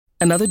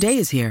Another day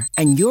is here,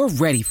 and you're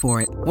ready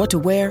for it. What to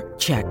wear?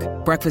 Check.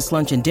 Breakfast,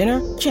 lunch, and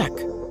dinner? Check.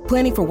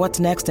 Planning for what's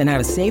next and how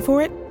to save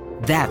for it?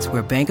 That's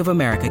where Bank of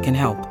America can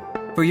help.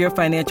 For your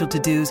financial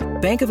to-dos,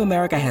 Bank of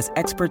America has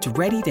experts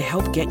ready to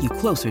help get you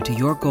closer to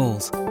your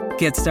goals.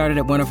 Get started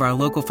at one of our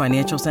local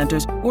financial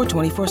centers or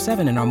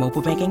 24/7 in our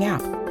mobile banking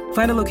app.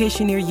 Find a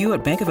location near you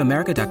at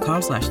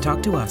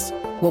bankofamerica.com/talktous.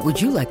 What would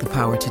you like the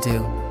power to do?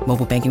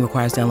 Mobile banking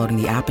requires downloading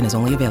the app and is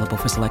only available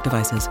for select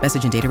devices.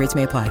 Message and data rates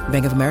may apply.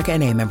 Bank of America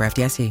N.A., member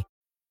FDIC.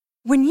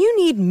 When you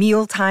need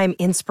mealtime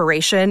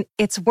inspiration,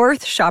 it's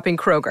worth shopping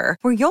Kroger,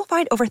 where you'll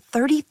find over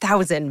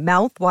 30,000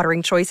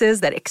 mouth-watering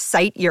choices that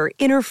excite your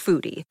inner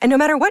foodie. And no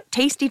matter what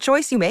tasty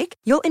choice you make,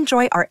 you'll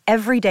enjoy our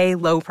everyday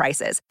low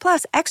prices,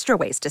 plus extra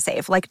ways to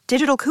save, like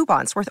digital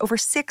coupons worth over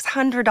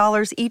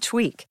 $600 each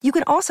week. You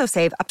can also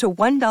save up to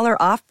 $1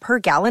 off per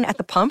gallon at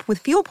the pump with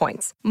fuel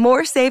points.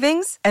 More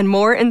savings and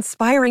more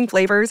inspiring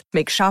flavors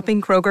make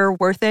shopping Kroger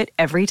worth it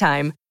every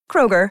time.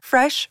 Kroger,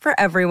 fresh for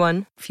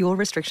everyone. Fuel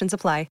restrictions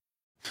apply.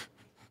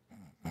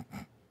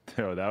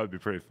 Yo, that would be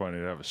pretty funny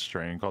to have a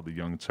strain called the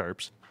Young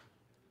Terps.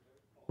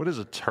 What is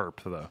a terp,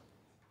 though?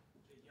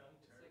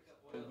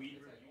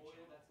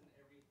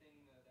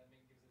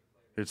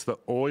 It's the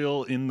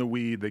oil in the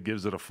weed that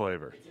gives it a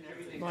flavor.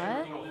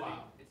 What?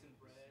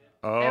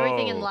 Oh,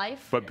 Everything in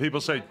life? But people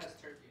say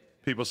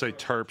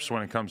terps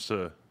when it comes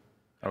to.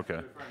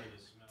 Okay.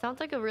 Sounds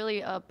like a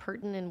really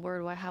pertinent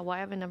word. Why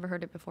have I never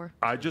heard it before?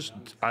 I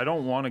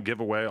don't want to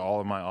give away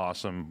all of my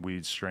awesome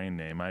weed strain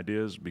name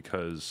ideas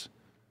because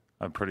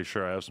I'm pretty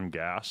sure I have some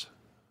gas.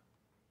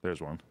 There's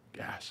one.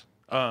 Gas.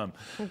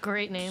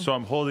 Great name. So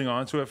I'm holding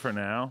on to it for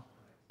now,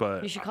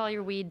 but You should call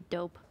your weed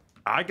dope.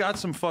 I got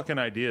some fucking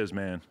ideas,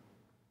 man,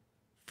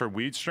 for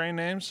weed strain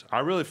names. I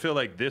really feel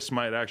like this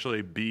might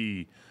actually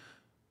be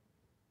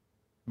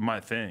my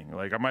thing.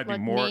 Like I might be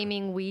more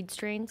naming weed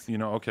strains? You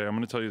know, okay, I'm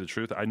going to tell you the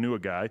truth. I knew a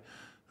guy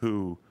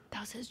who That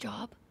was his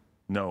job?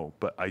 No,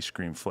 but ice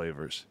cream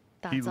flavors.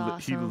 That's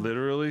awesome. He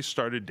literally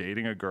started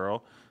dating a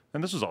girl.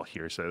 And this is all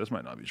hearsay. This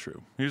might not be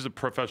true. He was a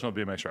professional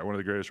BMX rider, one of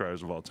the greatest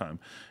riders of all time.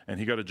 And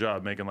he got a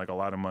job making like a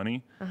lot of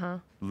money,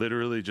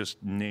 literally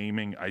just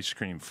naming ice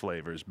cream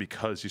flavors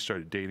because he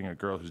started dating a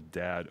girl whose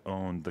dad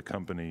owned the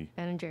company.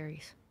 Ben &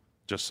 Jerry's.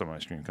 Just some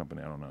ice cream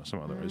company. I don't know.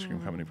 Some other ice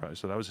cream company probably.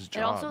 So that was his It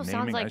job, also naming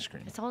sounds like ice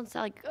cream. it sounds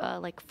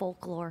like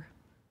folklore.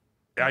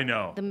 I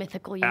know. The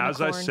mythical unicorn.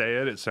 As I say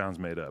it, it sounds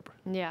made up.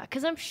 Yeah,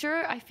 because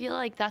I feel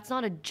like that's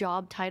not a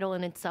job title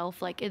in itself.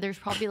 Like there's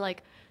probably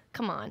like,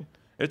 come on.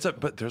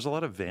 But there's a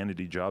lot of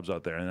vanity jobs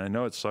out there, and I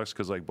know it sucks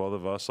because like both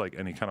of us, like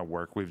any kind of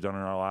work we've done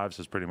in our lives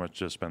has pretty much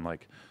just been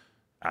like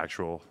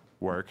actual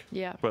work.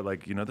 Yeah. But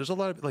like there's a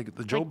lot of like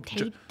the Joe.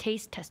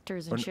 Taste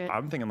testers and shit.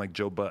 I'm thinking like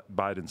Joe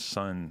Biden's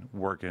son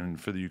working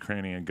for the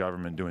Ukrainian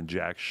government doing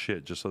jack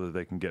shit just so that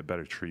they can get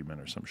better treatment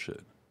or some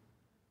shit.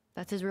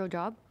 That's his real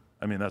job?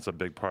 I mean, that's a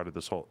big part of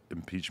this whole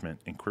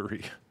impeachment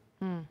inquiry.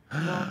 Well,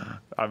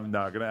 I'm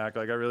not going to act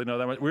like I really know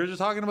that much. We were just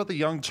talking about the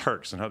Young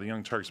Turks and how the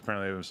Young Turks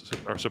apparently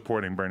are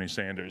supporting Bernie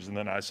Sanders. And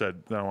then I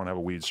said that I want to have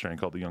a weed strain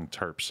called the Young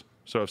Terps.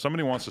 So if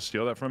somebody wants to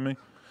steal that from me,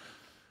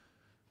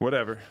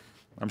 whatever.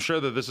 I'm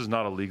sure that this is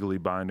not a legally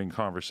binding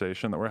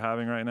conversation that we're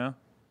having right now.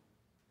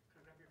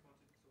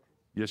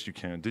 Yes, you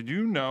can. Did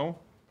you know?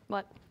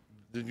 What?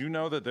 Did you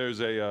know that there's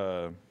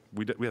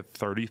we had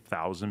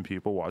 30,000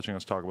 people watching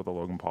us talk about the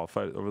Logan Paul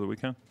fight over the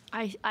weekend?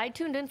 I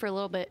tuned in for a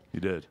little bit. You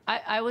did?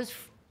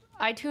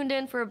 I tuned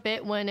in for a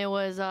bit when it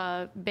was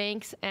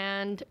Banks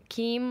and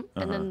Keem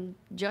and then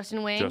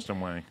Justin Wang.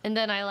 And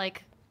then I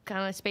like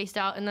kind of spaced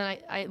out. And then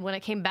I when I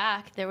came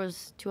back, there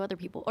was two other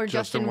people. Or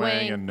Justin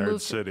Wang and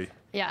Nerd City.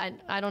 Yeah,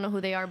 I don't know who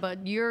they are,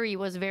 but Yuri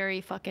was very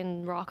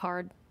fucking rock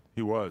hard.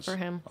 He was. For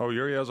him. Oh,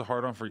 Yuri has a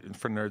hard on for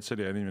Nerd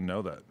City. I didn't even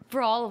know that.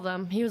 For all of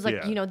them. He was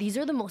like, these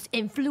are the most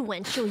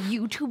influential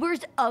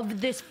YouTubers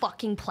of this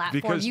fucking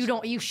platform. Because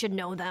you should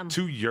know them.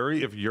 To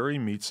Yuri, if Yuri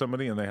meets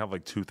somebody and they have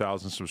like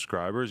 2,000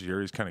 subscribers,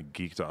 Yuri's kind of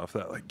geeked off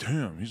that. Like,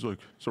 damn, he's a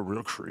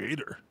real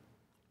creator.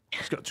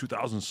 He's got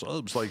 2,000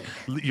 subs. Like,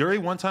 Yuri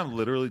one time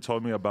literally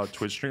told me about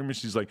Twitch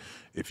streamers. He's like,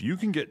 if you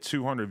can get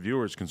 200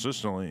 viewers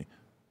consistently,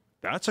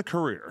 that's a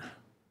career.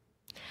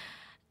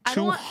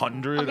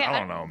 200? I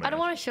don't know, man. I don't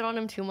want to shit on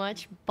him too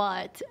much,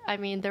 but I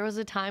mean, there was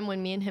a time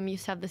when me and him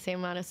used to have the same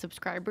amount of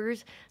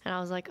subscribers, and I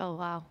was like, oh,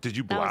 wow. Did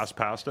you blast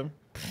past him?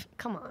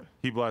 Come on.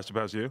 He blasted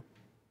past you?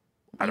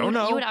 I don't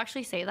know. You would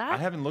actually say that? I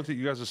haven't looked at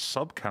you guys'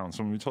 sub counts,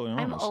 I'm going to be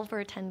totally honest. I'm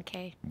over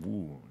 10K.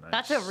 Ooh, nice.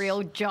 That's a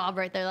real job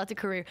right there. That's a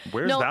career.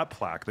 Where's that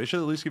plaque? They should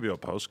at least give you a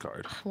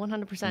postcard.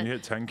 100%. When you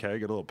hit 10K, get a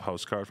little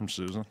postcard from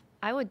Susan.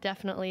 I would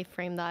definitely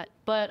frame that.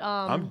 But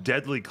I'm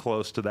deadly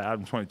close to the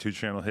Adam 22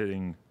 channel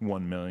hitting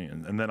 1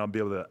 million. And then I'll be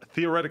able to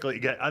theoretically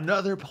get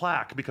another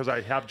plaque because I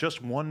have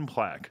just one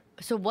plaque.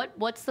 So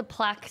what's the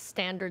plaque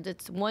standards?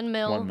 It's 1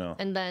 mil. 1 mil.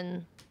 And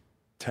then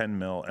 10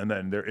 mil. And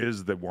then there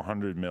is the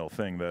 100 mil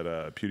thing that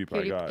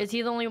PewDiePie got. Is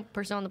he the only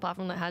person on the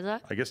platform that has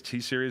that? I guess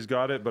T-Series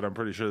got it, but I'm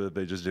pretty sure that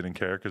they just didn't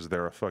care because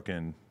they're a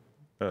fucking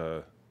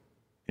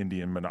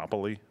Indian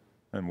monopoly.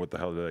 And what the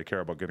hell do they care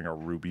about getting a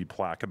ruby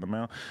plaque in the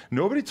mail?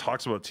 Nobody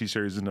talks about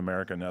T-Series in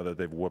America now that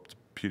they've whooped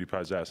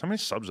PewDiePie's ass. How many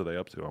subs are they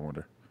up to, I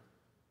wonder?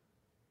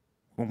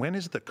 Well, when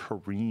is the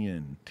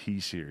Korean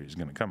T-Series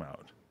going to come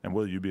out? And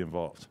will you be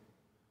involved?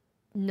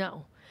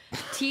 No.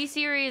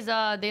 T-Series,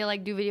 they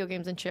like do video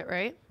games and shit,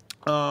 right?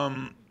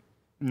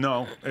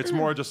 No, it's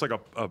more just like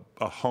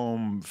a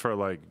home for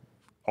like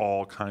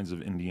all kinds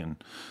of Indian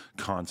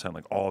content,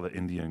 like all the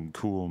Indian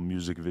cool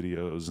music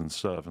videos and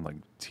stuff, and like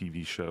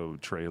TV show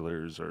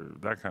trailers or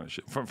that kind of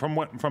shit.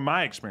 From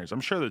my experience,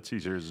 I'm sure the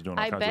T-Series is doing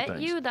all kinds of things. I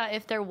bet you that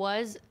if there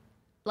was,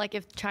 like,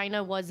 if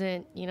China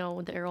wasn't, you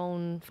know, their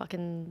own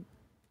fucking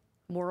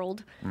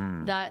world,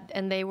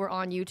 and they were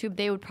on YouTube,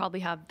 they would probably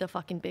have the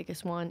fucking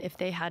biggest one if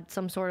they had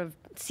some sort of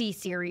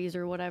C-Series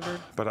or whatever.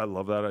 But I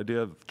love that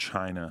idea of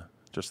China,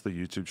 just the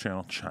YouTube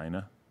channel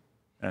China.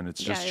 And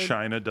it's just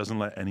China doesn't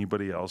let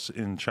anybody else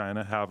in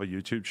China have a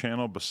YouTube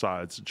channel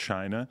besides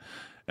China.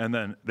 And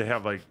then they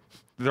have like,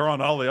 they're on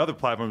all the other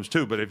platforms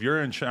too. But if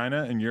you're in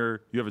China and you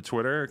have a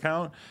Twitter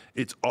account,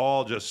 it's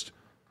all just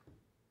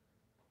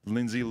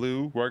Lindsay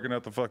Liu working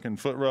at the fucking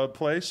foot rub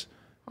place.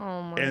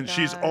 Oh my and God.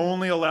 She's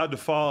only allowed to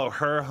follow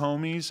her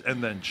homies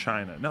and then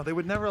China. No, they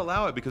would never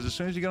allow it because as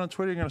soon as you get on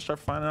Twitter, you're going to start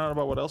finding out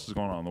about what else is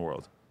going on in the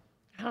world.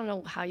 I don't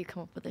know how you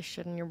come up with this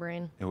shit in your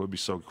brain. It would be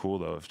so cool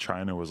though if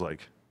China was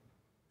like,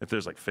 if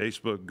there's like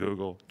Facebook,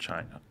 Google,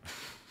 China.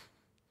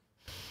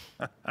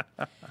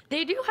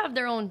 They do have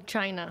their own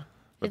China.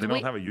 But they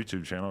don't have a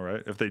YouTube channel,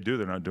 right? If they do,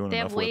 they're not doing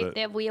enough with it.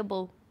 They have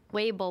Weibo.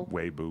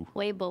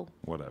 Weibo.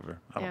 Whatever.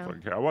 I don't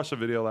fucking care. I watched a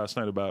video last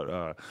night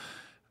about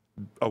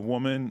a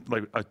woman,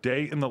 like a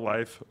day in the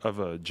life of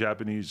a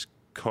Japanese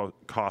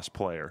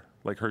cosplayer.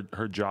 Like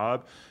her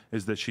job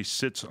is that she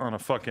sits on a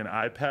fucking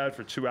iPad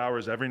for 2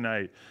 hours every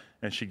night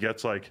and she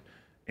gets like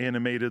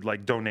animated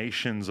like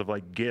donations of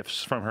like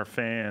gifts from her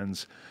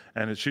fans,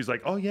 and she's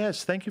like, oh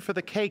yes, thank you for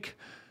the cake,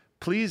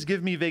 please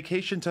give me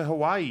vacation to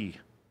Hawaii.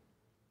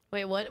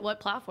 Wait, what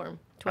platform?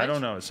 Twitch? I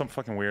don't know, it's some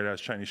fucking weird ass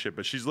Chinese shit,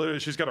 but she's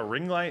got a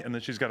ring light and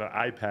then she's got an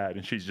iPad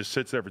and she just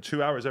sits there for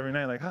 2 hours every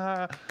night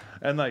like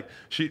and like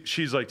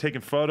she's like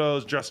taking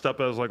photos dressed up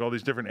as like all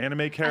these different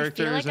anime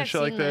characters and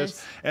shit like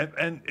this.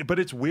 And but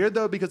it's weird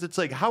though because it's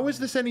like, how is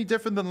this any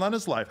different than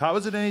Lena's life? How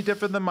is it any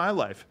different than my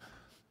life?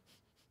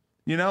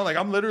 You know, like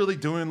I'm literally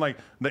doing like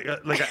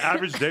an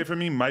average day for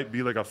me might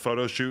be like a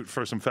photo shoot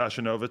for some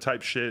Fashion Nova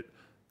type shit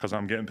because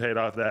I'm getting paid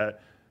off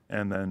that,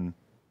 and then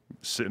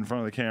sit in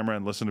front of the camera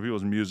and listen to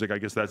people's music. I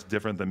guess that's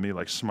different than me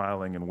like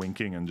smiling and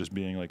winking and just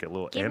being like a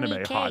little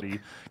anime hottie.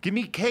 Give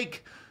me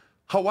cake,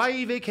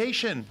 Hawaii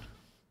vacation.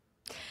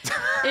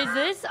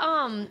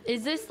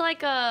 Is this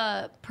like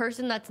a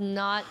person that's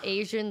not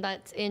Asian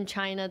that's in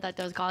China that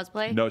does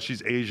cosplay? No,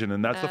 she's Asian,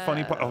 and that's the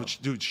funny part. Oh,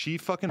 dude, she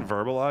fucking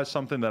verbalized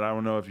something that I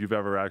don't know if you've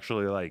ever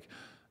actually like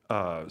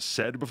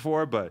said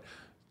before, but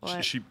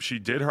she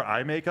did her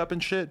eye makeup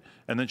and shit,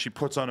 and then she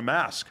puts on a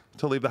mask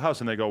to leave the house,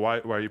 and they go, why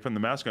are you putting the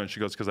mask on? And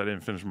she goes, because I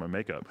didn't finish my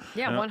makeup.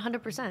 Yeah,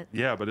 100%.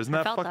 Yeah, but isn't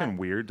that fucking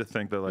weird to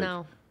think that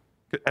like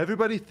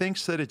everybody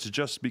thinks that it's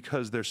just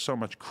because there's so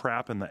much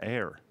crap in the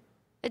air.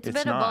 It's a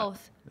bit of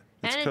both.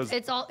 It's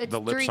It's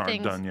the lips three aren't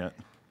things. done yet.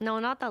 No,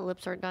 not that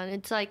lips aren't done.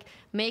 It's like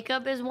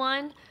makeup is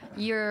one.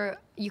 You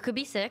could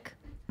be sick.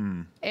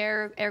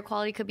 Air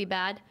quality could be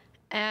bad,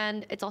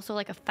 and it's also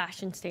like a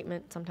fashion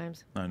statement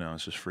sometimes. I know,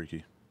 it's just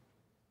freaky.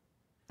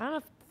 I don't know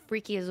if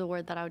freaky is a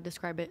word that I would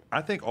describe it.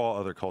 I think all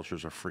other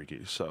cultures are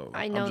freaky, so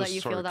I know I'm just that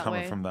you sort feel of that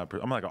coming way. from that.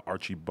 I'm like an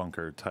Archie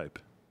Bunker type,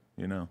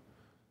 you know.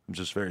 I'm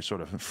just very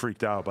sort of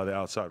freaked out by the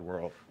outside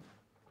world.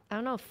 I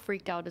don't know if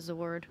freaked out is a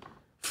word.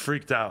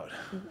 Freaked out,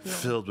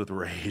 filled with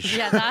rage.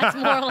 Yeah, that's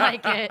more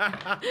like it.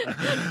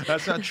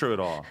 That's not true at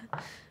all.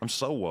 I'm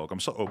so woke. I'm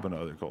so open to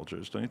other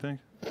cultures. Don't you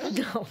think?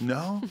 No.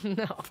 No?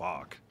 No.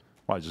 Fuck.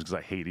 Why? Just because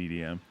I hate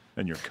EDM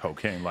and your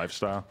cocaine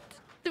lifestyle?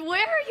 Where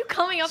are you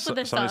coming up with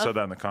this Somebody stuff? said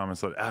that in the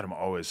comments that Adam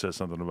always says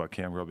something about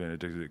Cam Girl being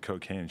addicted to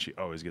cocaine, and she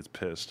always gets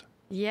pissed.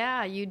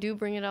 Yeah, you do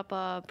bring it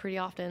up pretty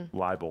often.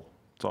 Libel.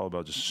 It's all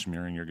about just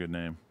smearing your good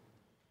name.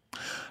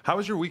 How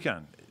was your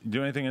weekend?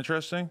 Do anything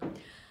interesting?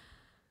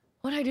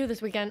 What did I do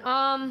this weekend?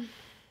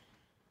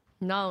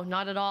 No,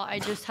 not at all. I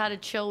just had a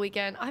chill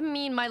weekend. I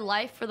mean, my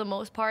life for the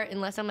most part,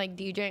 unless I'm like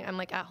DJing, I'm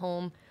like at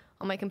home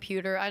on my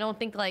computer. I don't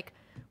think like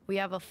we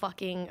have a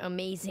fucking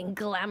amazing,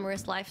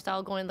 glamorous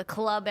lifestyle going to the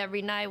club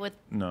every night with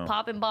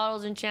popping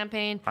bottles and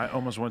champagne. I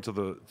almost went to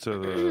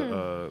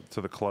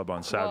the club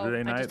on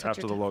Saturday night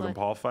after the Logan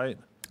Paul fight.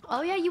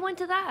 Oh yeah, you went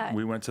to that.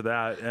 We went to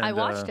that. And, I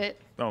watched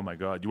it. Oh my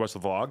God, you watched the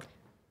vlog?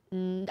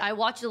 I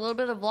watched a little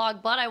bit of the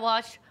vlog, but I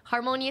watched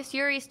Harmonious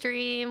Yuri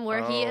stream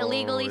where he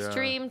illegally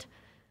streamed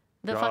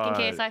the fucking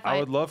KSI fight. I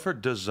would love for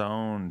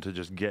DAZN to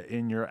just get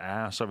in your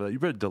ass over that. You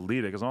better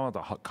delete it because I want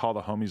to call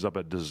the homies up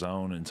at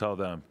DAZN and tell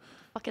them.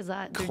 Fuck is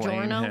that?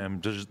 Claim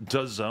him.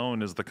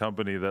 DAZN is the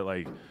company that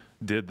like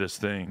did this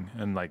thing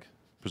and like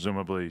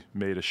presumably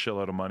made a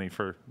shitload of money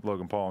for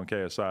Logan Paul and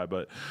KSI.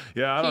 But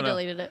yeah, I don't know.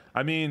 He deleted it.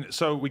 I mean,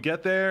 so we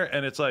get there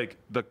and it's like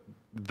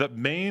the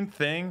main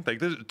thing, like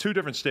there's two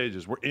different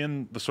stages. We're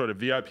in the sort of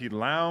VIP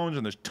lounge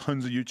and there's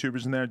tons of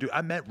YouTubers in there. Dude,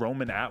 I met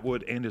Roman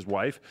Atwood and his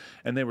wife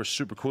and they were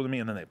super cool to me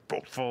and then they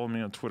both followed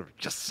me on Twitter.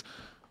 Just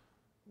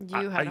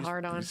You had a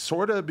hard on.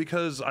 Sort of,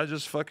 because I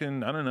just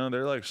fucking, I don't know.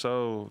 They're like,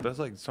 so that's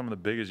like some of the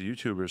biggest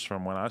YouTubers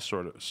from when I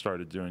sort of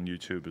started doing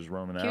YouTube is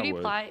Roman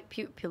Atwood.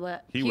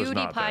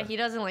 PewDiePie, he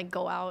doesn't like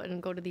go out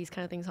and go to these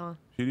kind of things, huh?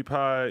 PewDiePie,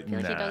 I feel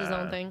like he does his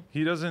own thing.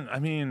 He doesn't, I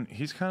mean,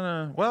 he's kind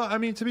of, well, I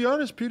mean, to be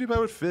honest, PewDiePie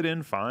would fit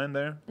in fine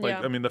there. Like,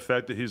 Yeah. I mean, the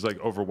fact that he's like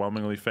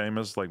overwhelmingly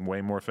famous, like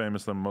way more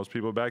famous than most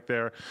people back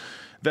there,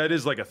 that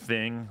is like a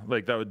thing.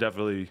 Like, that would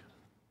definitely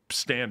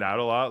stand out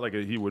a lot. Like,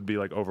 he would be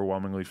like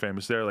overwhelmingly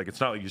famous there. Like,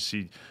 it's not like you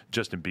see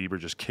Justin Bieber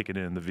just kicking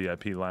it in the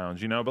VIP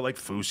lounge, you know, but like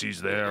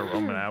Fousey's there,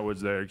 Roman Atwood's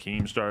there,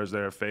 Keemstar's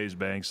there, FaZe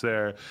Banks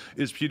there.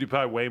 Is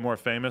PewDiePie way more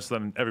famous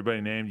than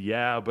everybody named?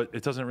 Yeah, but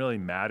it doesn't really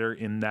matter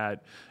in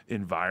that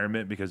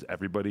environment because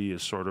everybody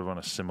is sort of on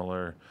a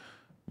similar,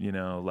 you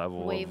know,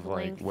 level of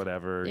like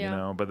whatever, you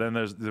know. But then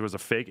there was a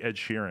fake Ed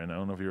Sheeran. I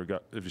don't know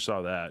if you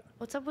saw that.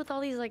 What's up with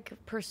all these like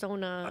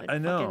persona? I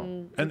know.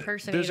 Fucking And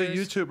impersonators? there's a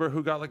YouTuber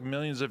who got like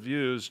millions of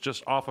views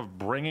just off of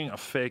bringing a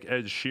fake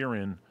Ed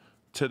Sheeran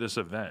to this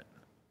event.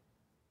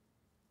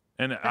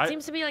 And That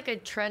seems to be like a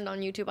trend on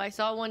YouTube. I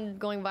saw one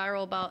going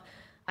viral about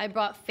I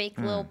brought fake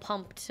Lil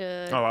Pump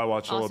to. Oh, I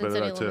watched a little bit of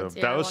that too.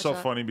 Yeah, that was so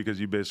funny because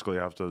you basically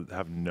have to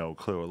have no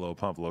clue what Lil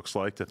Pump looks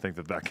like to think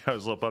that guy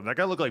was Lil Pump. That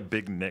guy looked like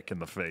Big Nick in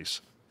the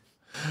face.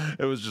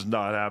 It was just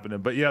not happening.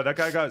 But yeah, that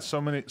guy got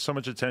so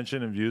much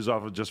attention and views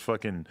off of just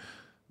fucking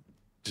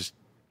just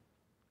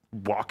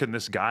walking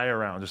this guy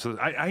around. Just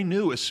I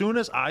knew as soon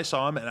as I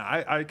saw him, and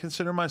I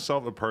consider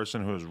myself a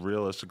person who has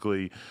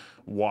realistically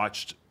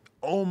watched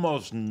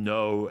almost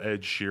no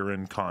Ed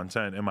Sheeran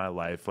content in my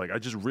life. Like, I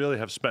just really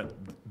have spent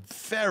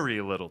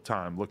very little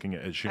time looking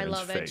at Ed Sheeran's I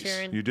love face. Ed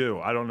Sheeran. You do.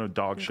 I don't know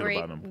dog shit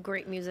about him.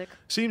 Great music.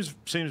 Seems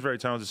very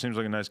talented. Seems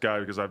like a nice guy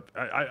because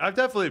I've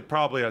definitely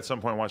probably at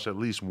some point watched at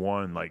least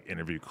one like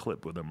interview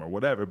clip with him or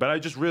whatever. But I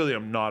just really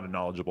am not a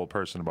knowledgeable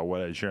person about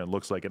what Ed Sheeran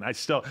looks like. And I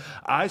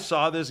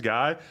saw this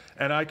guy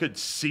and I could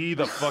see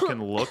the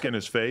fucking look in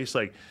his face.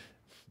 Like,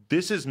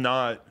 this is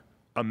not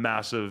a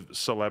massive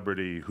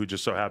celebrity who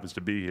just so happens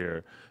to be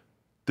here.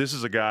 This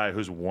is a guy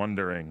who's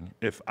wondering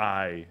if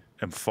I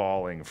am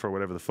falling for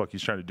whatever the fuck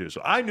he's trying to do.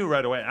 So I knew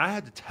right away. I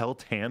had to tell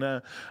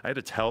Tana. I had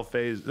to tell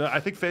FaZe.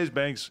 I think FaZe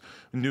Banks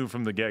knew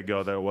from the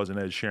get-go that it wasn't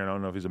Ed Sheeran. I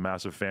don't know if he's a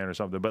massive fan or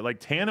something. But, like,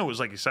 Tana was,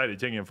 like, excited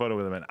taking a photo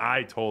with him. And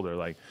I told her,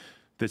 like,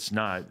 that's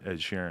not Ed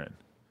Sheeran.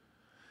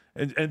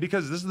 And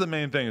because this is the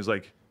main thing is,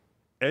 like,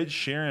 Ed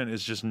Sheeran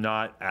is just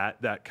not at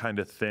that kind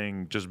of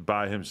thing just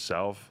by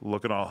himself,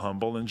 looking all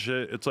humble and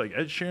shit. It's like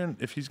Ed Sheeran,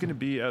 if he's going to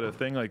be at a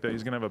thing like that,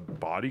 he's going to have a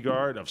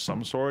bodyguard of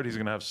some sort. He's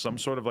going to have some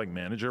sort of like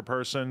manager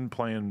person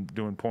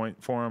doing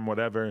point for him,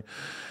 whatever.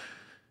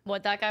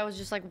 What, that guy was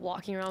just like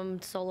walking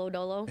around solo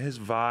dolo? His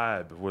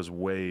vibe was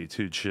way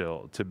too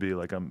chill to be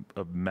like a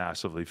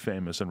massively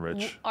famous and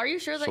rich. Are you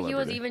sure that he was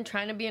celebrity. even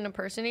trying to be an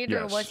impersonator,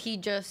 or Yes. was he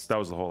just? That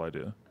was the whole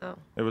idea. Oh.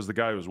 It was the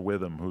guy who was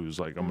with him who's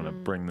like, I'm going to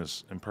bring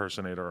this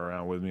impersonator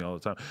around with me all the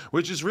time,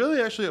 which is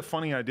really actually a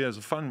funny idea. It's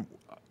a fun,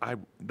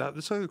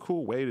 that's like a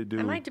cool way to do.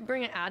 I might to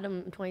bring an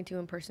Adam 22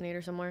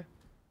 impersonator somewhere.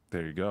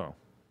 There you go.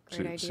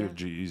 Great See idea. if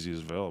G-Eazy is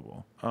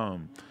available.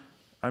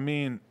 I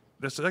mean,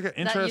 that's like an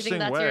You interesting think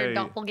that's way. your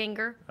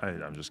doppelganger?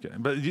 I'm just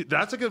kidding. But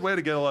that's a good way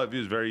to get a lot of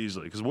views very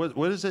easily. Because what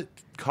does it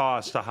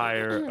cost to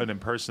hire an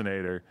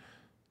impersonator?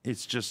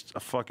 It's just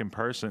a fucking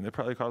person. It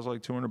probably costs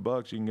like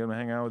 $200. You can get them to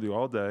hang out with you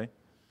all day.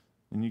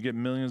 And you get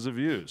millions of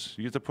views.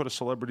 You get to put a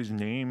celebrity's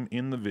name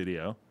in the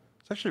video.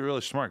 It's actually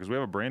really smart because we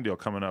have a brand deal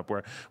coming up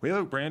where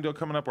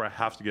I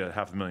have to get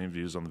 500,000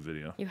 views on the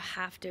video. You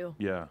have to.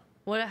 Yeah.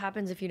 What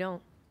happens if you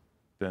don't?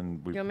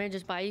 Then we You want me to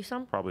just buy you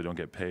some? probably don't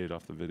get paid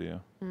off the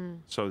video.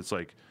 So it's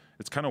like,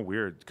 it's kind of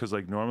weird because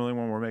like normally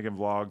when we're making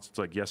vlogs, it's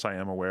like, yes, I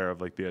am aware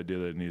of like the idea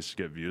that it needs to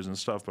get views and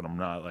stuff, but I'm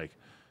not like,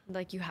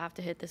 Like, you have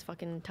to hit this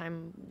fucking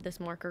time, this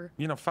marker.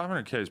 you know,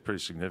 500K is pretty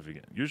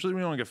significant. Usually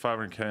we only get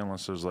 500K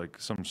unless there's like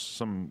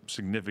some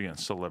significant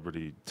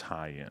celebrity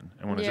tie-in.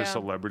 And when I Yeah. say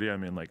celebrity, I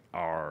mean like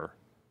our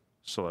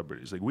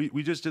celebrities. Like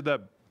we just did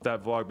that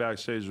vlog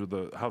backstage with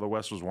the How the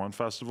West Was Won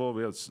festival.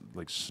 We had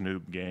like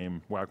Snoop,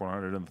 Game, Whack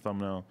 100 in the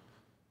thumbnail.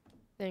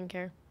 Didn't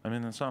care. I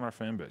mean, that's not our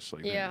fan base.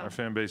 Like, Yeah. our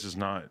fan base is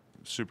not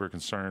super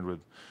concerned with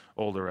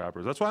older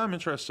rappers. That's why I'm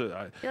interested.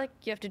 I feel like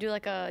you have to do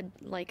like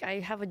I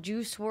have a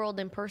Juice WRLD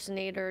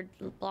impersonator,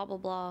 blah, blah,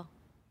 blah.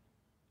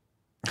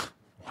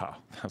 Wow,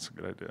 that's a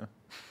good idea.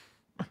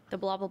 The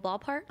blah, blah, blah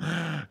part?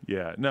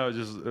 Yeah, no,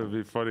 it'd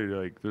be funny.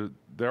 Like,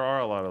 there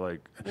are a lot of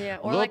like. Yeah,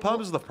 or Lil like- Pump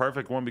is the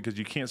perfect one because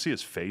you can't see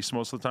his face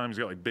most of the time. He's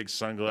got like big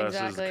sunglasses,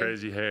 Exactly.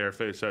 crazy hair,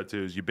 face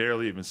tattoos. You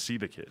barely even see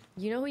the kid.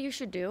 You know what you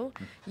should do?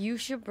 You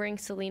should bring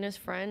Selena's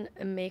friend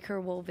and make her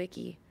Woah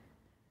Vicky.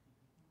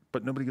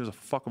 But nobody gives a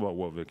fuck about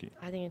Woah Vicky.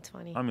 I think it's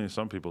funny. I mean,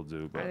 some people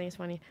do, I but think it's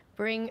funny.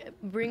 Bring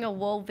a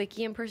Woah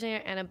Vicky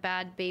impersonator and a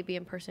Bad Baby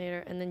impersonator,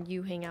 and then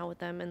you hang out with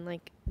them and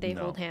like they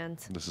no, hold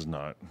hands. It's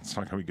not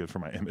gonna be good for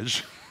my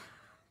image.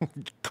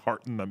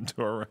 carting them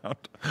to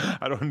around.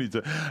 I don't need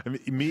to. I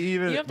mean, me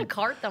even. You have to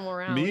cart them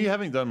around. Me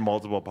having done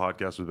multiple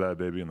podcasts with Bad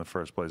Baby in the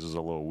first place is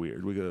a little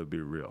weird. We gotta be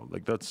real.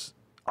 Like that's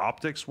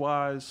optics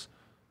wise.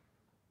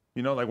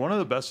 You know, like one of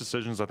the best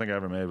decisions I think I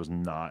ever made was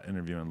not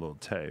interviewing Lil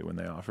Tay when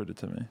they offered it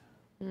to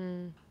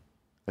me.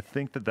 I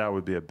think that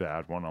would be a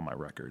bad one on my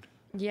record.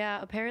 Yeah,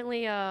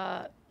 apparently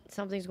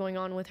something's going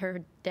on with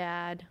her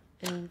dad,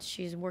 and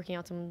she's working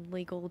out some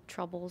legal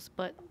troubles.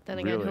 But then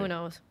again, who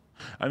knows?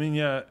 I mean,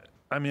 yeah.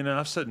 I mean,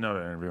 I've said no to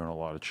interviewing a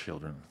lot of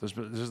children.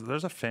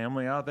 There's a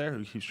family out there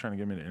who keeps trying to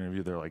get me to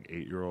interview their like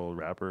 8-year-old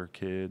rapper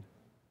kid.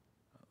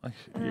 Like,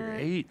 you're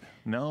 8.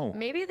 No.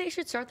 Maybe they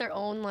should start their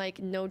own like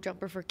No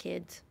Jumper for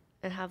Kids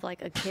and have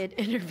like a kid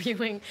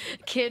interviewing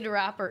kid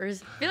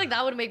rappers. I feel like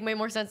that would make way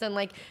more sense than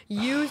like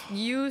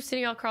you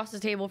sitting across the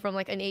table from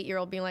like an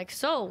 8-year-old being like,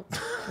 so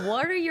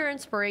what are your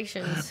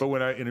inspirations? But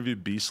when I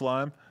interviewed B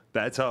Slime,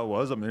 that's how it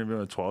was. I'm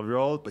interviewing a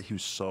 12-year-old, but he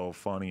was so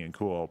funny and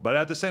cool. But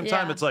at the same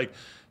time, it's like,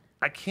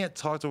 I can't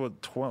talk to a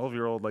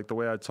 12-year-old like the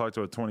way I talk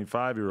to a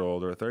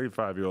 25-year-old or a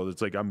 35-year-old.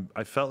 It's like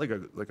I felt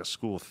like a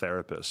school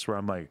therapist where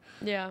I'm like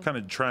kind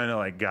of trying to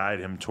like guide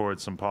him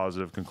towards some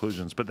positive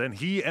conclusions. But then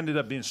he ended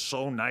up being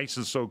so nice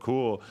and so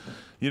cool.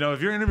 You know,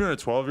 if you're interviewing a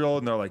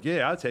 12-year-old and they're like,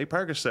 "Yeah, I take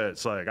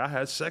Percocets. Like I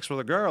had sex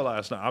with a girl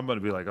last night," I'm gonna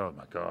be like, "Oh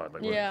my god!"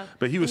 Like, what?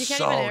 But he was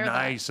so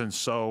nice and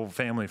so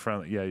family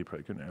friendly. Yeah, you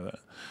probably couldn't air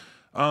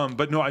that.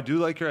 But no, I do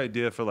like your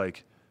idea for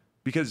like.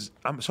 Because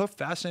I'm so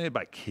fascinated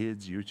by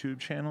kids' YouTube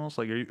channels.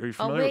 Like, are you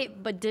familiar? Oh,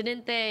 wait, but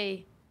didn't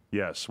they?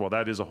 Yes. Well,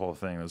 that is a whole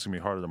thing. It's going to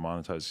be harder to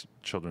monetize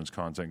children's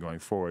content going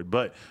forward.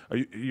 But are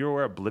you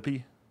aware of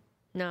Blippi?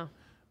 No.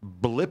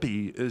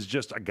 Blippi is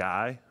just a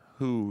guy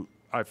who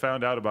I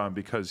found out about him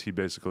because he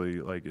basically,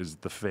 like, is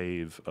the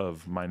fave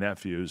of my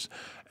nephews.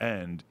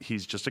 And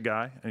he's just a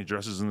guy. And he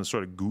dresses in this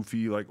sort of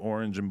goofy, like,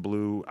 orange and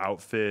blue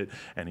outfit.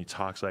 And he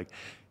talks like,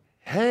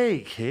 "Hey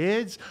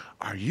kids,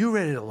 are you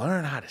ready to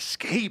learn how to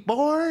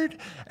skateboard?"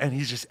 And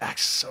he just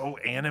acts so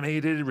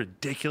animated,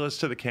 ridiculous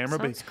to the camera.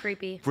 Sounds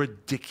creepy.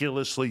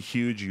 Ridiculously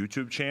huge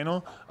YouTube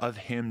channel of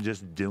him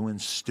just doing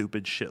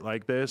stupid shit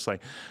like this.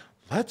 Like,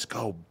 "Let's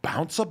go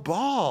bounce a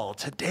ball.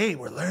 Today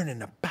we're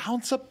learning to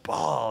bounce a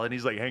ball." And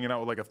he's like hanging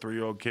out with like a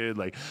 3-year-old kid,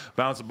 like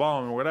bounce a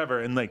ball and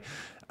whatever. And like,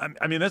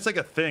 I mean, that's like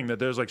a thing that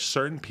there's like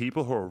certain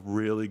people who are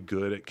really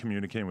good at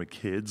communicating with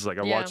kids. Like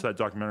I watched that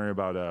documentary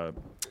about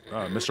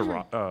Mr.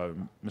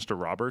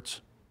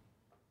 Roberts.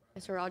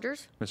 Mr.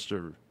 Rogers?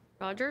 Mr.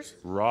 Rogers?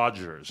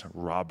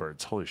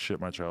 Roberts. Holy shit,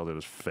 my childhood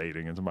is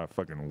fading into my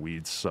fucking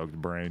weed-soaked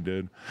brain,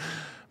 dude.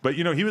 But,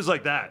 you know, he was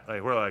like that.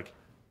 Like, we're like,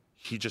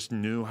 he just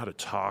knew how to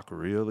talk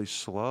really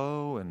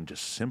slow and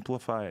just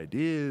simplify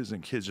ideas,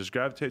 and kids just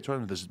gravitate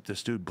toward him.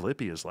 This dude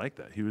Blippi is like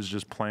that. He was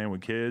just playing with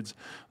kids,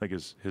 like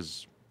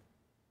his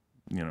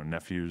you know,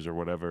 nephews or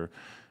whatever,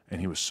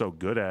 and he was so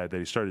good at it that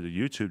he started a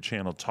YouTube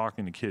channel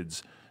talking to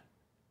kids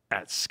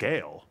at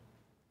scale.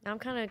 I'm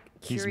kind of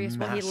curious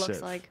what he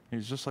looks like.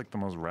 He's just like the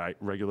most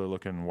regular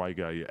looking white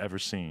guy you ever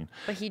seen.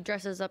 But he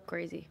dresses up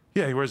crazy.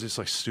 Yeah, he wears this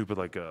like stupid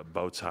like a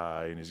bow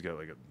tie, and he's got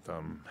like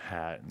a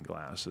hat and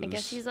glasses. I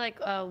guess he's like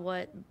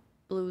what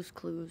Blue's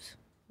Clues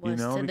was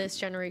to this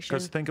generation.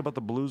 Because think about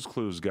the Blue's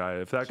Clues guy.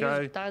 If that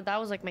guy... That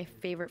was like my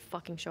favorite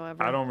fucking show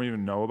ever. I don't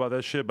even know about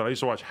that shit, but I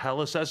used to watch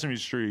hella Sesame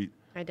Street.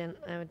 I didn't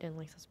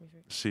like Sesame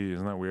Street. See,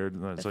 isn't that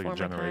weird? That's like a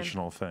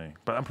generational thing.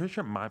 But I'm pretty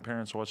sure my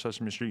parents watched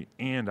Sesame Street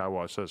and I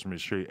watched Sesame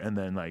Street, and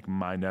then like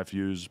my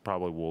nephews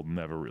probably will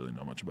never really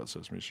know much about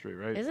Sesame Street,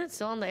 right? Isn't it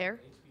still on the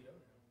air?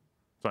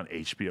 It's on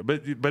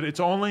HBO, but it's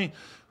only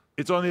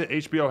that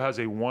HBO has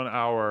a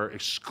 1-hour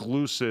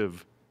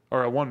exclusive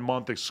or a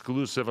 1-month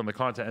exclusive on the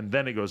content, and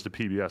then it goes to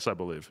PBS, I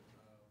believe.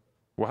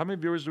 Well, how many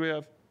viewers do we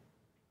have?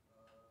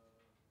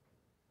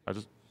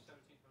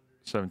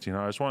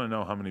 1,700. I just want to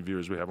know how many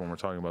viewers we have when we're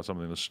talking about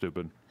something that's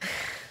stupid.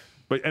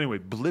 But anyway,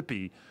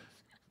 Blippi,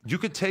 you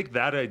could take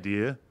that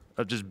idea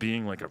of just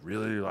being like a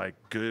really like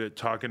good at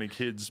talking to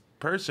kids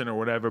person or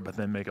whatever, but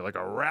then make it like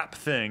a rap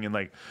thing, and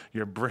like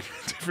you're bringing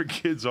different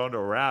kids onto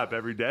rap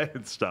every day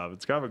and stuff.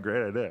 It's kind of a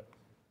great idea.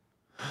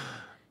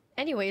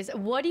 Anyways,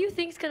 what do you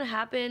think is going to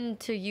happen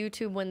to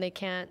YouTube when they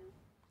can't?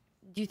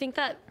 Do you think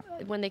that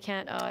when they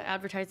can't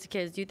advertise to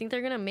kids, do you think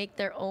they're going to make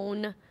their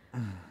own?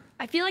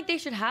 I feel like they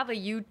should have a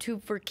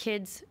YouTube for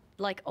kids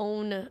like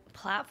own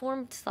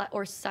platform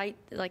or site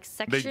like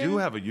section. They do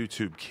have a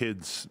YouTube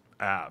Kids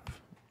app,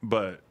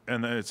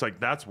 and then it's like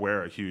that's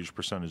where a huge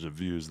percentage of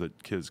views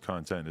that kids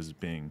content is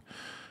being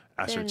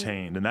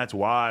ascertained, and that's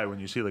why when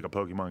you see like a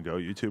Pokemon Go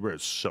YouTuber,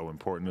 it's so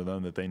important to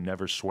them that they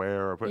never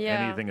swear or put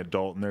anything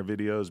adult in their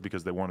videos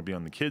because they want to be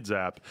on the kids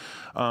app.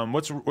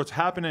 What's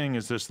happening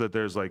is this, that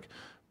there's like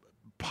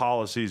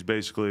policies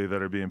basically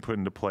that are being put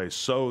into place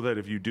so that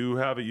if you do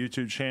have a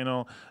YouTube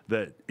channel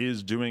that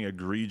is doing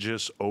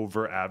egregious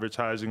over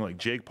advertising, like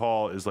Jake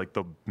Paul is like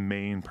the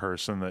main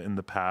person that in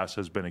the past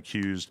has been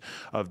accused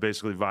of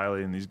basically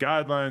violating these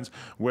guidelines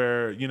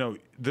where, you know,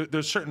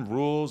 there's certain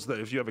rules that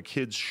if you have a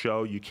kid's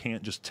show, you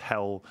can't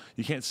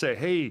say,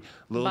 hey,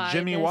 little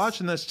Jimmy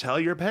watching this, tell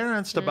your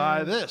parents to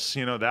buy this.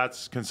 You know,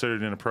 that's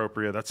considered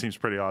inappropriate. That seems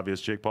pretty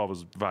obvious. Jake Paul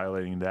was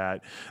violating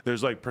that.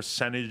 There's like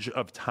percentage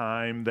of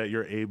time that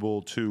you're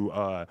able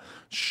to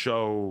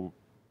show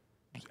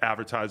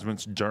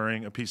advertisements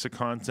during a piece of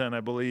content,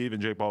 I believe,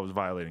 and Jake Paul was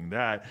violating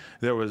that.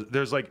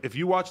 There's like, if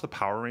you watch the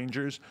Power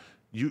Rangers,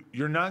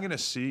 you're not going to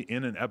see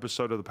in an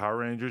episode of the Power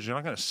Rangers, you're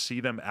not going to see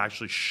them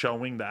actually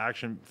showing the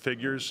action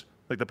figures,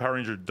 like the Power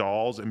Ranger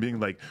dolls, and being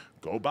like,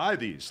 go buy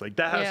these. Like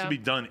that has to be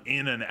done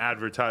in an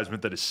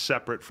advertisement that is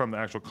separate from the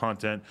actual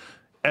content.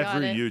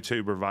 Every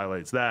YouTuber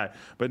violates that.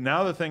 But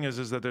now the thing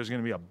is that there's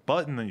going to be a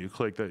button that you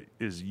click that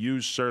is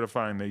you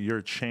certifying that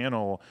your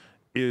channel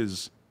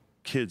is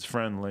kids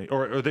friendly,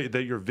 or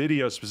that your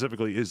video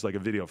specifically is like a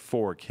video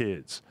for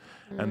kids.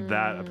 And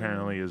that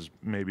apparently is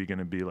maybe going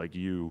to be like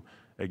you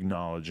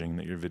acknowledging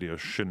that your video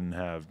shouldn't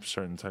have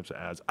certain types of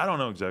ads. I don't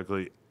know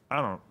exactly.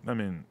 I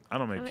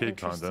don't make kid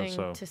content,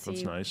 so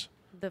that's nice.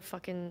 The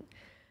fucking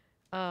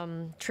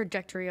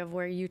trajectory of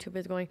where YouTube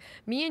is going.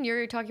 Me and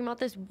Yuri are talking about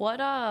this. What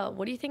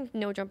do you think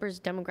No Jumper's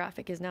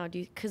demographic is now?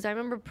 Because I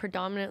remember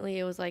predominantly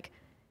it was like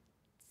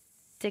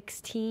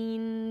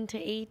 16 to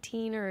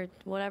 18 or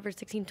whatever,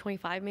 16 to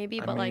 25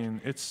 maybe. But like,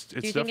 it's do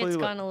you think it's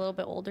gotten a little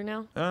bit older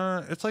now?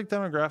 It's like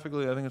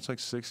demographically, I think it's like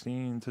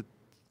 16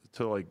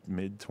 to like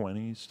mid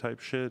 20s type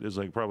shit is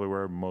like probably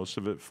where most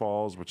of it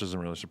falls, which isn't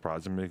really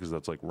surprising me because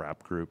that's like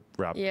rap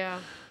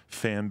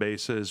fan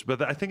bases.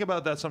 But I think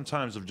about that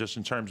sometimes of just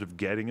in terms of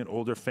getting an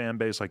older fan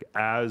base, like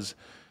as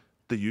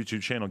the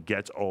YouTube channel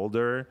gets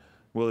older,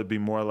 will it be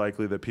more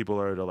likely that people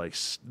are to like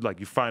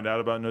you find out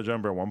about No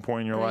Jumper at one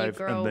point in your life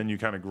and then you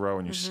kind of grow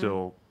and you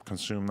still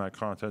consume that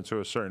content to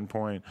a certain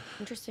point.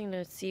 Interesting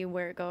to see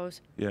where it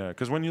goes. Yeah,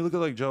 because when you look at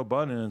like Joe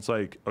Budden, it's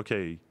like,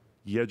 okay,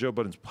 yeah, Joe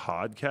Budden's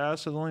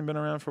podcast has only been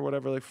around for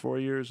whatever, like 4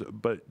 years,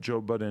 but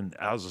Joe Budden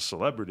as a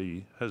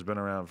celebrity has been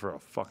around for a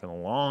fucking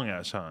long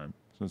ass time,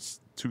 since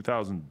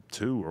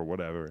 2002 or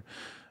whatever.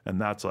 And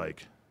that's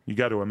like, you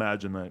got to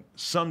imagine that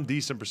some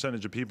decent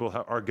percentage of people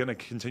are going to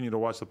continue to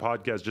watch the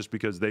podcast just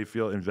because they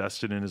feel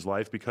invested in his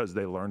life because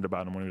they learned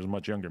about him when he was a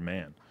much younger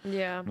man.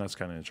 Yeah. And that's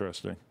kind of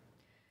interesting.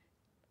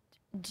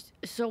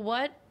 So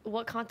what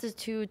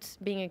constitutes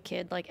being a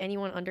kid? Like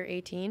anyone under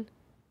 18?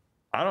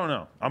 I don't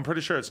know. I'm pretty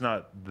sure it's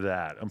not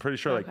that. I'm pretty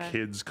sure like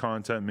kids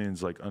content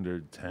means like under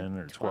 10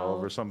 or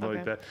 12 or something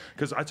like that.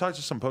 Because I talked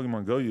to some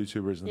Pokemon Go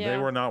YouTubers and they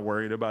were not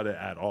worried about it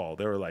at all.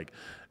 They were like,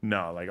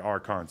 no, like our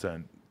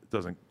content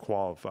doesn't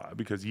qualify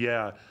because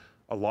a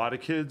lot of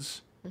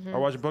kids are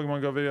watching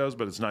Pokemon Go videos,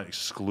 but it's not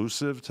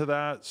exclusive to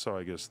that. So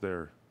I guess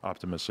they're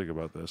optimistic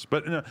about this.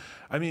 But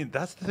I mean,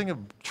 that's the thing that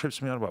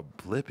trips me out about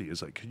Blippi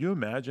is like, could you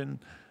imagine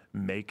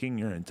making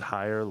your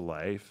entire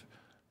life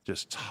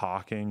just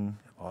talking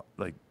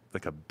like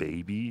a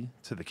baby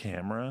to the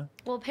camera?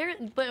 Well,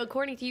 but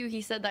according to you,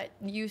 he said that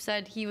you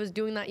said he was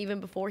doing that even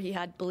before he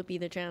had Blippi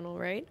the channel,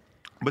 right?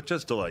 But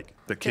just to like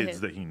the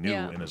kids that he knew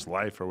in his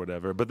life or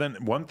whatever. But then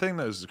one thing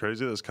that was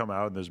crazy that's come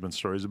out and there's been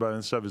stories about it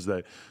and stuff is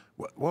that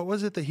what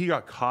was it that he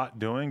got caught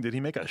doing? Did he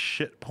make a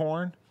shit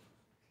porn?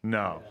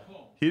 No,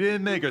 he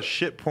didn't make a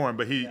shit porn,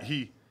 but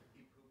he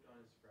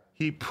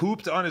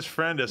pooped on his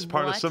friend as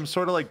part of some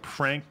sort of like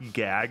prank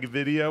gag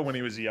video when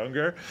he was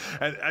younger.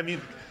 And I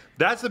mean,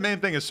 that's the main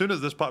thing. As soon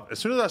as I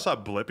saw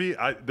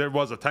Blippi, there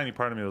was a tiny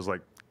part of me that was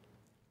like,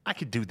 I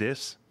could do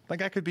this.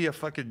 Like I could be I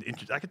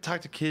could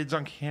talk to kids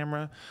on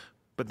camera.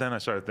 But then I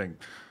started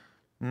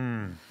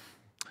thinking,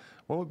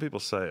 what would people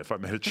say if I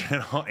made a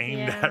channel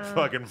aimed at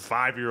fucking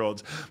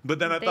 5-year-olds? But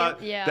then I thought,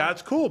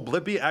 that's cool.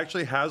 Blippi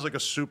actually has like a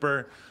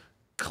super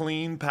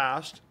clean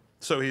past,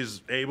 so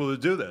he's able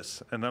to do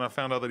this. And then I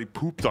found out that he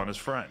pooped on his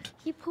friend.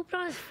 He pooped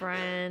on his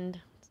friend.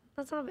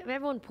 That's not,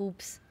 everyone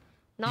poops.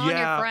 Not on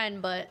your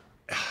friend, but...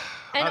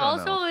 And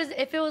also,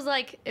 if it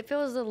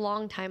was a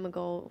long time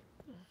ago...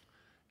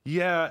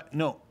 Yeah,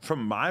 no,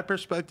 from my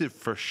perspective,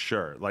 for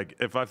sure. Like,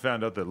 if I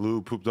found out that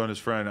Lou pooped on his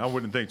friend, I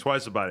wouldn't think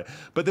twice about it.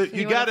 But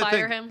you got to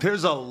think,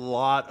 there's a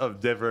lot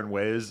of different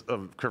ways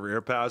of career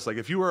paths. Like,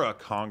 if you were a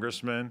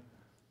congressman,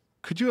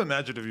 could you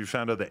imagine if you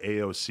found out that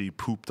AOC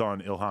pooped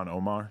on Ilhan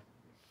Omar?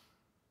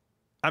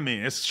 I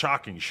mean, it's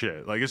shocking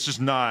shit. Like, it's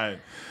just not...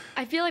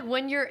 I feel like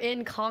when you're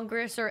in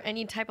Congress or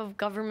any type of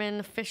government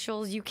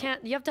officials, you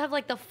have to have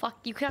like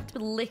you have to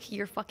lick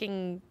your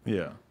fucking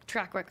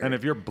track record. And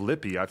if you're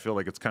Blippi, I feel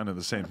like it's kind of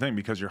the same thing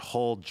because your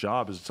whole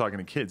job is talking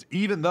to kids,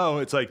 even though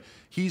it's like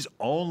he's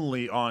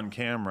only on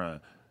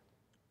camera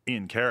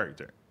in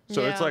character.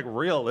 So it's like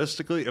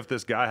realistically, if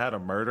this guy had a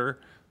murder,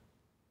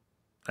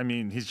 I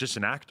mean, he's just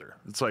an actor.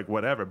 It's like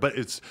whatever. But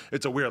it's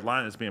a weird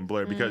line that's being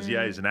blurred because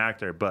he's an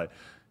actor, but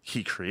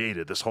he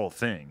created this whole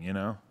thing, you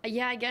know?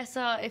 Yeah, I guess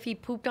if he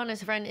pooped on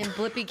his friend in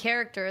Blippi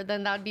character,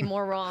 then that'd be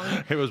more wrong.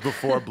 It was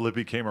before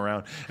Blippi came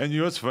around. And you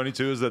know what's funny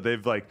too is that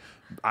they've like,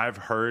 I've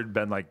heard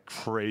been like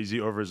crazy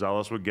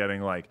overzealous with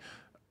getting like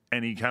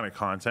any kind of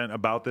content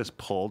about this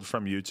pulled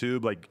from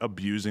YouTube, like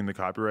abusing the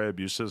copyright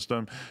abuse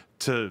system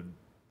to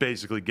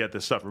basically get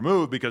this stuff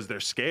removed because they're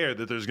scared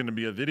that there's going to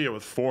be a video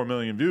with 4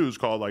 million views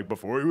called like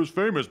before he was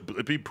famous,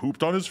 Blippi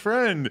pooped on his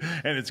friend,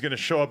 and it's going to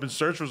show up in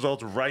search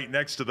results right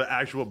next to the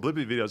actual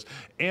Blippi videos.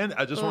 And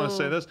I just want to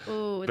say this,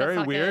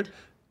 very weird. Good.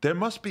 There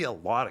must be a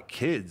lot of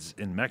kids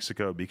in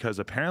Mexico because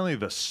apparently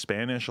the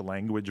Spanish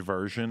language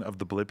version of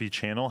the Blippi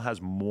channel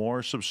has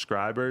more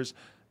subscribers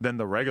than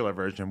the regular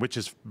version, which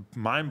is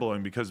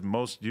mind-blowing because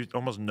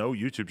almost no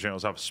YouTube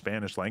channels have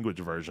Spanish language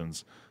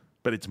versions,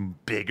 but it's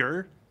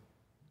bigger.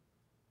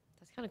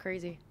 Kind of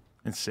crazy.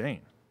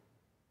 Insane.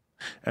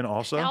 And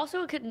also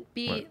it could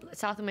be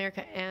South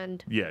America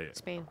and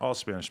Spain. All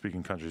Spanish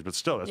speaking countries, but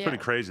still that's pretty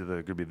crazy that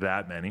there could be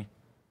that many.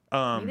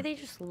 Maybe they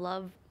just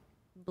love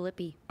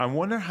Blippi. I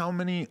wonder how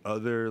many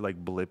other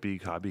like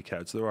Blippi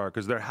copycats there are,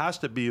 because there has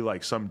to be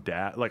like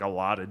a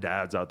lot of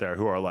dads out there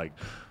who are like,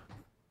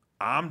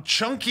 I'm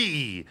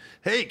Chunky.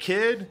 Hey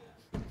kid,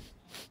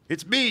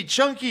 it's me,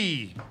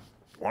 Chunky.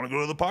 Want to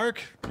go to the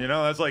park? You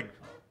know, that's like,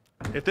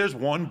 if there's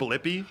one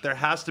Blippi, there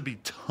has to be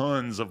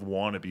tons of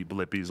wannabe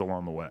Blippis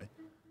along the way.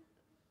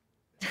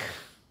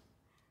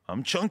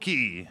 I'm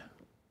Chunky.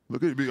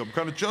 Look at me, I'm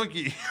kind of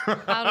chunky. I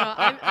don't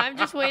know. I'm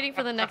just waiting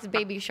for the next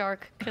Baby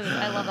Shark because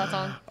I love that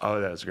song.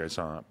 Oh, that's a great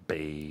song.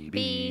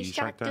 Baby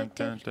Shark.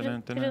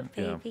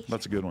 Yeah,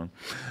 that's a good one.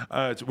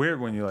 It's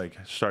weird when you like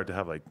start to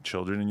have like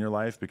children in your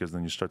life because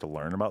then you start to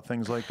learn about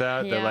things like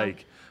that. Yeah. They're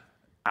like,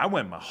 I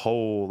went my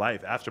whole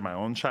life after my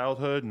own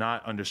childhood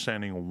not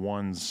understanding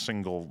one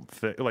single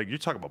thing. Like, you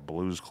talk about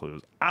Blue's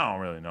Clues. I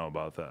don't really know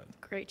about that.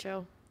 Great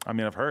show. I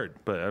mean, I've heard,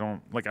 but I don't,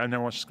 like, I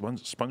never watched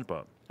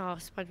SpongeBob. Oh,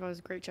 SpongeBob was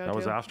a great show, That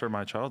was after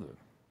my childhood.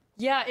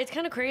 Yeah, it's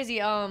kind of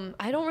crazy.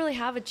 I don't really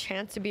have a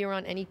chance to be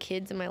around any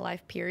kids in my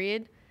life,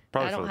 period.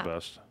 Probably for the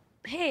best.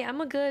 Hey,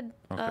 I'm a good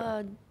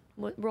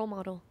role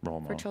model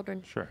for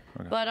children. Sure.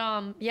 Okay.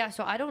 But, yeah,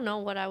 so I don't know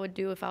what I would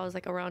do if I was,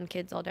 like, around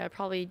kids all day. I'd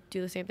probably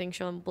do the same thing,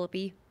 show them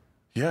Blippi.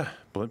 Yeah,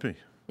 Blippi.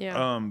 Yeah.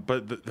 I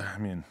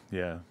mean,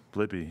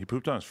 Blippi. He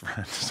pooped on his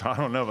friend, so I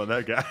don't know about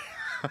that guy.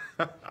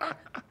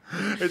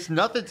 It's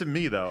nothing to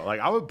me though. Like,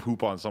 I would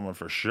poop on someone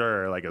for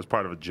sure, like as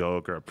part of a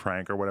joke or a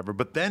prank or whatever.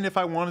 But then if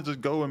I wanted to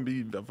go and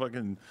be a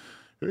fucking,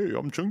 hey,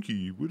 I'm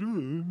Chunky,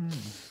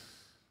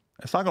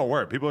 it's not gonna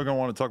work. People are gonna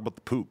want to talk about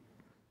the poop.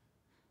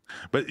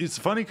 But it's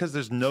funny because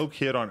there's no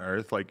kid on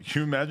earth. Like,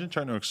 can you imagine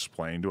trying to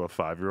explain to a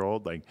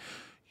 5-year-old, like,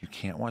 you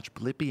can't watch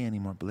Blippi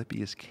anymore.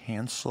 Blippi is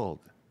canceled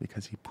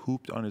because he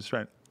pooped on his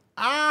friend.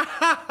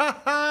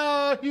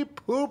 He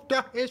pooped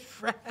on his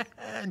friend.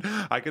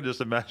 I could just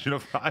imagine a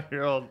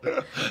 5-year-old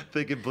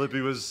thinking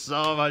Blippi was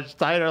so much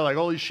tighter. Like,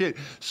 holy shit.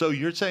 So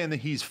you're saying that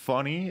he's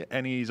funny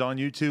and he's on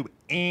YouTube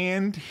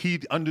and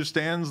he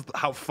understands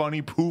how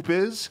funny poop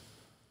is?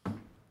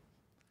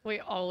 We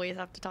always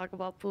have to talk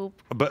about poop.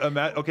 But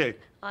okay.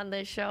 On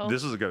this show.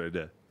 This is a good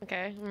idea.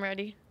 Okay, I'm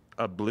ready.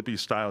 A Blippi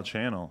style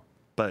channel,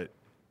 but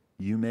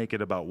you make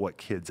it about what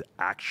kids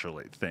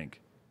actually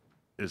think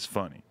is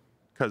funny.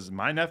 Because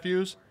my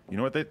nephews, you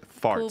know what they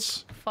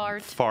farts. Poop,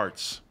 fart.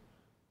 Farts.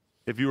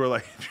 If you were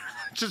like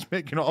just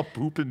making all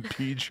poop and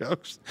pee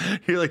jokes,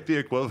 you're like the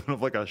equivalent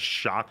of like a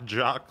shock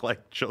jock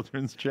like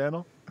children's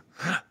channel.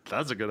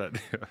 That's a good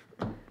idea.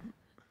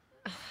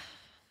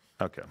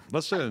 Okay,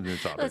 let's start a new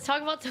topic. Let's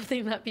talk about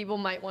something that people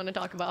might want to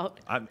talk about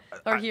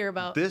or hear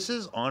about. This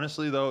is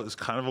honestly, though, is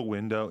kind of a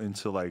window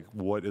into like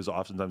what is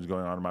oftentimes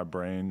going on in my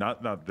brain.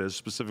 Not this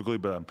specifically,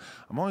 but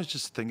I'm always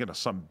just thinking of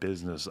some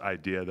business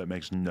idea that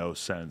makes no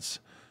sense,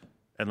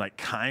 and like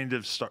kind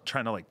of start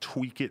trying to like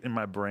tweak it in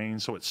my brain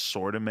so it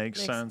sort of makes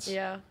sense.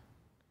 Yeah.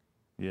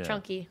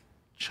 Chunky.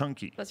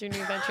 That's your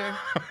new venture.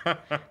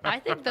 I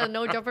think the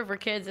No Jumper for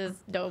Kids is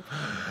dope.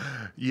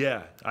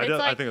 Yeah, I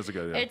think it's a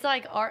good idea. It's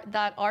like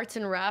that arts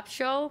and rap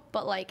show,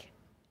 but like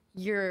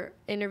you're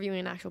interviewing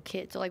an actual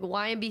kid. So like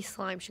YNB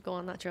Slime should go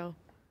on that show.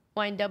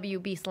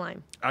 YNWB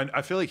Slime.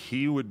 I feel like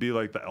he would be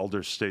like the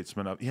elder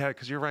statesman of, yeah,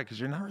 because you're right, because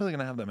you're not really going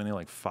to have that many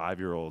like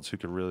 5-year-olds who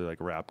could really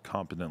like rap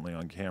competently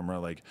on camera.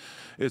 Like,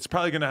 it's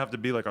probably going to have to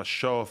be like a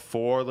show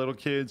for little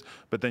kids,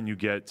 but then you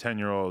get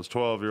 10-year-olds,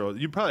 12-year-olds.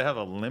 You probably have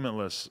a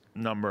limitless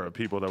number of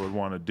people that would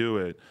want to do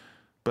it.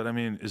 But I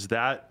mean, is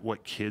that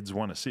what kids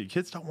want to see?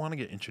 Kids don't want to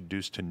get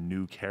introduced to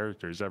new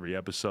characters every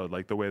episode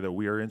like the way that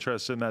we are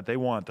interested in that. They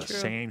want the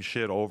same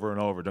shit over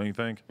and over, don't you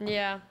think?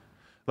 Yeah.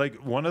 Like,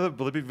 one of the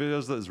Blippi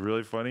videos that is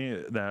really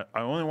funny, that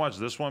I only watched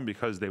this one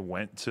because they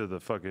went to the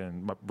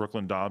fucking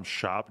Brooklyn Dobbs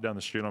shop down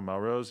the street on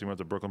Melrose. He went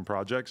to Brooklyn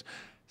Projects.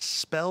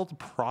 Spelled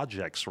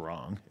projects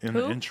wrong in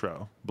the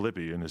intro.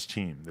 Blippi and his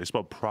team. They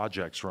spelled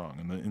projects wrong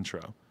in the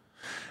intro.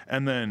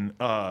 And then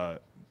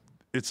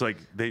it's like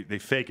they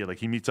fake it. Like,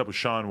 he meets up with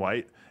Shaun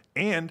White.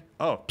 And,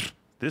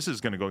 this is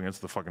going to go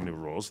against the fucking new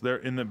rules. They're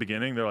in the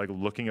beginning, they're like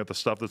looking at the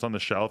stuff that's on the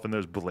shelf, and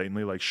there's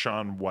blatantly like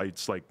Shaun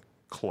White's like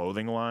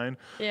clothing line,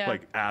 Yeah.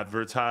 like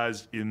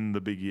advertised in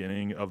the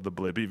beginning of the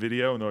Blippi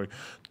video, and they're like,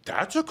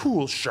 "That's a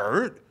cool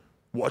shirt.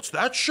 What's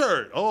that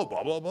shirt? Oh,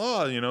 blah blah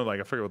blah." You know, like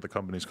I forget what the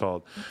company's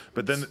called,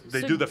 but then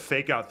they do the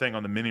fake out thing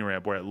on the mini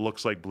ramp where it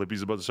looks like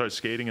Blippi's about to start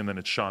skating, and then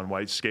it's Shaun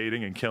White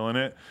skating and killing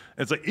it.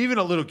 It's like even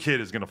a little kid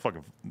is gonna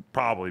fucking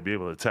probably be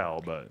able to tell,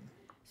 but.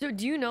 So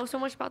do you know so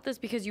much about this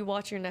because you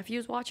watch your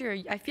nephews watch it? Or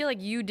I feel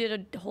like you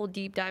did a whole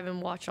deep dive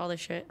and watched all this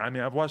shit. I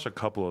mean, I've watched a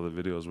couple of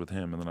the videos with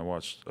him, and then I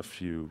watched a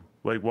few.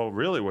 Like, well,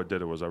 really, what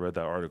did it was I read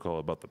that article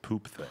about the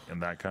poop thing,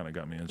 and that kind of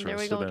got me interested There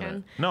we go in again.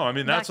 it. No, I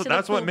mean that's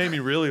what made me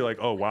really like.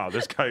 Oh wow,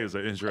 this guy is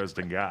an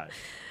interesting guy.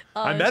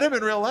 I met him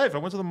in real life. I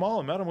went to the mall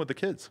and met him with the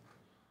kids.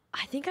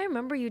 I think I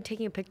remember you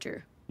taking a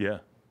picture. Yeah,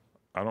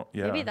 I don't.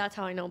 Yeah, Maybe that's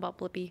how I know about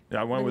Blippi.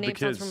 yeah. I went with the name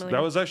sounds kids. familiar.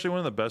 That was actually one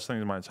of the best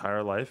things in my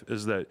entire life.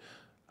 Is that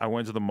I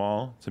went to the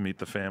mall to meet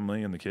the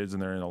family and the kids,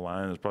 and they're in a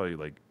line. It's probably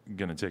like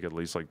gonna take at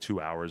least like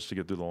 2 hours to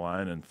get through the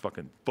line. And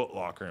fucking Foot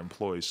Locker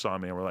employees saw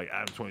me and were like,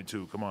 "Adam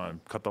 22, come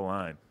on, cut the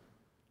line."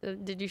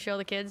 Did you show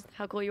the kids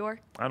how cool you are?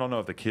 I don't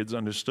know if the kids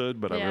understood,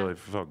 but I Yeah. really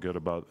felt good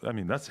about. I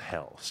mean, that's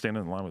hell.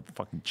 Standing in line with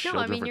fucking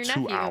children mean, for your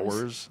 2 nephews.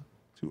 hours.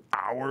 2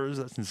 hours?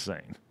 That's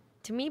insane.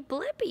 To me,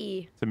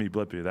 Blippi. To me,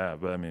 Blippi,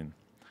 that. But I mean,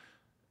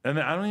 and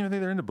I don't even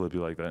think they're into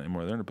Blippi like that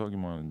anymore. They're into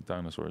Pokemon and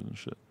dinosaurs and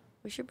shit.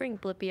 We should bring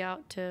Blippi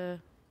out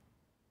to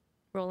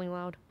Rolling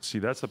Loud. See,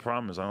 that's the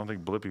problem is I don't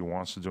think Blippi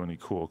wants to do any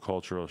cool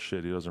cultural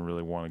shit. He doesn't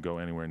really want to go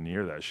anywhere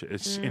near that shit.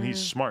 And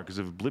he's smart because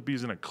if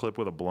Blippi's in a clip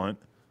with a blunt,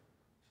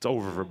 it's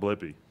over for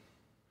Blippi.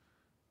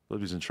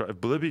 Blippi's in trouble.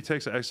 If Blippi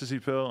takes an ecstasy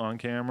pill on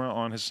camera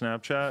on his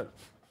Snapchat,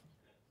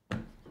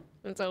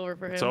 It's over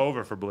for him. it's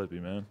over for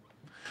Blippi, man.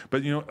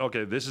 But you know,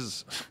 okay, this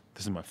is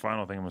my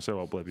final thing I'm gonna say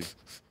about Blippi.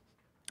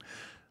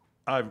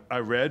 I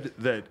read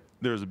that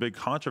there was a big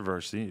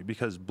controversy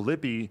because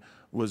Blippi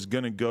was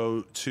gonna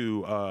go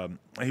to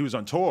he was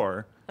on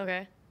tour.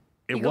 Okay.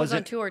 It He goes on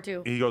wasn't- tour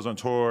too. He goes on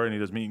tour and he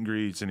does meet and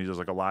greets and he does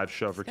like a live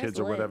show for This guy's kids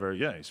or lit. whatever.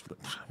 Yeah,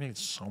 I mean,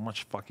 it's so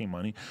much fucking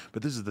money.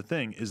 But this is the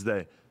thing: is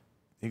that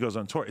he goes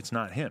on tour. It's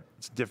not him.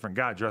 It's a different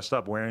guy dressed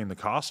up wearing the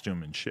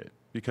costume and shit.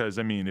 Because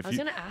I mean, I was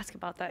gonna ask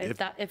about that.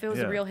 If it was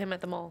yeah. the real him at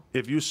the mall.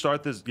 if you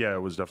start this, yeah, it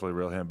was definitely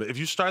real him. But if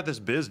you start this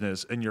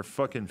business and your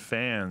fucking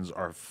fans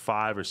are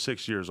 5 or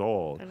 6 years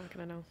old, They're not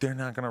gonna know. they're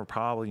not gonna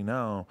probably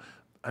know.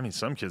 I mean,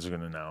 some kids are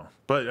gonna know,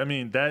 but I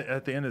mean, that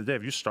at the end of the day,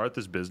 if you start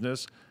this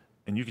business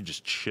and you can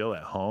just chill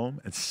at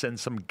home and send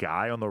some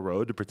guy on the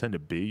road to pretend to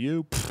be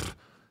you,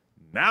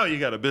 now you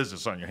got a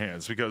business on your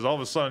hands because all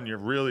of a sudden you're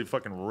really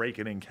fucking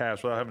raking in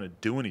cash without having to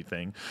do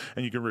anything,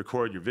 and you can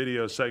record your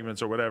video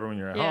segments or whatever when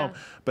you're at Yeah. home.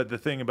 But the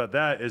thing about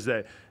that is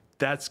that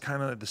that's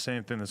kind of the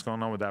same thing that's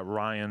going on with that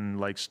Ryan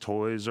Likes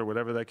Toys or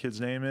whatever that kid's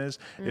name is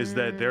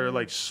that they're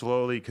like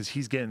slowly, because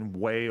he's getting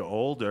way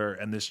older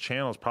and this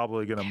channel is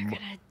probably going to,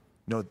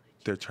 no,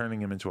 they're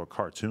turning him into a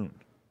cartoon.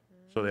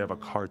 So they have a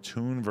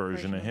cartoon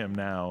version of him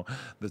now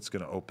that's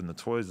going to open the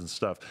toys and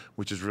stuff,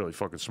 which is really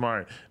fucking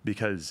smart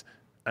because,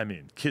 I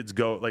mean, kids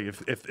go, like,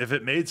 if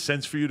it made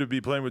sense for you to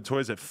be playing with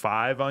toys at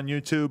 5 on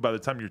YouTube, by the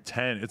time you're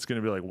 10, it's going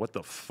to be like, what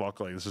the fuck?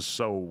 Like, this is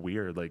so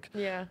weird. Like,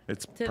 Yeah.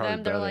 it's To probably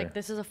them, they're better. like,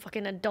 this is a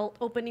fucking adult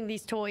opening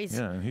these toys.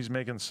 Yeah, and he's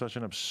making such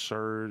an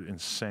absurd,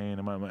 insane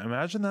amount.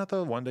 Imagine that,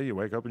 though. One day you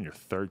wake up and you're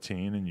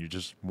 13 and you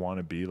just want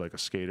to be like a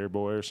skater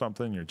boy or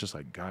something. You're just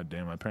like, God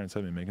damn, my parents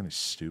have been making these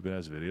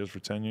stupid-ass videos for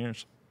 10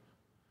 years.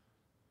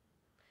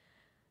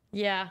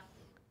 Yeah.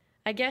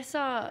 I guess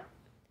I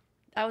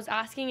was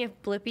asking if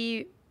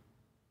Blippi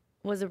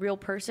was a real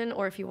person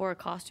or if he wore a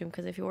costume,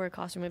 because if he wore a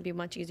costume, it'd be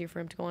much easier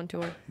for him to go on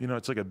tour. You know,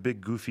 it's like a big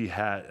goofy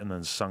hat and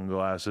then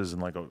sunglasses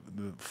and like a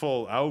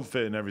full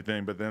outfit and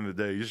everything. But at the end of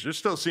the day, you're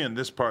still seeing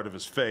this part of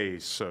his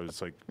face. So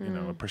it's like, you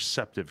know, a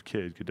perceptive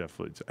kid could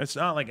definitely. It's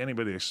not like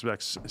anybody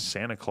expects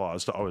Santa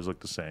Claus to always look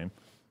the same.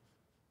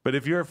 But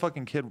if you're a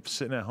fucking kid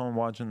sitting at home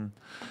watching,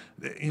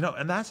 you know,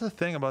 and that's the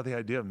thing about the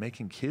idea of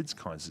making kids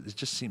cons. It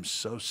just seems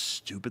so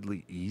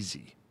stupidly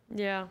easy.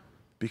 Yeah.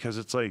 Because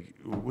it's like,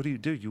 what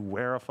do? You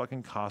wear a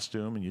fucking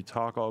costume and you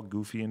talk all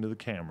goofy into the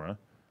camera.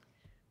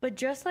 But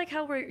just like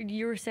how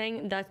you were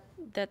saying that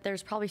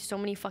there's probably so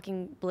many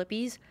fucking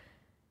Blippies,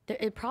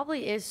 it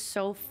probably is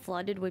so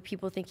flooded with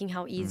people thinking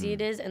how easy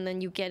it is, and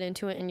then you get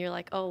into it and you're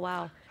like, oh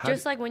wow.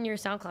 Just like when you're a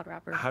SoundCloud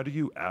rapper. How do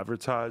you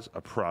advertise a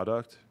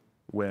product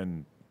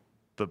when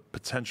the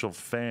potential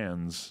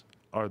fans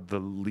are the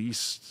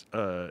least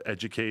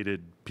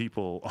educated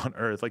people on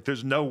earth? Like,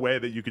 there's no way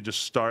that you could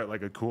just start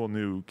like a cool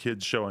new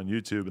kids show on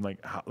YouTube and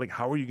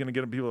how are you going to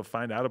get people to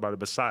find out about it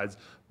besides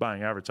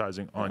buying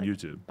advertising on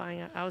YouTube? Buying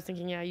it. I was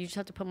thinking, yeah, you just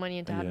have to put money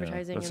into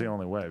advertising. That's the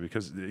only way,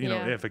 because you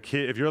know, Yeah.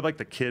 if you're like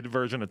the kid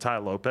version of Ty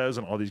Lopez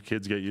and all these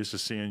kids get used to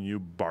seeing you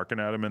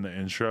barking at him in the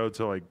intro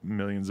to like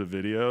millions of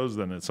videos,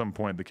 then at some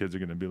point the kids are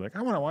going to be like,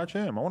 I want to watch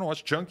him. I want to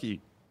watch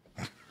Chunky.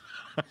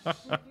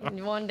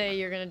 One day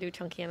you're gonna do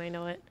Chunky, and I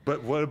know it.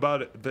 But what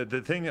about it?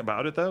 The thing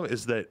about it though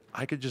is that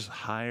I could just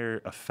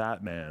hire a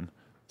fat man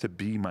to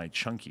be my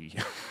Chunky.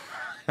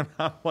 And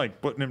I'm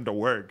like putting him to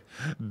work,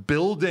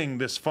 building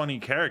this funny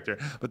character.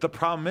 But the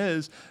problem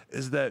is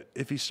that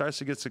if he starts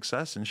to get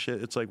success and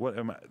shit, it's like, what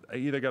am I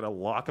either got to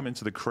lock him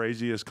into the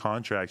craziest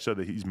contract so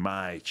that he's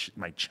my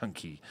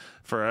chunky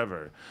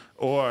forever,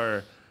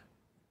 or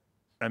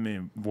I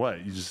mean,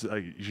 what you're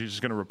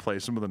just gonna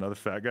replace him with another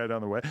fat guy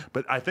down the way?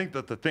 But I think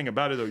that the thing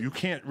about it though, you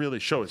can't really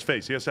show his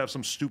face. He has to have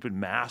some stupid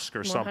mask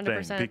or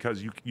 100%. Something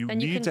because you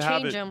need to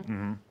have it.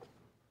 Mm-hmm.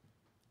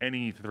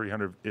 Any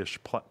 300-ish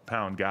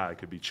pound guy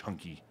could be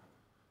chunky,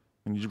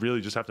 and you really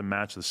just have to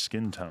match the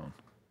skin tone.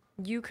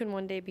 You can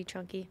one day be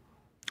chunky.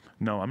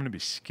 No, I'm gonna be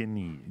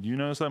skinny. Do you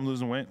notice that I'm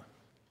losing weight?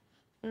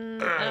 I don't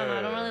know.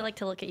 I don't really like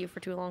to look at you for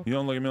too long. You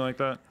don't look at me like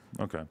that?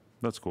 Okay,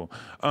 that's cool.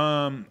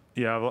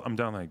 Yeah, I'm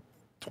down like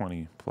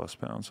 20 plus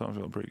pounds, so I'm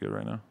feeling pretty good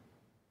right now.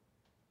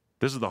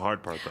 This is the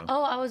hard part, though.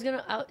 Oh, I was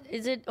gonna.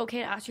 Is it okay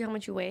to ask you how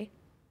much you weigh?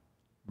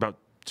 About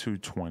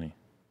 220.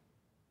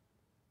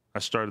 I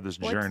started this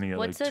journey at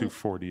like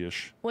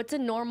 240-ish. What's a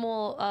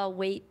normal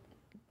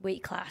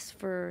weight class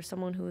for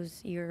someone who's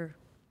your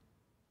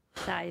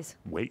size?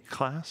 Weight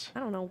class?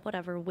 I don't know.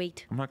 Whatever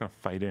weight. I'm not gonna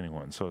fight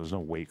anyone, so there's no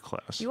weight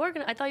class. You are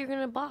gonna. I thought you were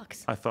gonna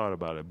box. I thought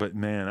about it, but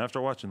man,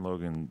 after watching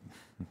Logan,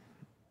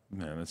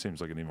 man, that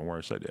seems like an even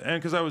worse idea. And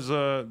because I was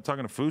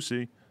talking to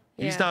Fusi.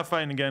 He's not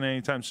fighting again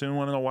anytime soon.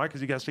 Want to know why?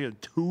 Because he has to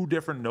get 2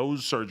 different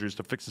nose surgeries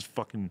to fix his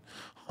fucking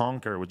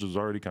honker, which was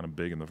already kind of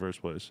big in the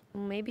first place.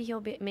 Maybe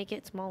he'll make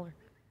it smaller.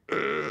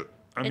 I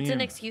mean, an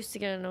excuse to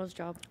get a nose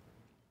job.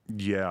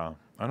 Yeah.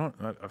 I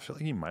feel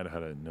like he might have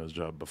had a nose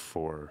job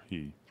before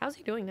he... How's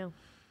he doing now?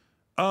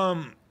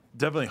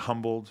 Definitely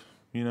humbled,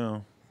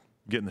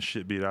 getting the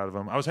shit beat out of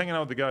him. I was hanging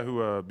out with the guy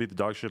who beat the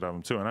dog shit out of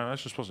him, too, and I was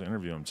actually supposed to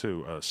interview him,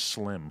 too.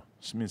 Slim.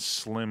 This means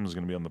Slim's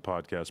going to be on the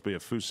podcast. But yeah,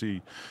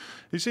 Fusi,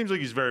 he seems like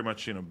he's very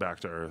much,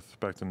 back to earth,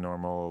 back to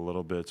normal a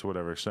little bit, to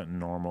whatever extent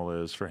normal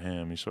is for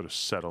him. He's sort of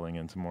settling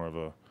into more of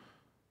a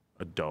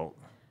adult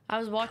I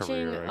was watching,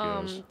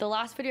 career, the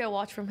last video I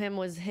watched from him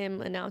was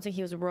him announcing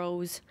he was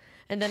Rose.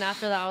 And then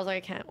after that, I was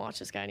like, I can't watch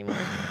this guy anymore.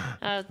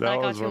 That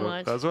got too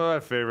much. That's one of my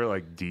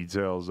favorite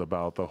details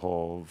about the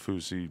whole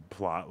Fusi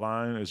plot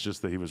line. It's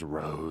just that he was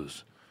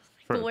Rose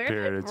for a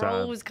period of time.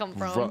 Where did Rose come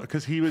from?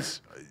 Because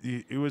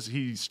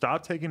he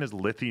stopped taking his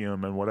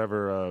lithium and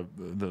whatever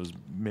those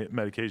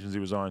medications he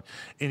was on,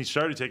 and he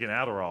started taking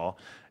Adderall.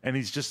 And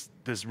he's just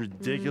this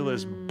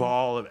ridiculous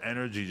ball of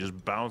energy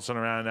just bouncing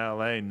around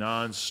LA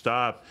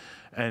nonstop.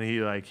 And he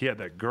had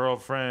that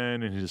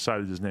girlfriend, and he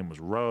decided his name was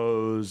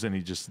Rose, and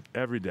he just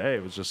every day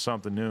it was just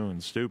something new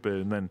and stupid.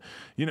 And then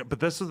but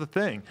this is the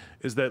thing,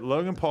 is that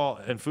Logan Paul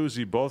and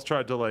Fusi both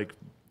tried to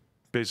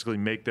basically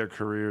make their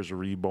careers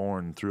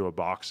reborn through a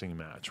boxing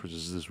match, which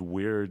is this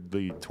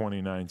weirdly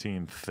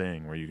 2019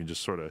 thing where you can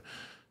just sort of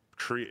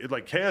create.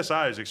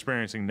 KSI is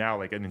experiencing now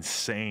an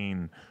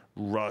insane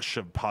rush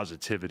of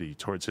positivity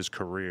towards his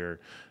career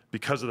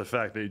because of the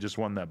fact that he just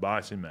won that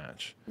boxing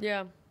match.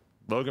 Yeah.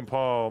 Logan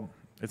Paul,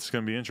 it's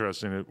going to be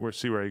interesting to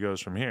see where he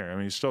goes from here. I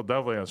mean, he still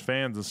definitely has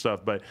fans and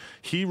stuff, but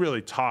he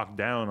really talked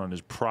down on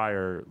his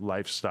prior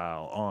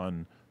lifestyle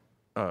on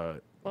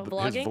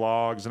his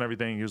vlogs and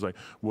everything. He was like,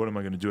 what am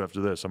I going to do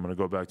after this? I'm going to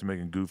go back to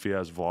making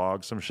goofy-ass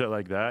vlogs, some shit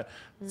like that.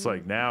 It's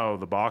like now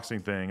the boxing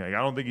thing, I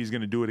don't think he's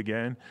going to do it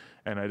again,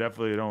 and I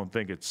definitely don't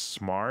think it's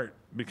smart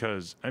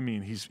because, I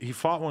mean, he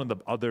fought one of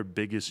the other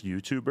biggest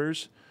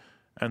YouTubers,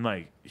 and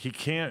he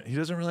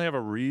doesn't really have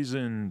a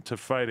reason to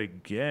fight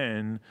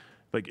again.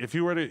 If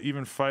you were to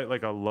even fight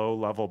a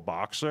low-level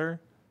boxer,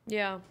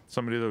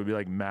 somebody that would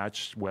be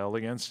matched well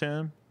against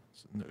him,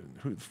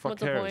 who the fuck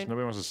cares?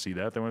 Nobody wants to see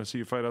that. They want to see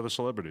you fight other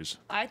celebrities.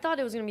 I thought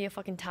it was gonna be a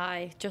fucking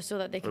tie, just so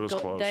that they could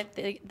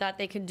that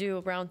they could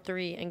do round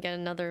 3 and get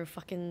another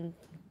fucking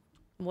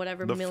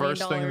whatever $1 million. The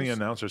first thing the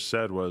announcer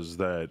said was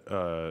that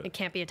it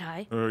can't be a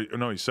tie.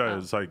 No, he said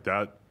it's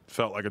that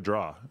felt like a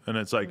draw, and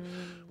it's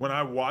when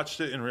I watched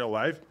it in real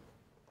life,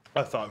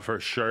 I thought for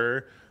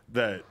sure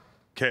that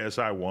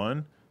KSI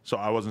won. So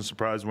I wasn't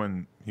surprised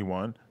when he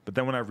won. But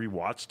then when I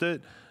rewatched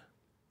it,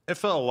 it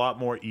felt a lot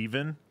more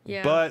even.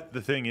 Yeah. But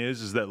the thing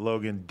is that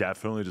Logan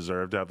definitely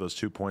deserved to have those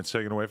 2 points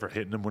taken away for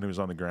hitting him when he was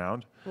on the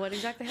ground. What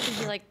exactly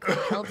happened? He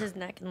held his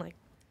neck and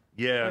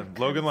yeah,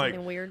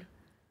 Logan weird.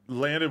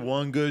 Landed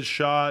one good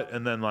shot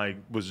and then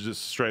was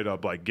just straight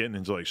up getting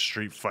into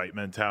street fight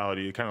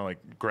mentality. It kind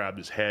of grabbed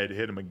his head,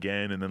 hit him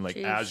again, and then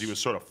as he was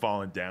sort of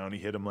falling down, he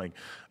hit him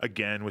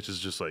again, which is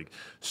just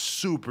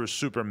super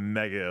super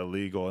mega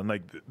illegal.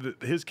 And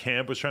his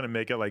camp was trying to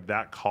make it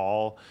that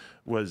call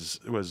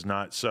was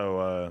not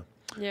so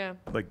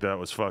that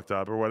was fucked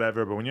up or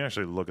whatever. But when you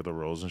actually look at the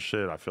rules and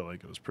shit, I feel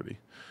like it was pretty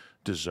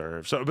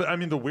deserved. So, but I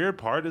mean, the weird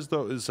part is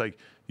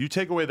you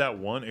take away that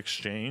one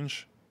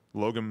exchange,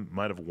 Logan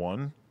might have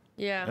won.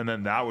 Yeah. And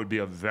then that would be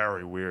a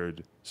very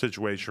weird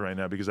situation right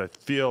now because I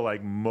feel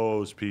like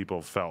most people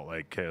felt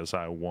like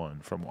KSI won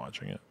from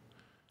watching it.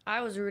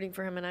 I was rooting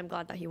for him, and I'm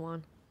glad that he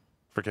won.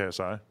 For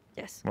KSI?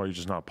 Yes. Or you're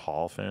just not a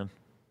Paul fan?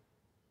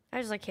 I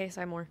just like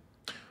KSI more.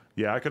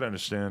 Yeah, I could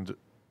understand.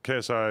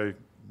 KSI,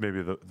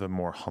 maybe the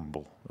more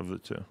humble of the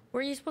two.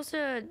 Were you supposed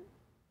to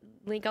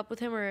link up with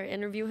him or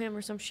interview him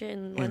or some shit in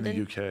In London?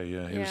 the UK,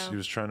 yeah. He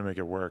was trying to make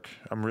it work.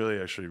 I'm really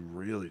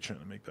trying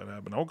to make that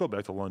happen. I'll go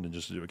back to London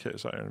just to do a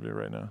KSI interview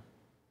right now.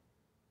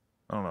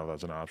 I don't know if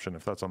that's an option.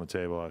 If that's on the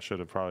table, I should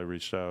have probably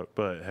reached out.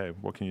 But hey,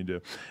 what can you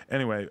do?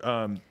 Anyway,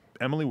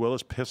 Emily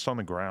Willis pissed on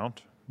the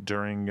ground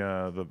during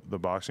the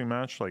boxing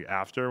match, like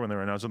after when they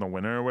were announcing the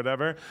winner or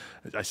whatever.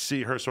 I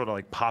see her sort of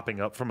like popping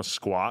up from a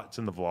squat. It's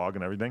in the vlog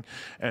and everything.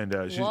 And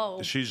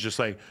she's just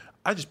like,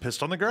 I just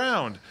pissed on the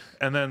ground.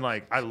 And then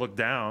like I look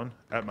down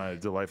at my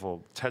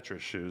delightful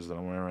Tetris shoes that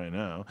I'm wearing right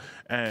now,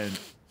 and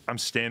I'm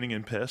standing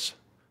in piss.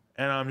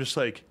 And I'm just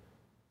like,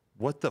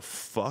 what the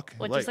fuck?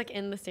 What, just like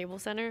in the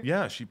Staples Center?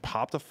 Yeah, she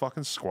popped a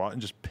fucking squat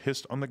and just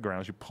pissed on the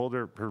ground. She pulled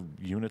her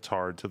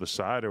unitard to the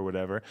side or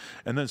whatever.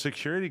 And then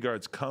security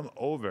guards come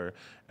over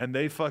and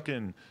they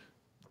fucking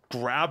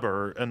grab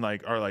her and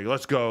like are like,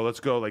 let's go.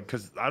 Like,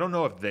 because I don't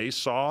know if they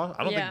saw.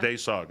 I don't think they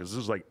saw, because this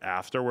was like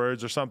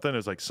afterwards or something.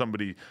 It's like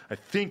somebody, I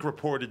think,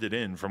 reported it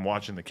in from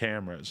watching the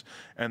cameras.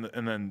 And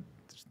then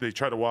they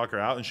try to walk her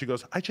out, and she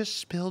goes, I just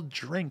spilled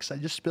drinks.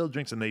 And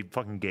they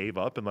fucking gave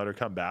up and let her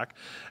come back.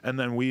 And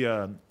then we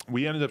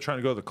ended up trying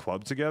to go to the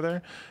club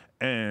together,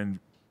 and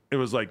it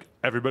was like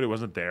everybody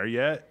wasn't there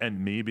yet. And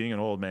me being an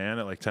old man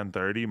at like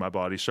 10:30, my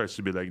body starts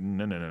to be like,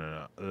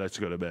 no, let's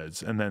go to bed.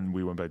 And then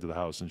we went back to the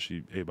house, and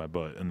she ate my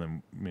butt. And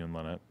then me and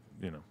Lynette,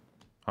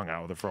 hung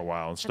out with her for a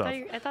while and stuff.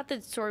 I thought the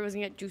story was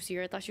gonna get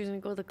juicier. I thought she was gonna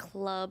go to the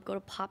club, go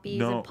to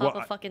Poppy's, and pop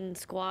a fucking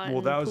squat.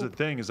 Well, that was the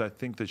thing, is I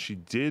think that she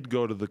did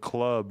go to the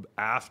club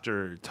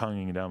after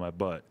tonguing down my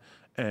butt.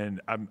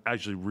 And I'm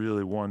actually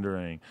really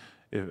wondering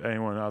if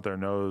anyone out there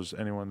knows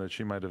anyone that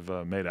she might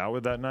have made out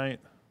with that night.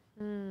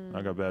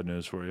 I got bad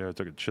news for you. I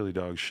took a chili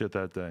dog shit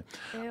that day.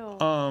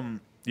 Ew.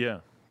 Yeah,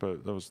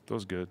 but that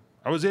was good.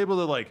 I was able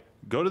to like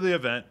go to the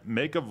event,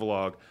 make a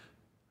vlog,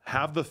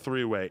 have the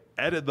 3-way,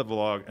 edit the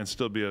vlog, and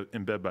still be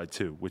in bed by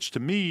 2, which to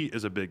me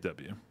is a big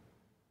W.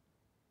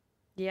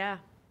 Yeah,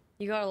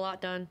 you got a lot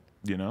done.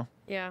 You know?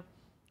 Yeah.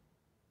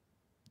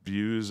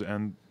 Views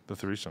and the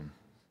threesome.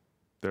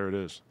 There it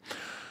is.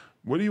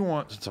 What do you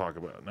want to talk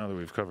about now that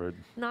we've covered?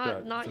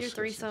 Not your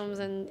threesomes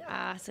and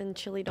ass and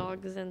chili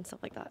dogs and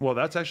stuff like that. Well,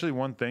 that's actually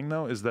one thing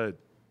though, is that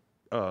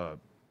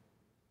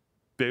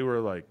they were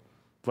like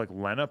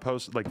Lena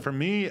posted, like for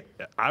me,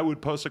 I would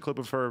post a clip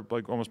of her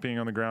like almost being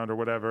on the ground or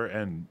whatever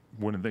and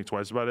wouldn't think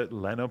twice about it.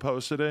 Lena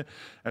posted it,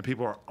 and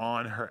people are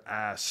on her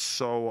ass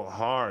so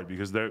hard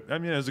because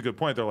it's a good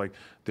point. They're like,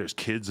 there's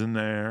kids in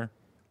there.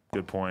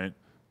 Good point.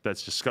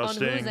 That's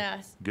disgusting. On whose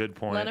ass? Good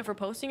point. Lena for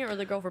posting it or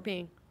the girl for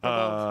peeing?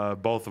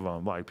 Both of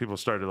them. Like people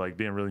started like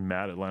being really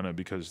mad at Lena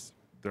because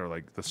they're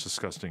like, that's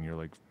disgusting. You're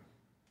like,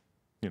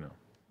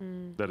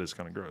 that is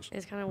kind of gross.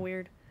 It's kind of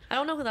weird. I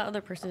don't know who that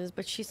other person is,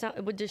 but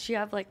did she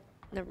have like,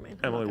 never mind.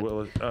 Emily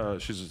Willis,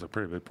 she's just a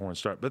pretty big porn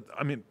star. But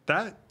I mean,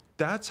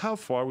 that's how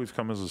far we've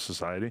come as a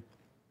society,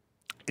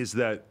 is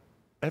that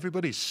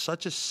everybody's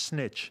such a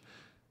snitch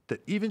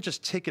that even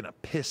just taking a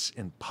piss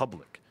in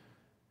public,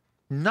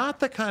 not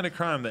the kind of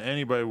crime that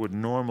anybody would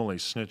normally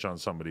snitch on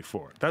somebody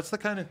for. That's the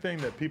kind of thing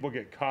that people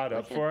get caught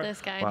up for.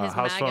 This guy in his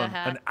MAGA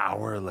hat. An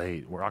hour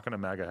late. We're rocking a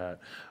MAGA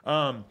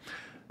hat.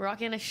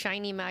 Rocking a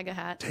shiny MAGA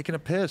hat. Taking a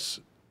piss.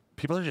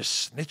 People are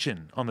just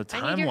snitching on the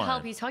timeline. I need your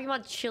help. He's talking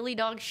about chili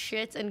dog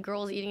shits and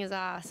girls eating his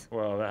ass.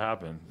 Well, that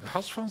happened.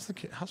 How's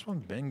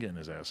Ben getting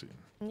his ass eaten?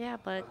 Yeah,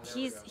 but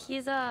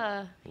he's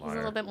a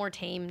little bit more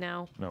tame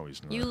now. No,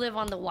 he's not. You live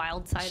on the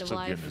wild side of Still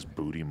life. getting his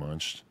booty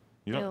munched.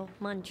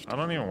 Munched. I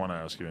don't even want to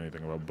ask you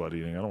anything about butt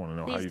eating. I don't want to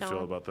know Please how you don't.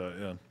 feel about that.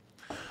 Yeah.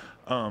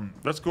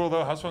 That's cool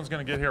though. House Phone's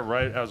gonna get here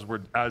right as we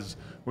Let's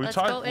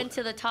go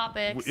into the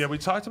topics. Yeah, we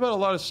talked about a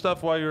lot of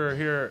stuff while you were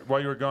here,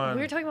 while you were gone.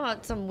 We were talking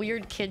about some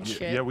weird kid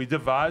shit. Yeah, we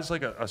devised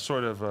like a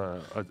sort of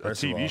a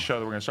TV show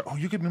that we're gonna start. Oh,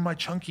 you could be my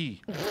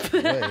Chunky.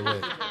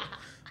 Wait.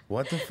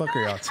 What the fuck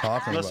are y'all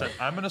talking Listen,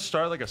 about? I'm gonna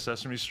start like a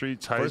Sesame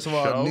Street type First of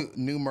all, show.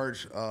 new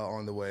merch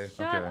on the way.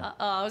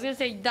 I was gonna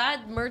say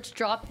that merch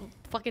dropped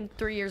fucking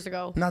 3 years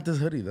ago. Not this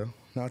hoodie though.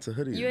 Not a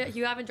hoodie.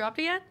 You haven't dropped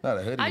it yet? Not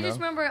a hoodie. I just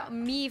remember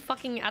me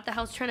fucking at the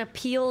house trying to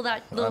peel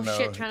that little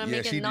shit, trying to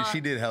make it not. She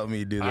did help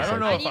me do this. I don't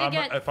know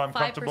I if I'm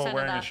comfortable 5%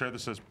 wearing of a that. shirt that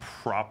says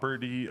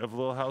property of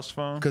Little House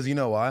Phone. Because you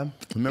know why? You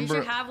Remember?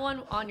 should have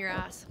one on your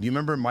ass. Do you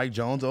remember Mike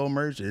Jones' old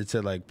merch? It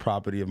said like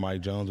property of Mike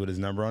Jones with his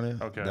number on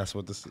it. Okay. That's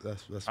what this.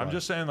 That's I'm why.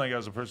 just saying, like,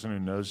 as a person who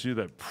knows you,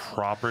 that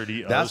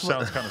property That's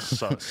sounds kind of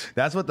sus.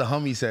 That's what the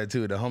homie said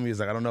too. The homie is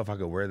like, I don't know if I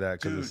could wear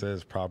that because Dude. it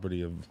says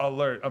property of.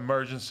 Alert,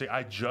 emergency.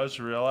 I just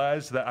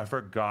realized that I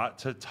forgot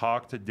to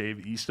talk to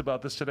Dave East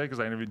about this today because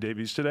I interviewed Dave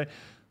East today.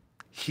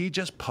 He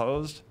just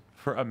posed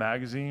for a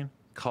magazine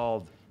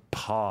called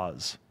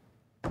Pause.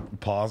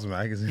 Pause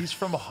magazine. He's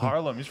from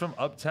Harlem. He's from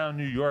uptown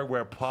New York,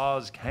 where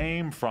Pause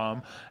came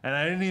from. And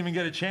I didn't even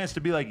get a chance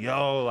to be like,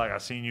 yo, like, I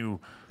seen you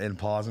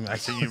magazine. I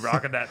seen you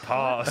rocking that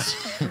Pause.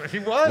 He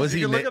was. Was you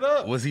he can look it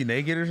up. Was he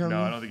naked or something?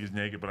 No, I don't think he's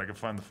naked, but I can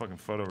find the fucking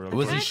photo real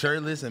Was quick. he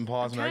shirtless in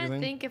Pause I'm trying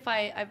magazine? to think if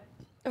I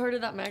heard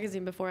of that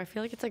magazine before. I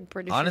feel like it's like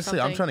British. Honestly,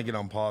 or I'm trying to get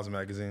on Pause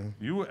magazine.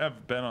 You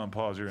have been on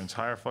Pause your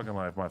entire fucking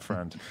life, my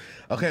friend.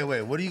 Okay,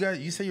 wait. What do you guys?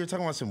 You say you were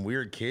talking about some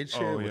weird kid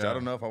shit, which I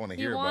don't know if I want to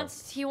hear about.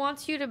 He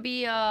wants you to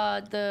be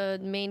the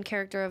main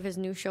character of his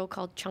new show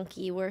called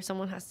Chunky, where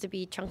someone has to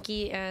be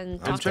chunky and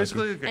talk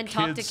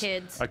to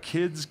kids. A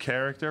kid's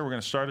character. We're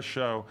gonna start a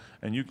show,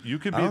 and you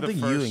could be I don't the think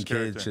first you and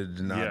character. kids should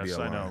not be Yes,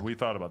 alone. I know. We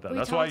thought about that. We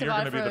That's why talked you're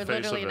about gonna it be the for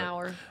face of literally it. an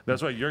hour.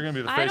 That's why you're gonna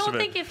be the I face don't of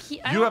think it. if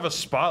he- You have a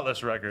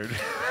spotless record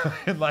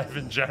in life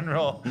in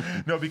general.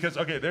 No, because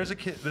okay, there's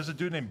a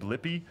dude named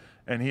Blippi,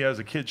 and he has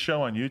a kid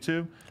show on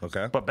YouTube.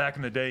 Okay. But back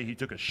in the day, he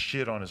took a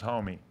shit on his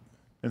homie,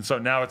 and so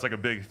now it's like a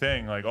big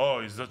thing. Like,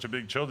 oh, he's such a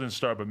big children's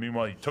star, but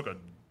meanwhile, he took a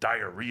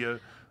diarrhea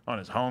on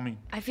his homie.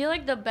 I feel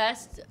like the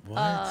best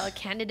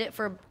candidate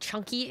for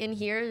Chunky in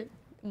here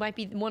might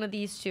be one of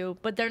these two,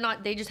 but they're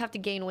not. They just have to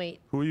gain weight.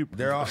 Who are you?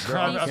 They're all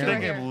I'm These two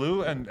thinking here. of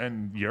Lou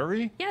and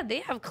Yuri. Yeah,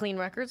 they have clean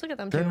records. Look at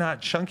them. They're too.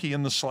 not chunky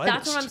in the slightest.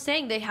 That's what I'm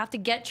saying. They have to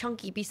get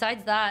chunky.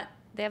 Besides that,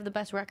 they have the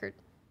best record.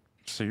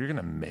 So you're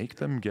gonna make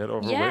them get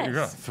overweight? Yes. You're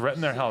gonna threaten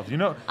their health? You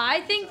know,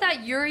 I think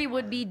that Yuri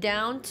would be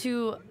down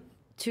to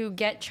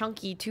get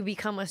chunky to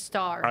become a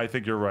star. I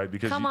think you're right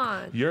because Come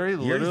on. Yuri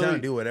literally down to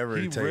do whatever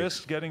he it takes.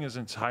 risked getting his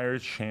entire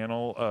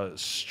channel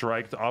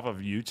striked off of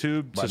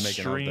YouTube By to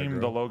making out with that stream the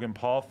girl. Logan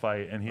Paul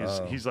fight, and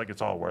he's like,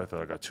 it's all worth it.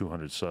 I got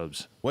 200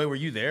 subs. Wait, were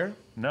you there?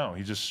 No,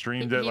 he just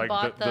streamed He it like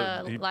bought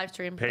he the live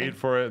stream paid thing.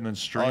 for it and then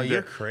streamed you're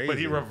it. But crazy.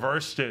 he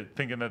reversed it,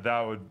 thinking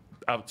that would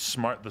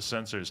outsmart the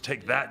censors.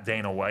 Take that,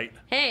 Dana White.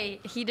 Hey,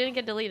 he didn't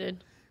get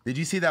deleted. Did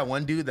you see that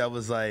one dude that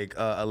was like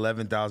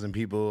 11,000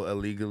 people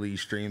illegally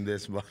streamed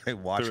this by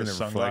watching his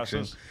the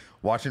reflection? sunglasses?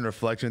 Watching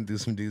reflection through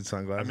some dude's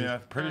sunglasses. I mean,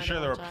 I'm pretty I sure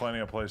don't there were watch that. plenty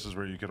of places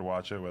where you could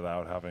watch it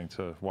without having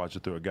to watch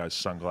it through a guy's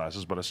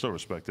sunglasses, but I still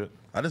respect it.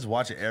 I just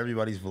watched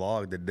everybody's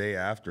vlog the day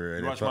after.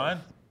 And You it watch felt- mine?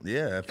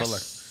 Yeah, it felt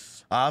like.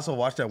 I also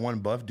watched that one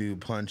buff dude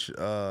punch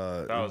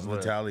was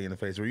lit. Vitaly in the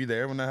face. Were you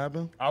there when that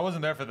happened? I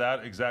wasn't there for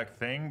that exact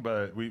thing,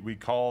 but we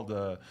called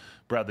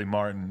Bradley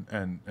Martin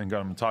and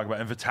got him to talk about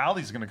it. And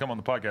Vitaly's going to come on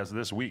the podcast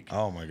this week.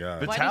 Oh my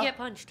god, Why did he get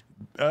punched?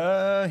 He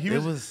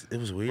it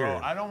was weird.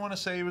 Bro, I don't want to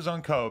say he was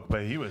on coke,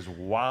 but he was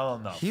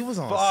wild enough. He was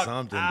on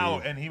something, out,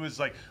 dude. and he was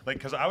like,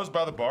 because I was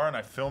by the bar and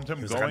I filmed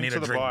him was going like, "I need to a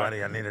the drink, bar,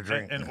 buddy. I need a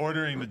drink." and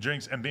ordering the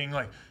drinks and being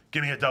like,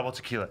 "Give me a double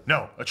tequila,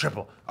 no, a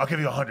triple. I'll give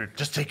you 100.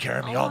 Just take care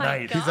of me Oh all my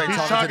night." God. He's like He's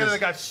talking talking to to this-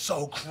 the guy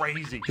so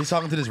crazy. He's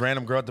talking to this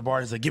random girl at the bar.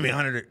 He's like, "Give me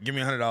 $100. Give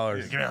me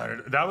 $100." Give me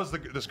 100. That was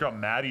this girl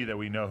Maddie that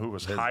we know who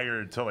was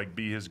hired to like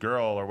be his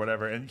girl or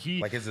whatever, and he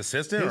Like his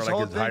assistant, or like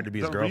whole his hired to be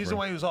his The reason girlfriend?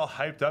 why he was all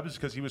hyped up is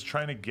because he was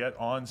trying to get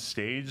on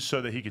stage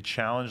so that he could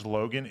challenge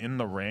Logan in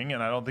the ring,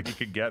 and I don't think he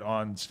could get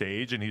on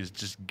stage, and he's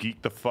just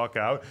geeked the fuck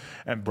out.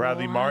 And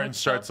Bradley What Martin the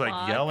starts like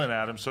fuck? yelling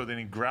at him, so then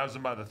he grabs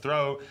him by the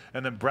throat,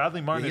 and then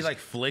Bradley Martin He is like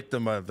flicked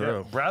him by the yeah,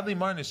 throat. Bradley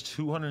Martin is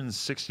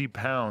 260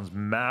 pounds,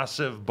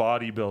 massive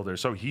bodybuilder,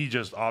 so he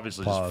just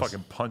obviously Pause. just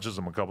fucking punches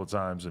him a couple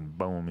times, and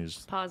boom,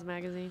 he's Pause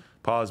magazine.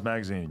 Pause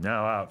magazine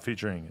now out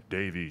featuring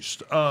Dave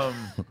East.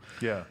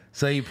 Yeah.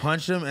 So he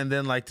punched him, and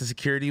then like the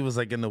security was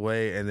like in the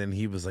way, and then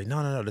he was like,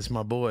 "No, this is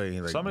my boy." And,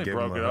 he, like, Somebody gave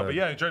broke him a it up, hug. but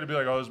yeah, he tried to be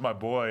like, "Oh, this is my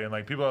boy," and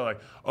like people are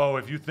like, "Oh,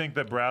 if you think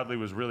that Bradley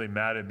was really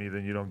mad at me,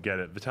 then you don't get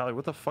it." Vitaly,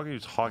 what the fuck are you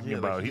talking Yeah,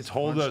 like, about? he He just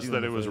told punched us you that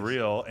in it the was face.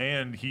 real,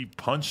 and he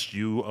punched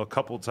you a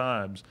couple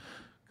times.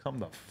 Come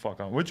the fuck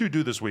on. What'd you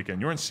do this weekend?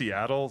 You were in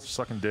Seattle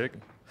sucking dick.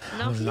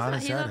 No, he's not not, in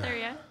he's not Seattle. there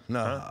yet. No,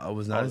 I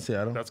was not in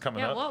Seattle. That's coming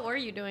Yeah, up. what were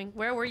you doing?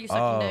 Where were you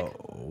sucking dick?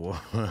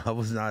 Oh, I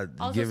was not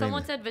Also, giving.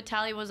 someone said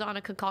Vitaly was on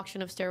a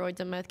concoction of steroids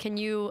and meth. Can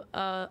you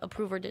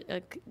approve or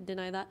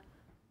deny that?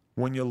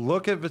 When you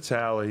look at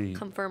Vitaly,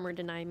 Confirm or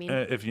deny, I mean.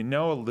 if you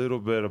know a little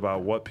bit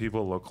about what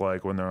people look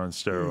like when they're on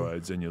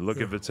steroids, and you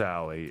look at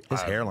Vitaly,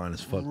 His hairline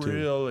is fucked too.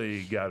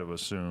 really got to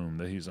assume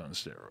that he's on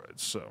steroids.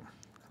 So,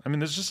 I mean,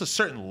 there's just a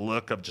certain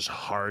look of just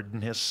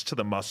hardness to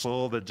the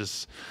muscle that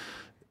just.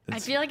 I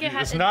feel like it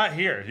has. It's not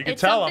here. You can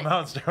it's tell I'm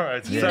something- on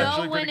steroids. You It's know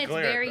actually when pretty it's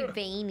clear. very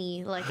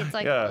veiny, like it's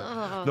like. Yeah,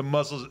 ugh. the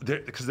muscles,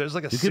 because there's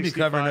like a You could be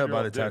covering up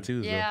by the 65-year-old dude.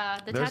 tattoos. though. Yeah,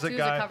 the There's a tattoos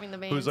guy are covering the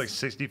veins. who's like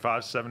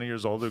 65, 70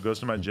 years old who goes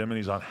to my gym and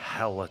he's on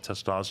hella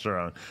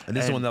testosterone. And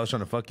this is the one that was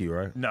trying to fuck you,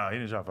 right? No, he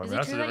didn't try to fuck Is me. it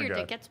That's a true that different your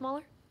guy. dick gets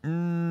smaller?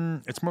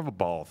 It's more of a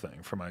ball thing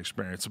from my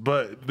experience.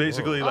 But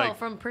basically, Oh, like,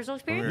 from personal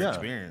From experience? your Yeah.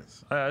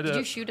 experience. I Did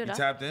you shoot it You up?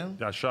 tapped in?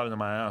 I shot it in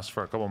my ass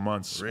for a couple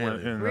months.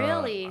 Really?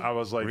 Really? I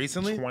was like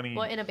Recently? 22,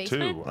 What, in a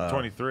basement?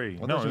 23.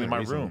 I No, thought you in meant my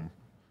recently. room.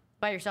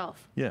 By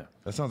yourself? Yeah.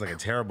 That sounds like a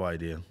terrible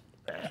idea.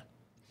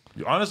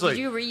 Honestly,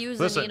 Did you reuse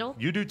the listen, needle?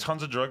 You do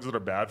tons of drugs that are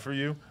bad for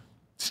you.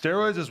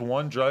 Steroids is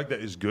one drug that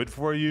is good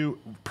for you,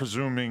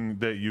 presuming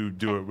that you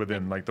do it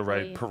within like the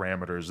right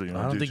parameters. That you don't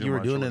I don't do think too you were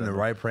much or doing it in the whatever.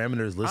 right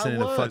parameters.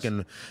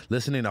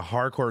 Listening to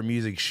hardcore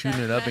music,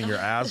 shooting it up in your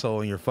asshole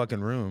in your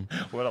fucking room.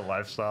 What a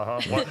lifestyle,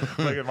 huh?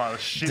 Look at my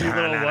shitty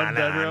little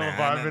one-bedroom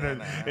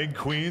apartment in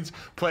Queens,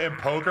 playing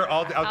poker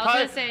all day.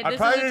 gonna say, I this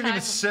probably is the didn't even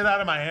time- sit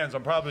out of my hands.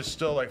 I'm probably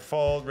still like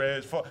full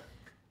raised. Full.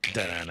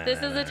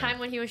 This is the time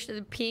when he was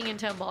peeing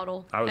into a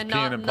bottle. I was and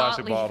peeing in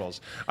plastic bottles.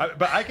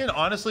 But I can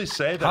honestly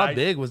say that How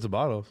big was the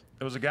bottle?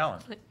 It was a gallon.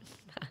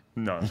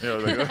 No.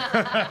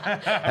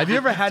 Have you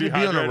ever had to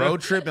be on a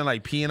road trip and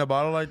like pee in a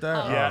bottle like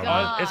that?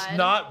 Yeah, it's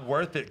not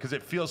worth it because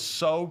it feels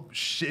so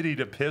shitty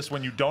to piss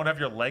when you don't have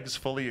your legs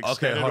fully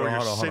extended or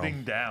you're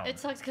sitting down. It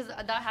sucks because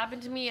that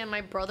happened to me, and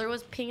my brother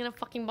was peeing in a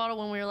fucking bottle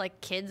when we were like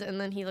kids,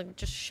 and then he like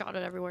just shot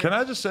it everywhere. Can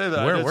I just say that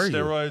I did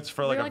steroids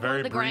for like a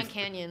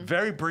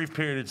very brief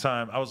period of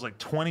time. I was like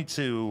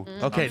 22.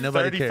 Okay, I'm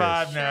nobody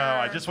 35 cares. now.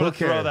 I just want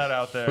to throw that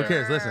out there. Who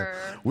cares? Listen,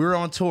 we were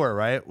on tour,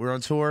 right? We were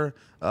on tour.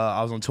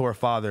 I was on tour with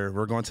Father.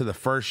 We're going to the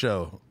first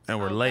show, and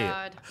we're late.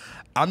 God.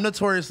 I'm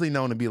notoriously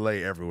known to be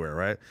late everywhere,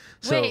 right?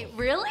 So wait,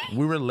 really?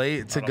 We were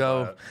late to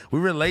go. We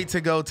were late to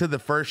go to the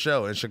first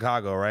show in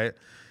Chicago, right?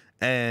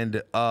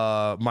 And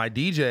my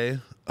DJ,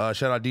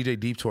 shout out DJ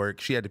Deep Twerk,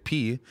 she had to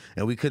pee,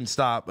 and we couldn't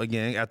stop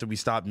again after we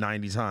stopped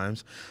 90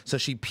 times. So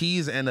she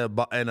pees in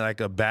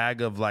like a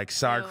bag of like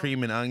sour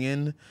cream and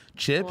onion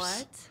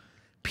chips. What?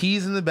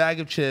 Pees in the bag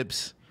of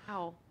chips.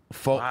 How?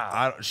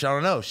 I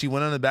don't know. She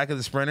went on the back of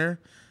the Sprinter.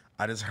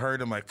 I just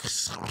heard him like.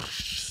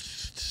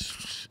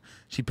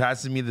 She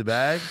passes me the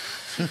bag.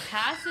 She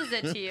passes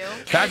it to you.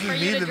 Passes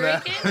me the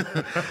bag.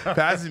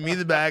 Passes me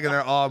the bag, and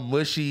they're all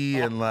mushy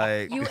and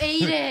like. You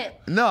ate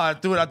it. No, I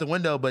threw it out the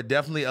window, but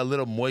definitely a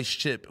little moist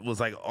chip was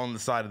like on the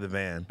side of the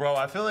van. Bro,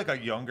 I feel like a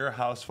younger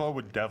houseful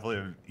would definitely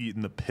have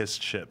eaten the piss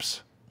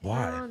chips.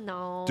 Why? Oh,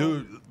 no.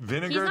 Dude,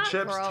 vinegar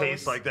chips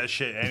taste like that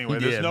shit anyway.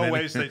 There's no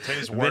ways they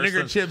taste worse.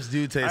 Vinegar chips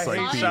do taste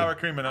like pee. Sour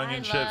cream and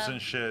onion chips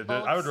and shit.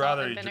 I would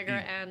rather eat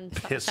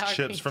piss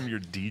chips from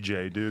your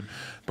DJ, dude.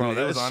 Bro,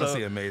 that was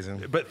honestly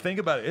amazing. But think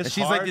about it.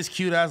 She's like this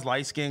cute ass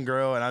light skinned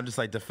girl, and I'm just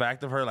like the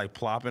fact of her like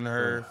plopping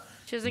her.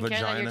 She doesn't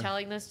care that you're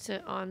telling this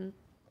on.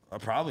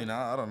 Probably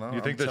not. I don't know.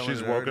 You think that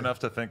she's woke enough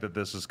to think that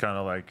this is kind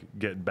of like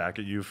getting back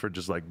at you for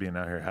just like being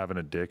out here having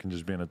a dick and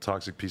just being a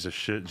toxic piece of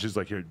shit? And she's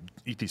like, here,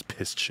 eat these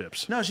piss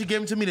chips. No, she gave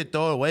them to me to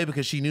throw away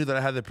because she knew that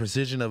I had the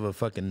precision of a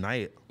fucking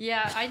knight.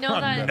 Yeah, I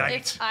know that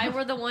if I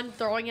were the one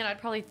throwing it,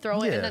 I'd probably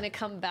throw it and then it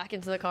come back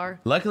into the car.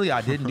 Luckily, I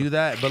didn't do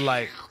that, but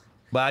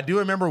I do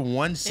remember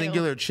one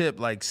singular chip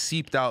like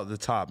seeped out the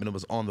top and it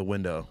was on the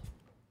window.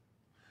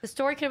 The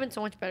story could have been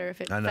so much better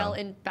if it fell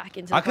back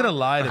into the car. could have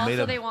lied and made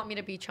Also, they want me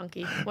to be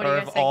chunky. What do or you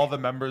if guys think? all the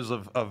members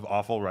of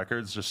Awful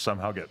Records just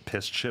somehow get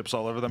piss chips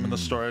all over them in the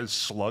story,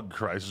 Slug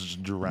Christ is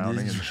just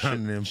drowning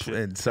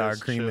in sour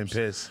cream and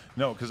piss.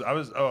 No, because I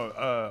was,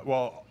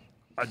 well,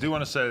 I do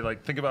want to say,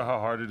 like, think about how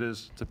hard it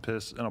is to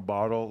piss in a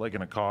bottle, like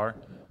in a car.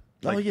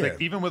 Like, like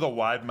even with a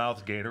wide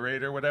mouth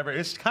Gatorade or whatever,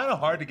 it's kind of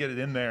hard to get it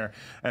in there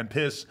and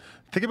piss.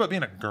 Think about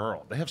being a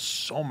girl. They have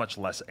so much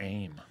less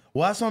aim.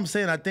 Well, that's what I'm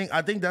saying. I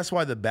think that's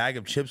why the bag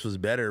of chips was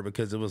better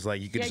because it was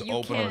like you could just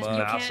open them up.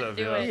 Massive,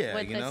 you can't do it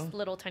with this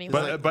little tiny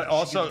one. But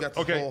also, got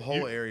the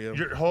whole area.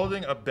 You're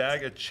holding a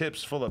bag of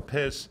chips full of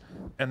piss,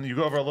 and you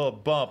go over a little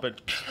bump, and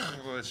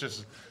it's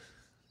just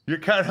you're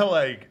kind of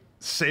like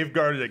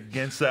safeguarded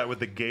against that with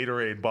the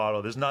Gatorade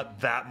bottle. There's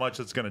not that much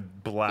that's gonna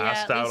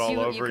blast out all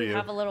over you.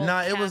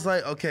 Nah, it was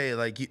like, okay,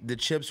 like the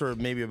chips were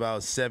maybe about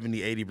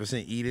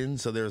 70-80% eaten,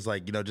 so there was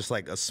like, you know, just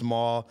like a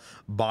small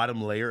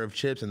bottom layer of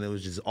chips, and it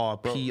was just all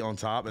pea on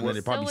top, and then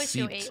it probably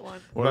seeped.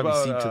 What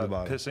about seeped to the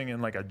bottom? Pissing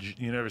in like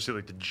you never see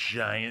like the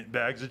giant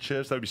bags of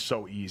chips? That'd be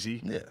so easy.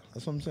 Yeah,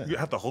 that's what I'm saying. You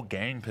have the whole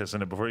gang piss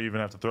in it before you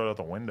even have to throw it out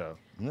the window.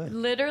 Yeah.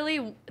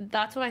 Literally,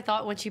 that's what I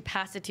thought when she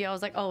passed it to you. I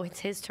was like, oh, it's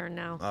his turn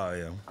now. Oh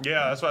yeah.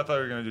 Yeah, that's what I thought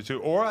you were gonna do too.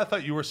 Or I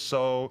thought you were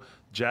so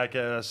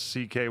Jackass,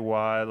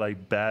 CKY,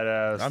 like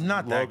badass. I'm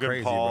not that Logan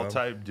crazy, Paul bro.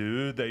 type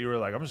dude that you were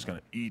like, I'm just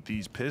gonna eat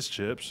these piss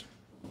chips.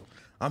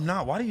 I'm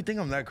not. Why do you think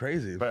I'm that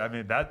crazy? But I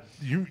mean, that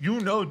you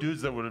know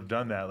dudes that would have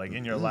done that like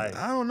in your life.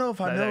 I don't know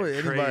if I know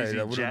anybody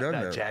that would have done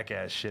that.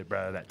 Jackass shit,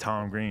 bro. That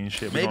Tom Green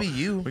shit. Maybe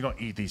you. We're gonna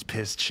eat these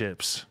piss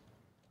chips.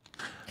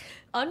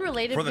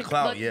 Unrelated, for the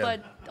clout,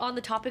 but on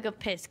the topic of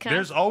piss,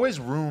 there's always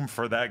room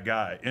for that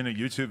guy in a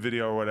YouTube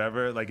video or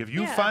whatever. Like if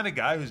you find a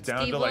guy who's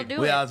down to like,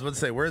 I was about to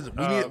say, where's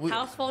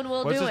House phone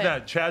will what's do his it.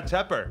 name? Chad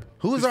Tepper.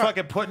 Who's He's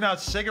fucking putting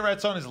out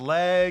cigarettes on his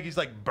leg. He's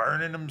like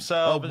burning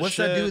himself. What's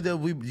that dude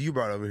that you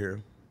brought over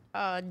here?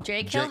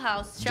 Jake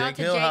Hillhouse. Shout out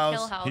to Jake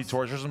Hillhouse. He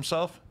tortures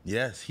himself?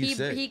 Yes, he's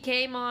sick. He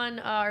came on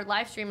our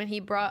live stream and he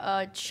brought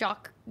a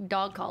shock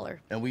dog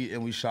collar. And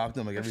we shocked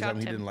him like every time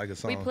he didn't like a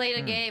song. We played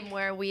a game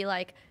where we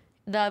like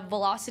the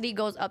velocity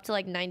goes up to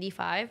like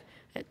 95,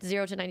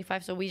 0 to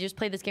 95. So we just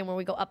play this game where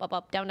we go up, up,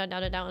 up, down, down,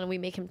 down, down, and we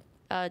make him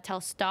tell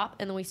stop,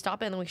 and then we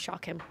stop it, and then we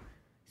shock him,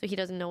 so he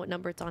doesn't know what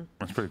number it's on.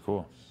 That's pretty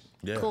cool.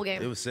 Yeah, cool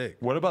game. It was sick.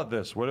 What about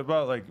this? What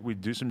about like we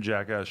do some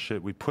Jackass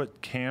shit? We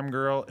put Cam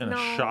Girl in a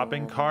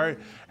shopping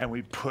cart, and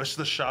we push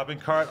the shopping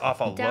cart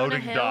off a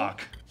loading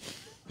dock.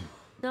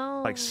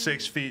 No. Like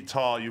 6 feet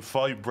tall. You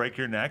fall, you break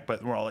your neck,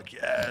 but we're all like,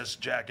 yes,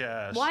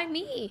 Jackass. Why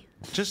me?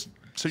 Just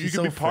so you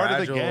can be part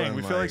of the gang.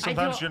 We feel like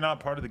sometimes you're not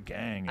part of the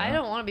gang. I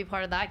don't want to be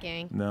part of that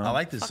gang. No. I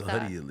like this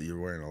hoodie you're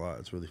wearing a lot.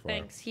 It's really fun.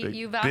 Thanks.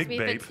 You've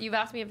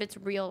asked me if it's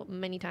real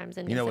many times.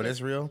 And you know what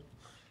is real?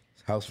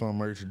 House phone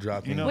merch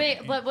dropping.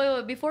 Wait,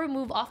 before we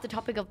move off the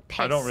topic of piss.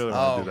 I don't really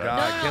want to do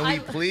that. God, can we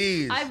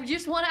please? I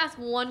just want to ask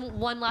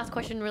one last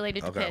question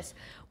related to piss.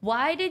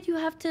 Why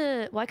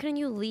couldn't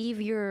you leave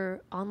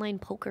your online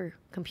poker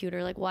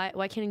computer? Like, why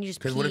can't you just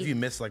pee? Because what if you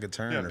miss like a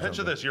turn? Yeah, or picture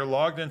something? this: you're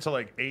logged into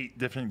like 8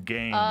 different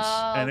games,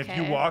 Oh, and if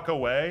you walk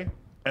away,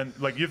 and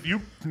like if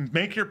you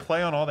make your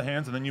play on all the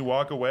hands and then you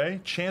walk away,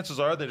 chances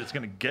are that it's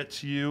going to get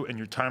to you, and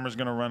your timer's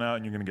going to run out,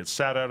 and you're going to get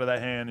sat out of that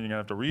hand, and you're going to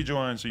have to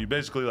rejoin. So you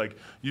basically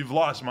you've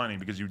lost money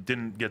because you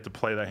didn't get to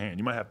play that hand.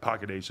 You might have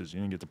pocket aces, you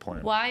didn't get to play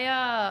them.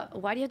 Why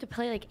do you have to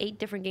play like 8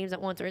 different games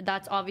at once? Or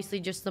that's obviously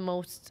just the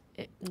most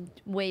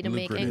way to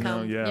make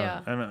income.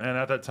 Yeah. And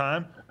at that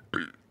time,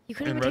 you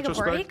couldn't even take a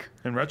break.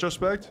 In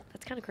retrospect,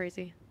 That's kind of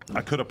crazy.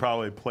 I could have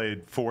probably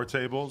played 4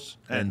 tables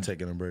and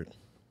taking a break.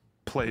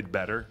 Played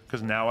better,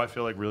 because now I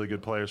feel like really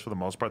good players, for the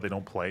most part, they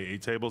don't play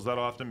 8 tables that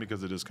often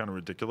because it is kind of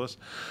ridiculous.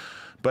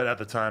 But at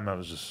the time, I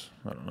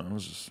don't know,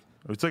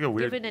 it's like a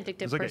weird,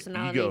 it's like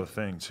an ego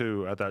thing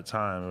too at that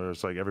time, where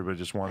it's like everybody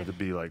just wanted to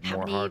be like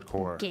more hardcore.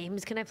 How many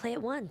games can I play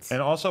at once? And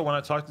also, when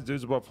I talk to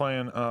dudes about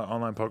playing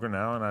online poker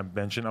now, and I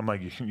mention, I'm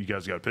like, you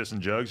guys got piss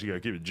and jugs, you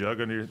got to keep a jug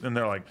under your, and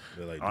they're like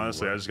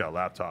honestly, I just got a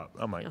laptop.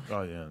 I'm like,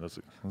 oh yeah, that's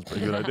a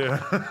pretty good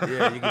idea.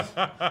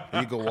 Yeah,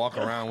 you can walk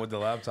around with the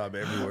laptop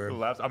everywhere.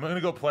 I'm gonna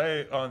go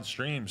play on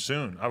stream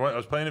soon. I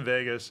was playing in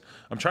Vegas.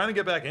 I'm trying to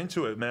get back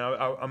into it, man.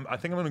 I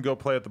think I'm gonna go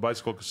play at the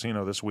Bicycle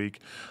Casino this week,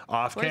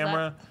 off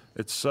camera.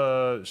 It's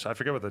I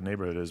forget what the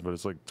neighborhood is, but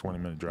it's like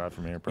 20-minute drive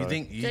from here.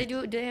 Probably.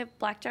 Do they have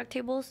blackjack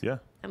tables? Yeah.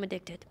 I'm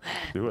addicted.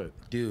 Do it,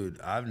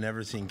 dude. I've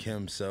never seen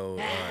Kim so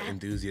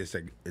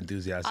enthusiastic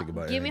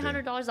about it. Give me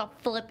 $100, I'll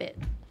flip it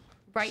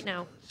right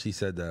now. She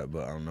said that,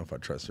 but I don't know if I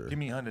trust her. Give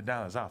me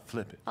 $100, I'll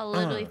flip it. I'll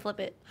literally flip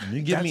it.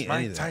 You give me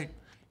anything. Type.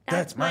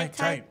 That's my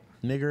type.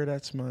 Nigger,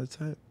 that's my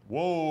type.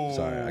 Whoa.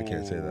 Sorry, I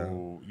can't say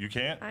that. You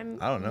can't? I don't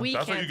know.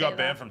 That's what you got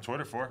banned from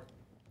Twitter for.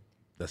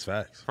 That's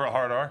facts. For a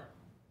hard R.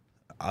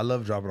 I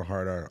love dropping a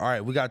hard R. All right,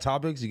 we got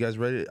topics. You guys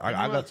ready? I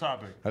got a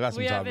topic. I got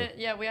some topics.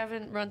 We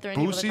haven't run through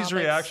any of the Boosie's topics.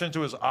 reaction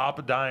to his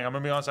op dying. I'm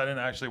gonna be honest, I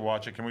didn't actually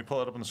watch it. Can we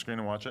pull it up on the screen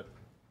and watch it?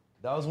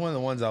 That was one of the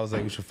ones I was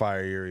like, we should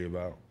fire Yuri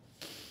about.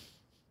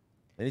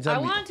 I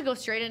wanted to go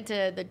straight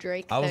into the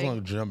Drake thing. I was going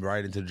to jump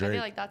right into Drake. I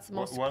feel like that's the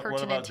most pertinent.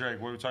 What about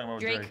Drake? What are we talking about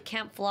with Drake? Drake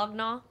Camp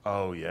Flognaw.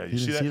 Oh, yeah. You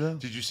didn't see that?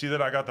 Did you see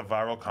that I got the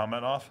viral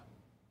comment off?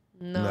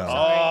 No.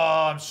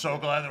 Oh, I'm so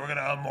glad that we're going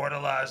to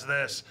immortalize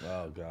this.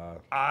 Oh,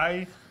 God.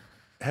 I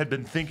had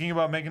been thinking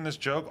about making this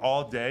joke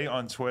all day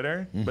on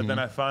Twitter, but then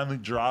I finally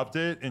dropped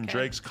it in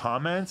Drake's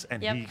comments,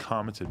 and he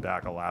commented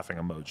back a laughing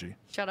emoji.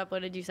 Shut up.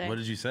 What did you say? What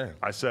did you say?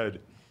 I said,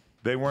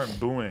 they weren't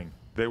booing.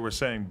 They were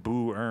saying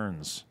boo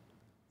earns.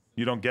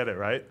 You don't get it,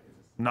 right?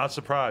 Not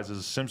surprised. It's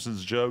a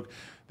Simpsons joke.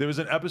 There was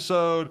an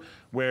episode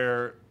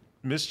where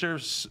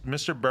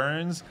Mr.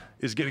 Burns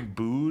is getting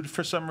booed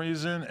for some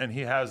reason, and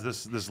he has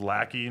this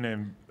lackey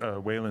named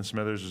Waylon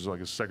Smithers, who's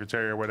like his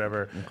secretary or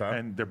whatever,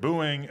 and they're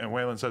booing, and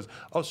Waylon says,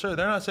 "Oh, sir,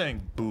 they're not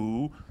saying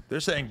boo. They're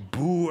saying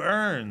boo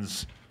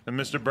earns." And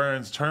Mr.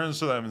 Burns turns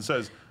to them and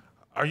says,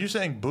 "Are you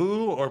saying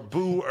boo or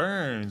boo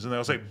earns?" And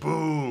they'll say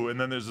boo, and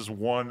then there's this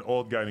one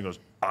old guy, and he goes,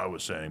 "I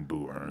was saying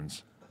boo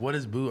earns." What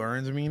does boo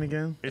earns mean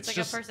again? It's like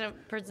just a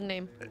person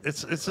name.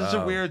 It's such a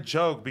weird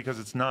joke because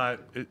it's not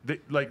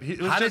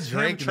How did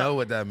Drake know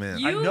what that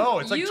meant? I know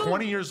it's like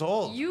 20 years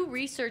old. You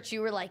researched.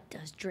 You were like,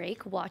 does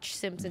Drake watch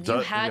Simpsons? You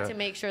had to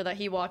make sure that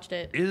he watched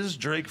it. Is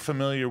Drake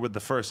familiar with the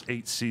first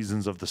 8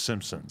 seasons of The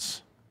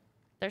Simpsons?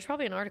 There's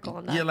probably an article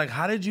on that. Yeah, like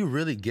how did you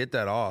really get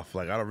that off?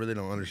 Like I really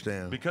don't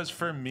understand. Because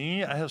for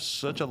me, I have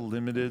such a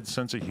limited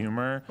sense of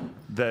humor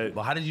that.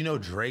 Well, how did you know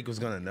Drake was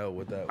gonna know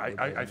what that?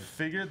 I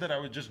figured that I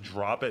would just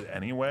drop it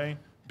anyway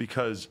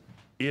because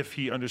if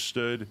he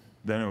understood,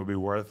 then it would be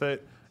worth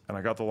it. And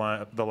I got the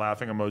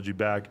laughing emoji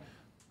back.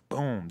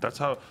 Boom. That's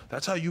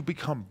how you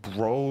become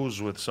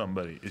bros with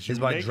somebody. Is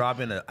by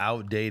dropping an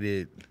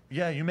outdated.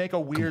 Yeah, you make a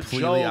weird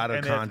completely joke out of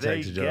and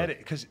context if they joke. get it,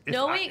 because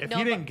if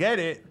he didn't get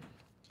it.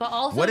 But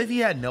also, what if he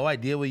had no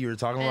idea what you were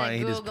talking about and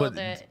he just put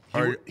it?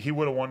 He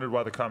would have wondered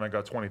why the comment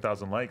got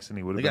 20,000 likes, and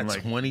he would have been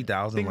like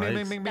 20,000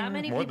 likes. That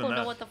many people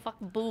know what the fuck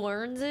boo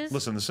earns is.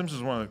 Listen, The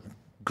Simpsons is one of the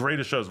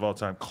greatest shows of all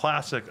time.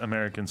 Classic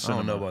American cinema.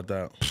 I don't know about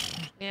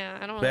that. Yeah,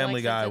 I don't.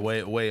 Family like Guy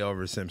Simpsons. way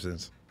over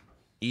Simpsons.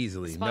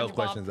 Easily, no SpongeBob.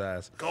 questions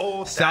asked.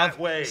 Go that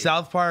way.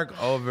 South Park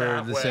over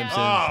That The way. Simpsons.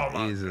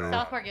 Oh, easily.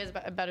 South Park is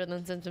better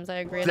than Simpsons. I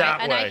agree.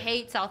 That And I way.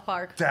 hate South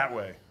Park. That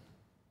way.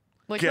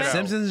 Which Get way? out.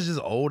 Simpsons is just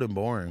old and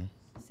boring.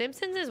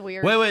 Simpsons is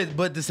weird. Wait,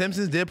 but The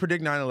Simpsons did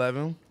predict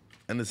 9/11,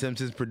 and The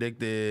Simpsons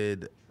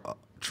predicted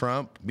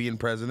Trump being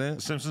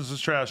president. Simpsons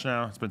is trash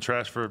now. It's been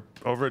trash for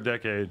over a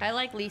decade. I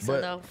like Lisa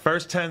But- though.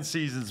 First 10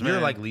 seasons, man.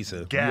 You're like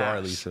Lisa. Gas. You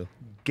are Lisa.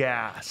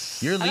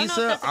 Gas. You're don't know if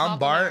Lisa, that's a I'm compliment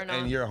Bart, or not.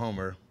 and you're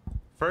Homer.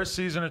 First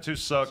season or two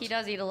sucked. He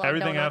does eat a lot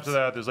Everything of donuts. after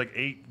that, there's like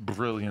 8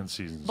 brilliant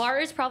seasons.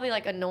 Bart is probably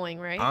like annoying,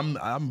 right?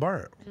 I'm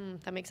Bart.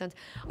 That makes sense.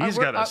 He's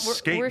got a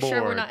skateboard. We're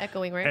sure we're not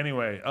echoing, right?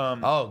 Anyway,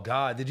 Oh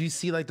God, did you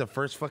see like the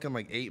first fucking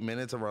like 8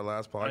 minutes of our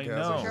last podcast?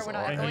 I know. Sure we're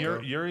not And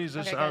echoing? Yuri's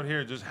just Okay, out good.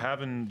 here just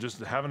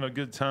having a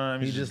good time.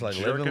 He's just like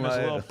jerking living his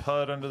life. little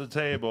pud under the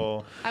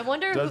table. I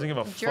wonder Doesn't who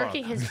give a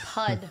jerking fuck. his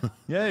pud.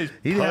 Yeah, he's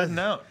He pudding has-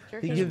 out.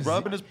 Jerking He's his-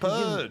 rubbing his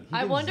pud.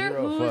 I wonder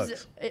zero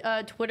whose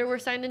Twitter we're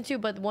signed into,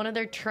 but one of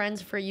their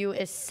trends for you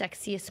is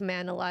sexiest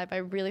man alive. I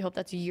really hope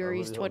that's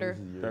Yuri's Twitter.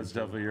 That's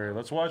definitely Yuri.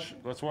 Let's watch.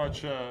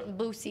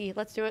 Boosie,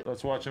 let's do it.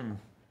 Let's watch him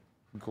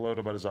gloat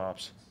about his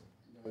ops.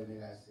 You know,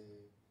 then I said,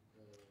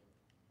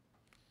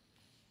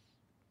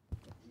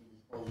 he was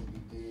supposed to be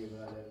dead, but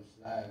I let him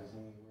slide because he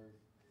ain't worth it.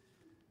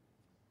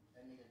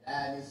 That nigga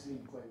died in his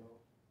sleep, Quavo.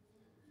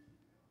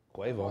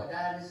 Boy Quavo.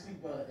 died in his sleep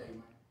the other day,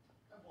 man.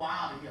 That boy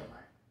out of here, man.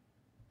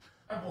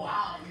 That boy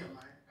out of here,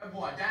 man. That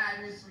boy died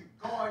in his sleep.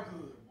 God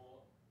good,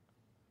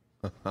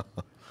 boy.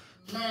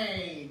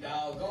 Man,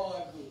 dog,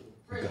 God good.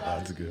 Fresh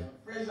God's out, good.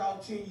 Fresh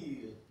out 10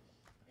 years,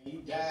 and you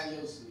die in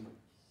your sleep.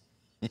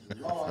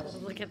 Lord,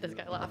 Look at this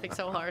guy laughing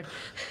so hard.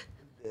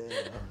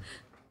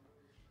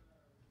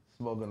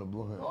 Smoking a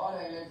blunt.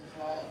 God ain't let you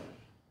slide.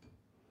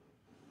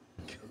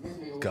 This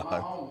nigga was God. my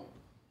homie.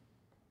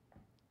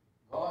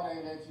 God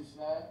ain't let you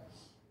slide.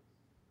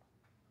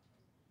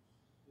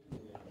 This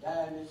nigga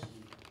died in this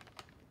sleep.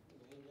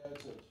 Nigga ain't gotta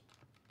touch you.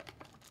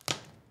 Boy,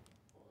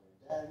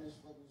 died in this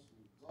fucking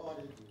sleep. God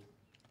is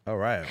good. All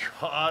right.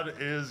 God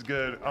is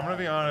good. I'm gonna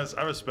be honest.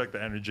 I respect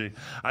the energy.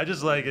 I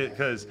just like it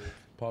because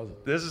Pause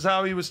it. this is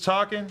how he was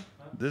talking.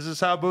 This is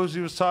how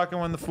Boosie was talking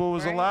when the fool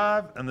was Right.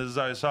 alive, and this is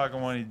how he's talking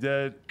when he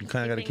dead. You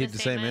kind of got to keep the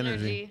same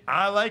energy.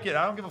 I like it.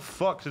 I don't give a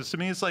fuck. Because to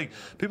me, it's like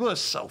people are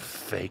so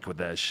fake with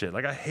that shit.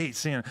 Like I hate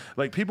seeing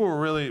like people were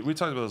really. We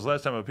talked about this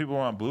last time, but people were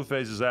on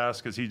Blueface's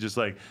ass because he just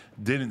like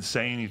didn't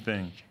say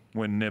anything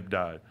when Nip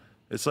died.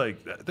 It's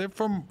like they're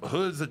from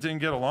hoods that didn't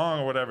get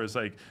along or whatever. It's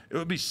like it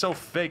would be so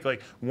fake.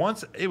 Like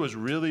once it was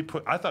really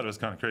put, I thought it was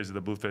kind of crazy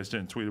that Blueface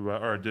didn't tweet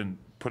about or didn't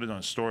put it on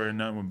a story or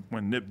nothing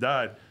when Nip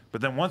died. But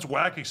then once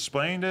Wack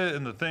explained it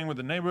and the thing with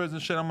the neighborhoods and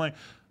shit, I'm like,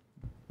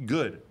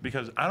 good,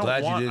 because I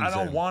Glad you didn't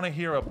don't say. want to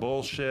hear a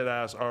bullshit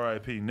ass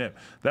R.I.P. Nip.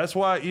 That's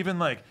why even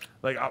like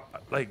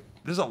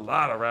there's a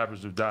lot of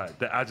rappers who died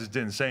that I just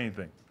didn't say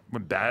anything.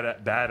 When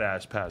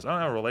Badass passed, I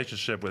don't have a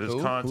relationship with his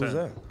Who? content. Who's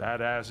that?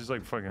 Badass, he's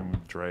like fucking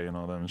Dre and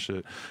all that and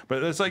shit.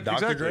 But it's like Dr.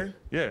 exactly, Dre?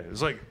 yeah.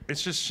 It's like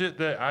it's just shit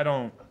that I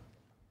don't.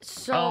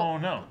 So Oh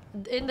no.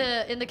 in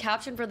the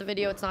caption for the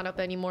video, it's not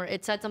up anymore.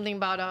 It said something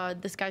about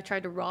this guy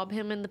tried to rob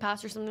him in the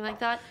past or something like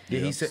that. Yeah,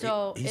 he said.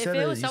 So he if said it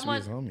that was used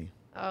someone, to be his homie.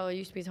 oh, it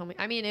used to be his homie.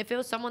 I mean, if it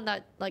was someone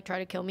that like tried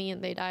to kill me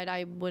and they died,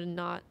 I would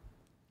not.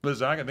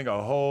 Listen, I can think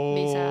of a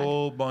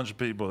whole bunch of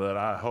people that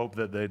I hope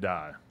that they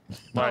die.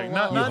 Like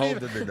well. not You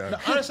even, hope that they die.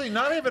 honestly,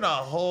 not even a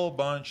whole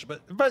bunch,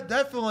 but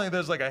definitely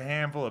there's like a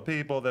handful of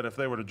people that if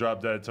they were to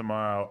drop dead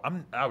tomorrow,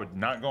 I would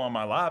not go on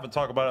my live and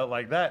talk about it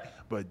like that.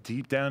 But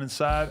deep down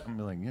inside, I'm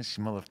be like, yes,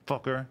 you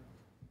motherfucker,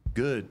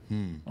 good.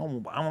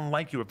 I don't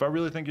like you. If I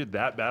really think you're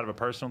that bad of a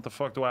person, what the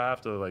fuck do I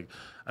have to like?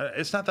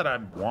 It's not that I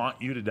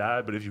want you to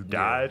die, but if you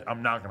died,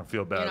 I'm not gonna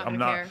feel bad. You're not I'm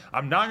gonna not. care.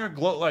 I'm not gonna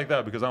gloat like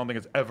that because I don't think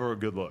it's ever a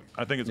good look.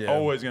 I think it's Yeah.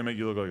 always gonna make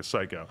you look like a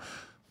psycho.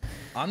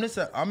 I'm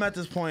at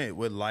this point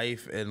with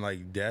life and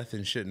like death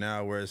and shit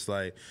now where it's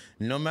like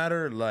no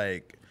matter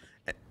like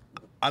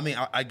I mean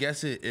I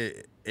guess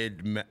I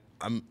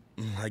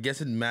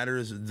guess it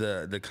matters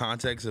the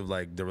context of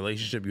like the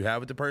relationship you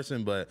have with the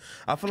person, but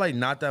I feel like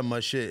not that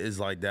much shit is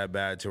like that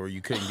bad to where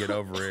you couldn't get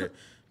over it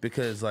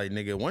because like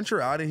nigga, once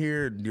you're out of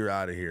here, you're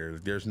out of here.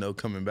 There's no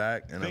coming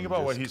back. And Think I'm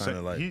about what just he's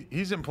kinda saying. like,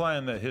 He's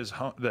implying that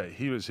that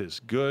he was his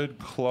good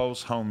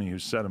close homie who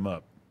set him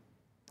up,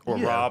 or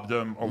Yeah. robbed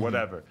him, or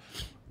whatever.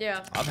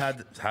 Yeah. I've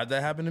had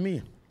that happen to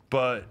me.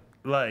 But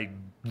like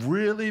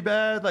really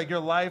bad, like your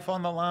life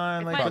on the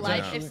line. If Like my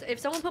potentially. life, if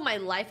someone put my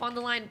life on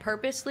the line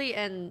purposely,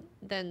 and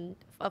then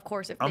of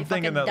course if they I'm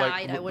fucking thinking that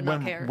died, like I would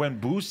not care. when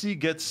Boosie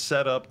gets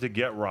set up to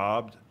get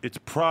robbed, it's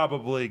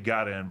probably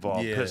got to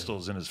involve Yeah.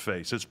 pistols in his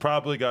face. It's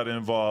probably got to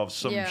involve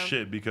some Yeah.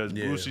 shit because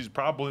Yeah. Boosie's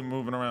probably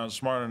moving around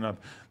smart enough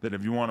that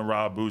if you want to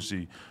rob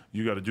Boosie,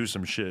 you got to do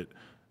some shit.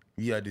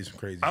 You gotta do some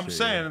crazy I'm shit.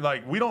 saying,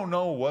 like, we don't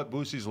know what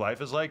Boosie's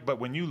life is like, but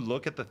when you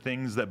look at the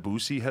things that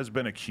Boosie has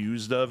been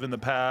accused of in the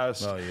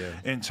past, Oh, yeah.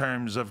 in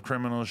terms of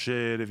criminal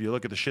shit, if you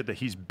look at the shit that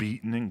he's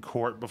beaten in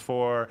court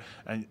before,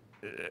 and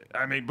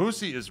I mean,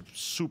 Boosie is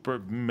super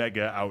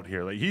mega out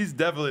here. Like, he's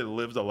definitely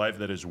lived a life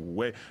that is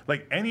way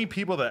like any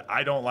people that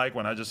I don't like.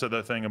 When I just said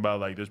that thing about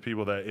like, there's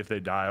people that if they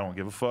die, I don't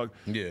give a fuck.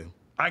 Yeah.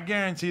 I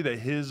guarantee that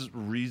his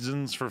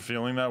reasons for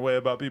feeling that way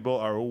about people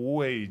are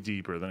way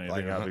deeper than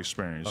anything I've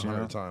experienced. You know?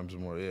 100 times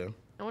more, yeah.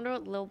 I wonder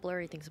what Lil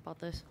Blurry thinks about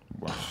this.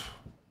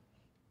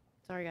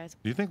 Sorry guys.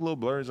 Do you think Lil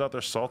Blurry's out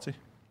there salty?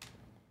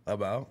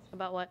 About?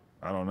 About what?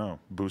 I don't know.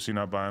 Boosie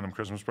not buying them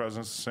Christmas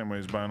presents the same way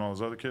he's buying all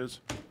his other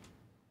kids?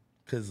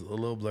 Because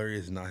Lil Blurry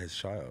is not his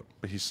child.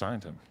 But he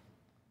signed him.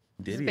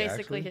 Did he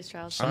basically actually? his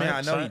child. I mean,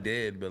 I know he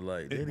did, but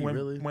like, did he when,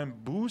 really? When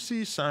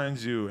Boosie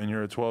signs you and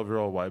you're a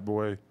 12-year-old white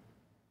boy,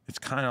 it's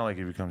kind of like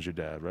he becomes your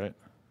dad, right?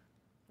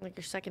 Like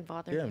your second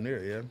father. Yeah, I'm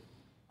near. Yeah.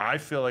 I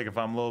feel like if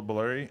I'm Lil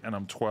Blurry and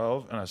I'm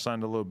 12 and I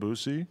signed a Lil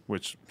Boosie,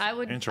 which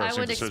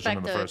interesting decision expect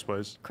in the first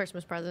place.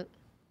 Christmas present.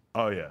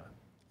 Oh yeah.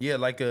 Yeah,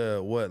 like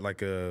a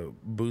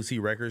Boosie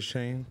Records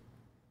chain.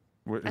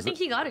 I think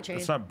he got it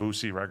changed. It's not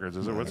Boosie Records,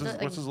 is it? What's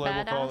his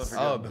label Badass?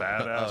 called? I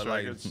forget. Badass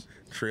like Records.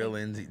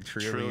 Trillion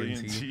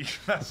T.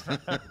 That's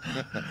not, I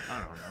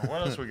don't know.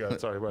 What else we got to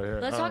talk about here?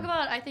 Let's talk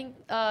about. I think.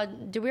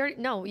 Did we already?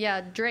 No.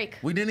 Yeah, Drake.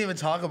 We didn't even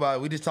talk about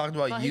it. We just talked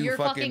about you your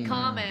fucking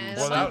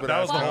comments. Well, that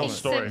was the whole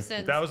story.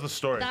 Simpsons. That was the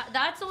story.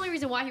 That's the only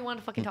reason why he wanted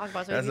to fucking talk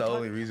about it. So That's the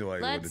only reason why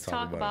he wanted to Let's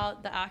talk talk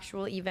about the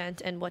actual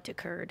event and what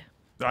occurred.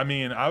 I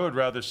mean, I would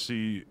rather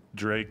see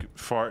Drake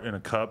fart in a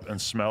cup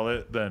and smell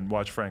it than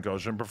watch Frank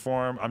Ocean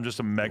perform. I'm just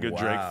a mega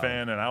Drake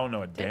fan, and I don't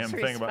know a damn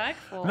thing about.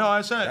 Disrespectful. No,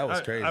 I said That was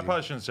crazy. I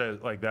probably shouldn't say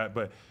it like that,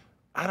 but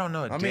I don't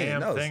know a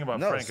damn thing about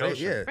Frank Ocean.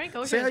 Yeah. Frank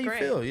Ocean Say how is you great.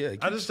 feel. Yeah.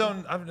 I just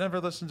don't. I've never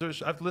listened to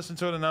it. I've listened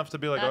to it enough to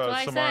be like, That's oh,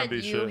 why some I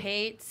R&B said you shit.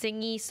 hate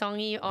singy,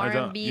 songy I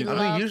don't- R&B you know- I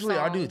love mean, usually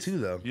I do songs. too,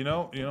 though. You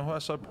know who I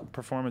saw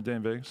perform at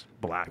Dan Vegas?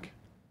 Black.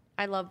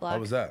 I love Black. How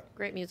was that?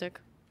 Great music.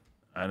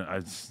 I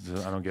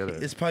don't get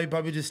it. It's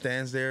probably just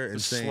stands there and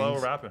It's sings. slow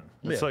rapping.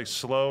 It's Yeah. like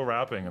slow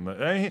rapping,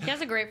 and He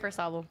has a great first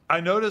album. I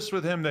noticed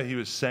with him that he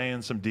was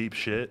saying some deep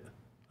shit.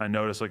 I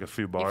noticed like a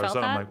few bars felt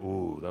that I'm that? like,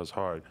 ooh, that was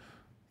hard.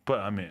 But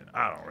I mean,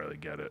 I don't really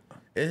get it.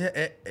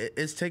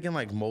 It's taken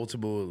like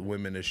multiple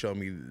women to show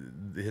me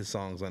his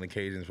songs on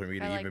occasions for me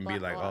to I like even be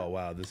Black like, a lot. oh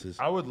wow, this is.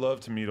 I would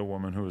love to meet a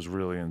woman who was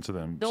really into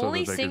them. The so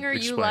only that they could singer you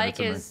explain it like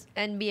to me. is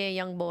NBA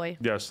YoungBoy.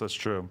 Yes, that's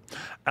true.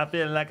 I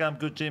feel like I'm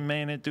Gucci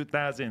Mane in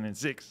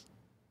 2006.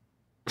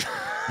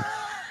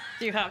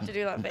 Do you have to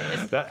do that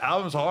face? That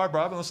album's hard,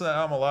 bro. I've been listening to that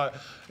album a lot.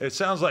 It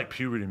sounds like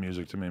puberty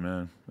music to me,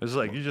 man. It's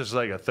like you're just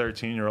like a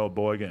 13-year-old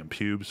boy getting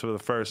pubes for the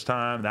first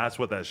time. That's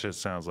what that shit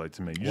sounds like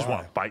to me. You just Why?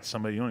 want to fight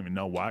somebody. You don't even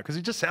know why, because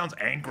he just sounds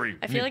angry.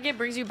 I feel like it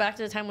brings you back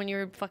to the time when you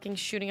were fucking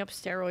shooting up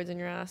steroids in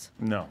your ass.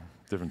 No,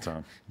 different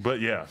time.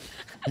 But yeah,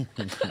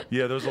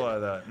 yeah. There's a lot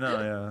of that.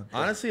 No, yeah.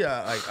 Honestly,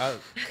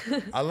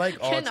 I like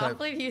all Cannot types.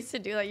 believe you used to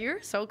do that.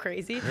 You're so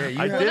crazy. Yeah, you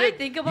I have- did When I it.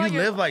 think about You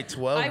live like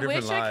 12 I different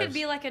wish lives. I could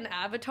be like an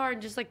avatar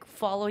and just like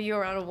follow you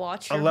around and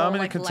watch your Allow whole, me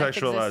like, to life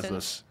contextualize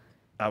existence. this.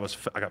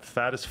 I got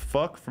fat as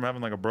fuck from having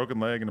like a broken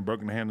leg and a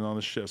broken hand and all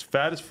this shit. I was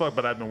fat as fuck,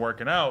 but I've been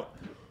working out.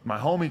 My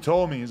homie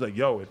told me, he's like,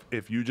 yo,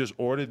 if you just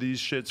order these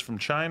shits from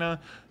China,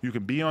 you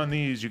can be on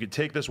these, you can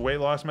take this weight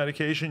loss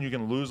medication, you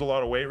can lose a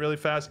lot of weight really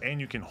fast, and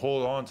you can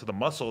hold on to the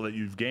muscle that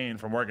you've gained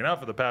from working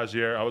out for the past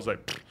year. I was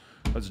like,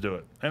 let's do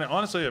it. And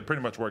honestly, it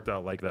pretty much worked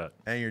out like that.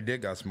 And your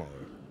dick got smaller.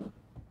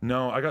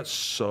 No, I got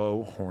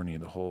so horny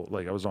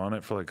I was on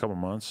it for like a couple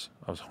months.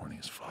 I was horny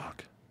as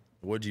fuck.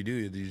 What'd you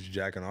do? Did you just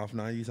jacking off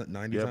 90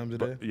 Yeah, times a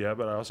day?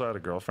 but I also had a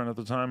girlfriend at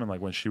the time, and like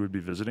when she would be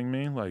visiting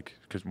me, like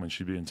because when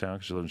she'd be in town,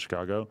 because she lived in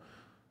Chicago,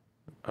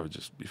 I would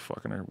just be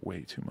fucking her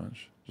way too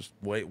much. Just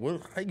Wait,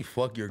 what? How you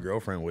fuck your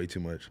girlfriend way too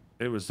much?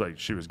 it was like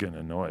she was getting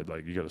annoyed.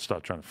 Like you got to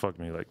stop trying to fuck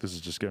me. Like this is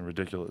just getting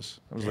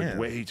ridiculous. I was like Damn.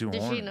 way too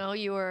Did horny. she know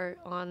you were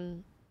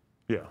on?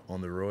 Yeah, On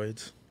the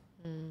roids?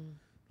 Hmm.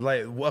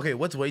 Like, okay,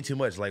 what's way too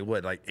much? Like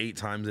what? Like 8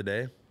 times a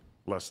day?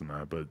 less than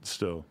that, but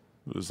still,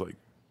 it was like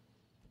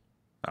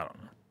I don't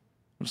know.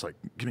 It was like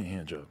give me a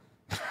hand job.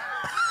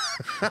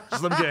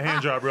 Just let me get a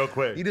hand job real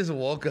quick. He just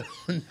woke up.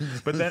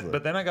 But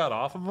then I got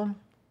off of them.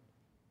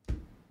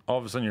 All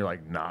of a sudden, you're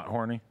like not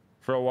horny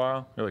for a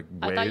while. You're like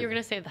way, I thought you were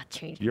gonna say that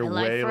changed you're my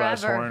life way forever.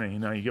 less horny.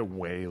 No, you get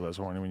way less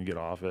horny when you get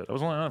off it. I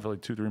was only on it for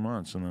like 2-3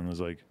 months, and then it was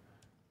like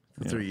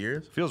For 3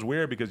 years? it feels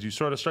weird because you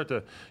sort of start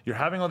to you're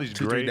having all these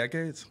 2-3 great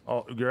decades?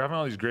 you're having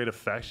all these great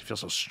effects. You feel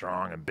so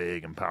strong and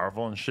big and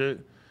powerful and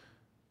shit,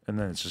 and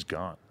then it's just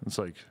gone. It's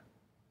like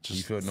You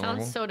just feel normal?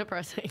 Sounds so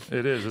depressing.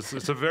 it is.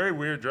 It's a very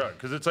weird drug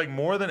because it's like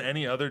more than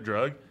any other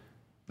drug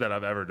that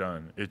I've ever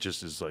done. It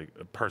just is like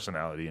a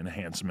personality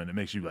enhancement. It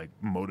makes you like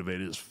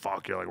motivated as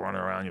fuck. You're like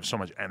running around. You have so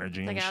much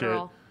energy Like and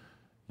Adderall.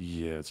 shit.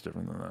 Yeah, it's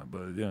different than that,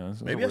 but yeah.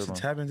 It's a Maybe I weird should one.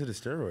 tap into the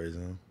steroids,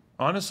 huh?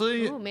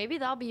 Honestly, Ooh, maybe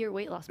that'll be your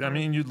weight loss. I plan.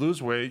 mean, you'd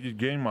lose weight, you'd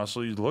gain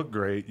muscle, you'd look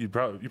great. You'd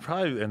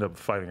probably end up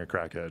fighting a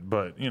crackhead,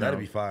 but you know That'd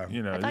be fire.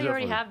 You know, I thought you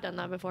already definitely- have done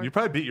that before. You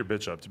probably beat your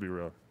bitch up, to be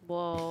real.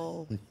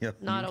 Whoa. Yeah,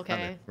 Not you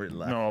okay. gotta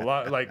relax. No,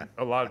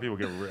 a lot of people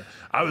get real.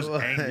 I was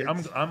angry.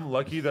 I'm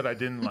lucky that I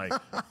didn't like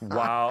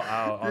wow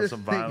out on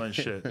some violent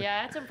shit. Yeah,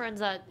 I had some friends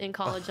that in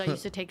college that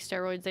used to take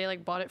steroids. They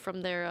like bought it from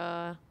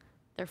their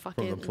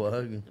fucking From the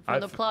plug? From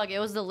the plug. It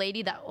was the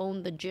lady that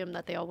owned the gym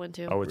that they all went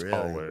to. Oh, it's Really?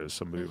 always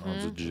somebody who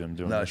owns a gym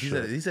doing No, this he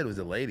shit. said it was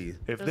a lady.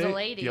 If It was a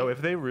lady.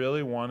 if they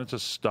really wanted to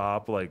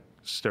stop like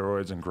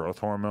steroids and growth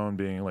hormone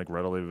being like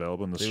readily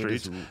available in the They would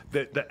streets,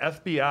 just- the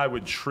FBI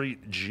would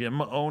treat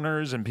gym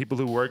owners and people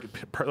who work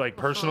like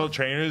personal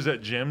trainers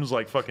at gyms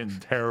like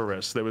fucking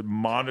terrorists. They would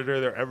monitor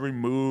their every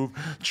move,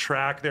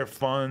 track their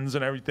funds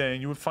and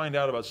everything. You would find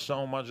out about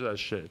so much of that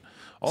shit.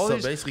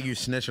 Basically, you're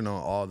snitching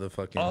on all the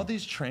fucking... All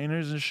these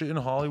trainers and shit in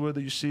Hollywood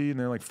that you see, and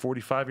they're like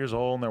 45 years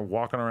old, and they're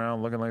walking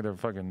around looking like they're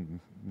fucking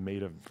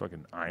made of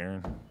fucking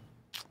iron.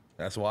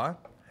 That's why?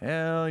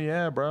 Hell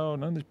yeah, bro.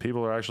 None of these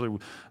people are actually...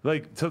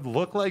 Like, to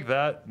look like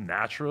that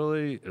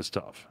naturally is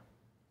tough.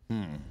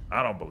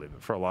 I don't believe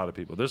it for a lot of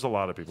people. There's a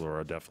lot of people who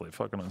are definitely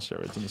fucking on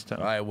steroids in this town.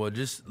 All right, well,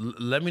 just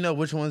let me know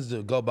which ones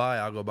to go buy.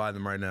 I'll go buy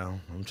them right now.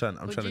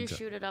 Would you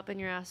shoot it up in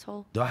your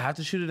asshole? Do I have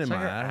to shoot it in my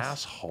your ass?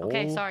 asshole?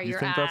 Okay, sorry, you your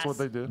think that's what ass.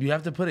 they do? You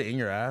have to put it in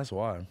your ass?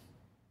 Why?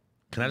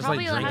 Can I just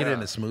Probably like drink has- it in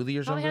a smoothie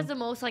or Probably something? has the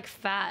most like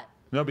fat.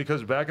 No,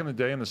 because back in the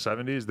day in the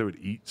 70s, they would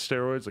eat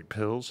steroids like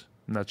pills.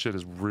 And that shit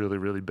is really,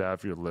 really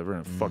bad for your liver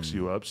and it fucks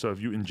you up. So if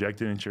you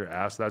inject it into your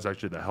ass, that's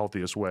actually the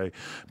healthiest way.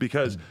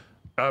 Because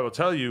I will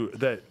tell you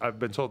that I've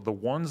been told the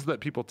ones that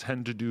people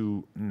tend to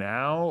do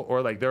now,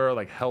 or like there are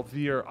like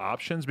healthier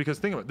options. Because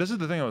think about this is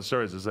the thing about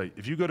steroids is like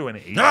if you go to an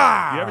aging, you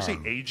ever see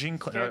aging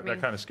clinic?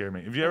 That kind of scared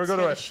me. If you ever go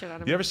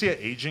to you ever see an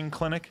aging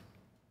clinic?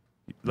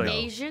 Like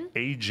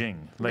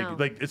aging,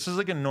 like it's just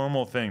like a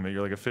normal thing that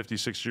you're like a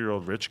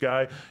 56-year-old rich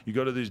guy. You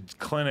go to these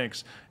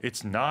clinics,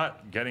 it's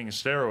not getting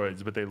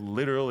steroids, but they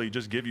literally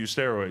just give you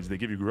steroids. They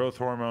give you growth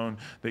hormone,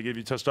 they give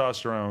you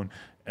testosterone,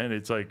 and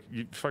it's like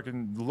you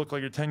fucking look like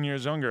you're 10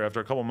 years younger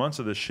after a couple months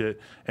of this shit,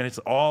 and it's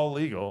all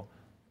legal.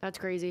 That's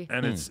crazy.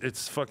 And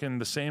it's fucking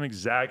the same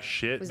exact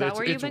shit. Is that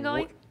where you've been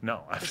going?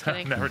 No, I've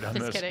kidding. never done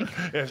Just this. kidding.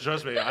 Yeah,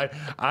 trust me,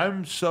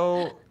 I'm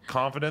so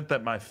confident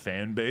that my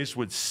fan base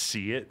would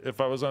see it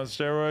if I was on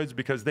steroids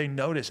because they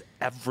notice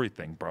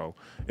everything, bro.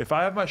 If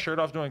I have my shirt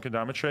off doing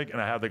condometric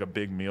and I have like a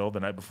big meal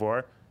the night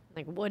before,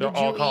 like what they're did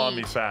you all calling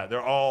eat? me fat.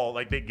 They're all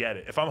like they get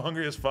it. If I'm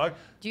hungry as fuck,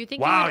 Do you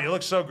think wow, you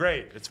look so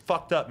great. It's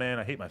fucked up, man.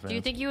 I hate my fans. Do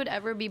you think you would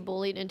ever be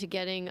bullied into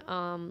getting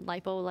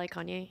lipo like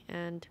Kanye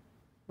and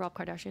Rob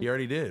Kardashian? You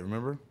already did,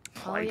 remember?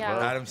 Oh yeah.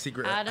 Adam's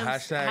secret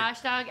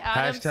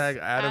hashtag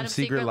Adam's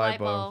secret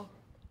lipo.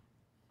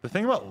 The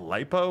thing about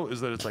lipo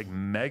is that it's like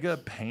mega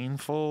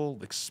painful,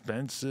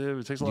 expensive.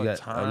 It takes a lot of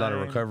time. A lot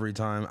of recovery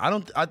time. I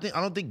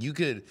don't think you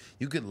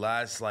could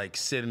last like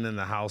sitting in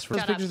the house for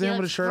pictures of him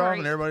with his shirt off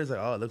and everybody's like,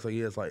 oh, it looks like he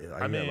has like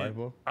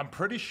lipo. I'm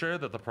pretty sure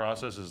that the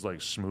process is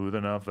like smooth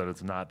enough that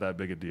it's not that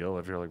big a deal.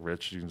 If you're like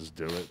rich, you can just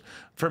do it.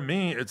 For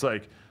me, it's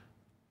like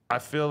I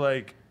feel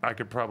like I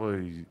could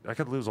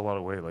lose a lot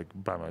of weight like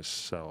by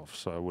myself,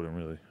 so I wouldn't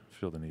really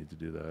feel the need to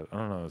do that. I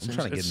don't know.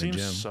 It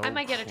seems so I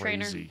might get a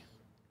trainer. crazy.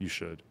 You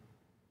should.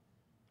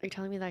 Are you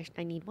telling me that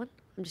I need one?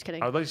 I'm just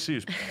kidding. I'd like to see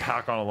you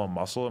pack on a little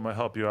muscle. It might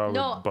help you out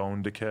with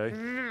bone decay.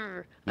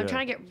 I'm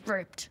trying to get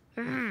ripped.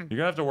 You're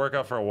gonna have to work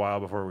out for a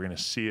while before we're gonna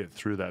see it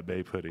through that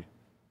Bape hoodie.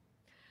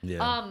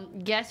 Yeah.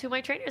 Guess who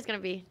my trainer is gonna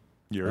be?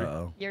 Yuri.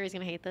 Yuri's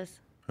gonna hate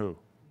this. Who?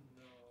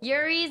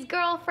 Yuri's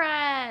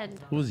girlfriend.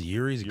 Who's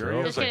Yuri's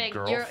girl? Just kidding.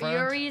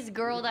 Yuri's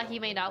girl that he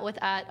made out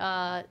with at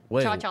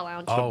Cha Cha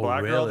Lounge. The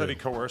black girl that he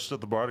coerced at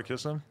the bar to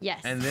kiss him?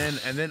 Yes. And then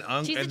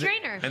she's a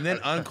trainer. And then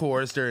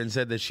uncoerced her and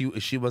said that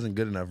she wasn't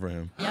good enough for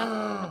him. Yep.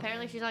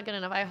 Apparently she's not good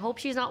enough. I hope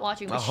she's not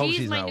watching. But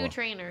she's my new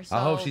trainer. So.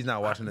 I hope she's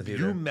not watching the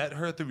theater. You met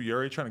her through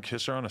Yuri trying to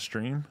kiss her on a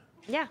stream?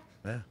 Yeah.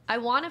 I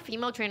want a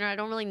female trainer. I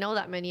don't really know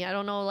that many. I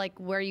don't know like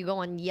where you go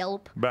on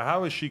Yelp. But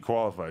how is she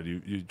qualified?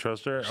 You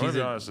trust her? I'm gonna be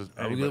honest.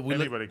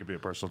 Anybody could be a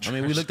personal trainer.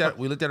 I mean,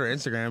 we looked at her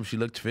Instagram. She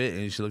looked fit,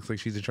 and she looks like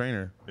she's a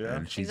trainer. Yeah,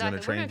 and she's exactly.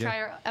 gonna train. We're gonna try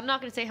her. I'm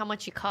not gonna say how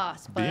much she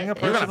costs, but being a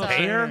personal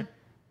trainer.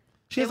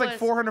 She has like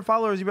 400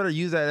 followers. You better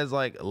use that as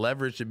like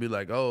leverage to be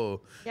like,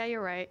 oh. Yeah,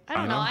 you're right. I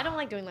don't know. I don't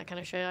like doing that kind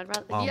of shit. I'd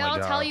rather. I'll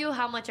tell you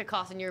how much it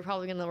costs, and you're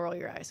probably gonna roll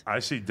your eyes. I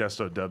see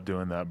Desto Dub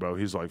doing that, bro.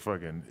 He's like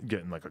fucking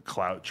getting like a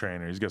clout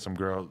trainer. He's got some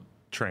girl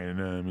training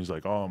him. He's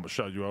like, oh, I'm gonna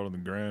shout you out on the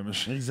gram and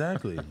shit.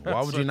 Exactly.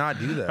 Why would you not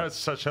do that? That's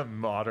such a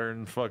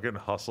modern fucking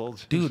hustle.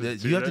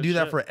 Dude, you have to do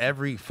that for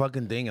every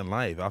fucking thing in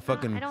life. I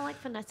don't like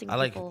finessing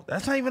people.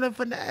 That's not even a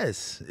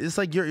finesse. It's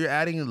like you're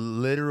adding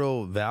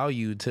literal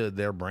value to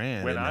their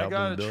brand. When I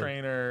got a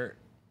trainer,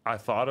 I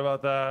thought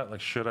about that.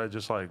 Like, should I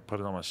just like put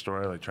it on my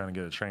story, like trying to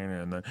get a trainer,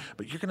 and then?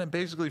 But you're gonna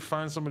basically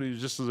find somebody who's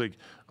just like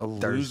a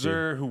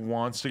loser who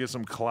wants to get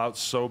some clout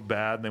so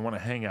bad, and they want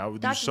to hang out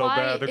with you so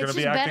bad. They're gonna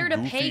be acting better to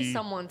goofy. pay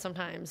someone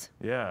sometimes.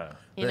 Yeah.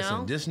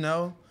 Listen, just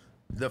know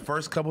the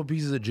first couple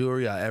pieces of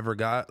jewelry I ever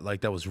got, like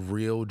that was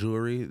real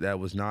jewelry, that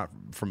was not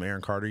from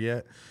Aaron Carter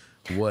yet,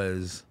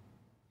 was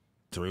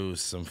through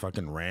some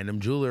fucking random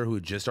jeweler who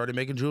just started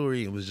making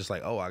jewelry and was just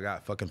like, oh, I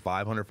got fucking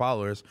 500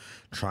 followers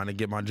trying to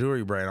get my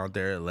jewelry brand out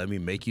there. Let me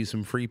make you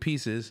some free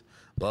pieces,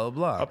 blah,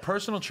 blah, blah. A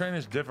personal trainer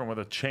is different. With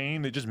a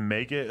chain, they just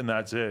make it and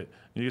that's it.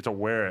 You get to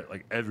wear it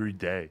like every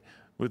day.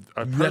 With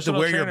a you have to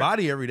wear your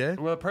body every day.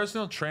 With a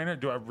personal trainer,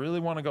 do I really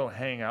want to go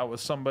hang out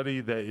with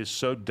somebody that is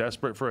so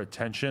desperate for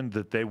attention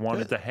that they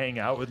wanted to hang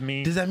out with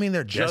me? Does that mean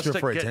they're desperate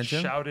for attention? Just to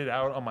get shouted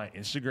out on my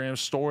Instagram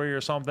story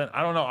or something?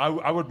 I don't know.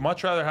 I would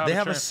much rather have. They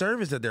have a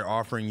service that they're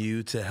offering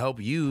you to help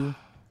you.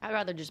 I'd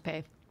rather just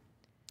pay.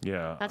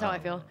 Yeah. That's how I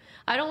feel.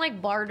 I don't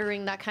like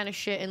bartering that kind of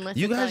shit unless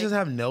You it's guys like, just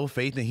have no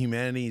faith in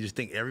humanity. You just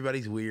think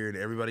everybody's weird.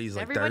 Everybody's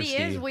like everybody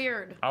thirsty. is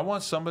weird. I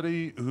want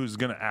somebody who's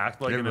gonna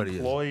act like Everybody an is.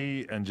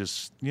 employee and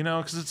just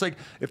because it's like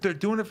if they're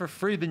doing it for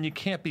free, then you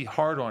can't be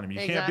hard on them. You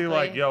can't Exactly. be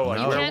like, yo, like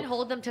you No. can't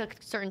hold them to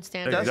certain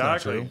standards. That's not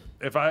exactly. true.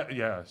 If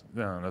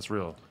that's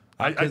real.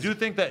 I do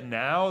think that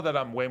now that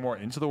I'm way more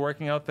into the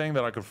working out thing,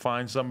 that I could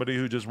find somebody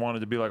who just wanted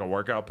to be like a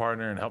workout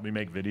partner and help me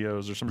make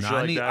videos or some shit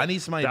like that. I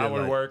need somebody that to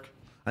would like, work.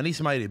 I need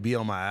somebody to be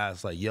on my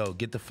ass, like, yo,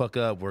 get the fuck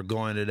up. We're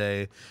going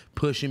today,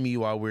 pushing me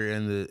while we're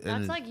in the.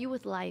 That's like you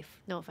with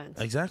life. No offense.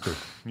 exactly.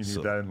 You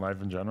need that in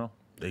life in general.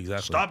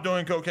 Exactly. Stop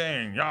doing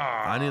cocaine. Yeah.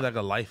 I need like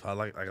a life. I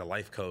like a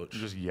life coach.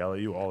 just yell at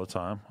you all the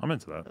time. I'm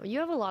into that. You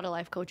have a lot of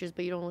life coaches,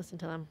 but you don't listen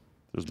to them.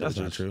 There's That's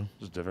bitches. not true.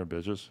 Just different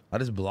bitches. I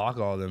just block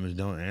all of them and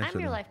don't answer I'm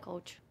your them. life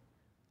coach.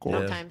 Cool.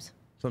 Sometimes,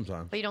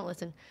 Sometimes but you don't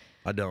listen.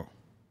 I don't.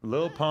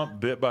 Lil Pump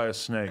bit by a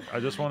snake. I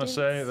just want to didn't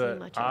say see that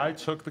much of I it.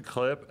 took the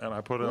clip and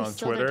I put it We on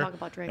still didn't Twitter, talk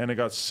about Drake. and it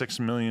got 6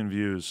 million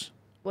views.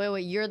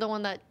 Wait, you're the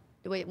one that.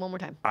 Wait, one more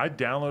time. I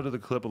downloaded the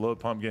clip of Lil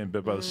Pump getting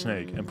bit by the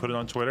snake and put it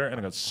on Twitter, and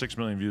it got 6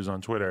 million views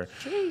on Twitter.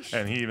 Sheesh.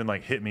 And he even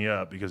like hit me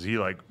up because he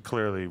like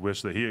clearly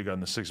wished that he had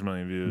gotten the 6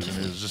 million views, and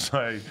he was just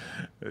like,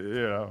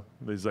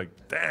 he's like,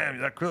 damn,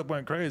 that clip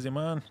went crazy,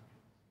 man.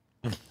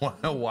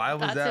 Why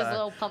was That's that his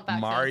Lil Pump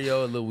accent.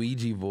 Mario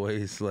Luigi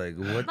voice? Like,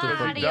 what the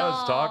fuck? He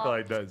does talk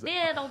like that.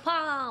 Little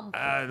Pump.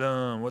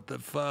 Adam, what the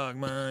fuck,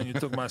 man? You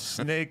took my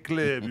snake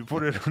clip, you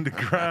put it on the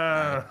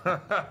ground.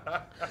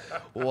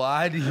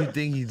 Why do you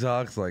think he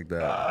talks like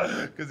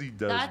that? Because he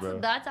does, bro.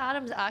 That's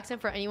Adam's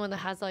accent for anyone that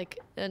has like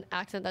an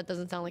accent that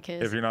doesn't sound like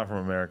his. If you're not from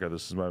America,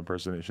 this is my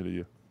impersonation of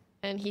you.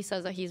 And he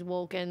says that he's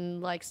woke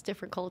and likes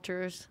different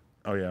cultures.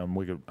 Oh yeah, I'm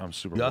wicked. I'm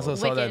super. You also woke.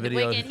 saw that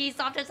video. Wicked. He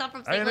stopped himself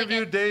from I saying interviewed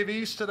wicked. Dave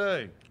East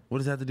today. What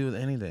does that have to do with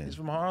anything? He's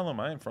from Harlem.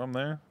 I ain't from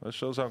there. That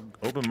shows how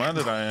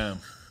open-minded I am.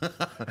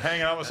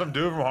 Hanging out with some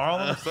dude from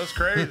Harlem? That's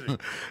crazy.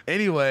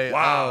 Anyway,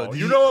 Wow.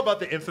 You know about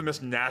the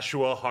infamous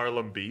Nashua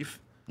Harlem beef?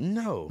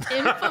 No.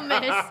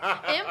 Infamous.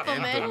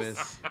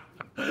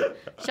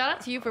 Shout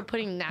out to you for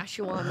putting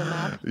Nashua on the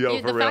map. Yo,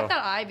 Dude, for the real. fact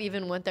that I've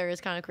even went there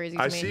is kind of crazy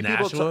to I me. see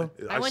Nashua?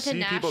 people. I went to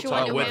see people Nashua,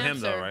 talk New with with him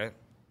though, Hampshire. right?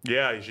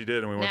 Yeah, she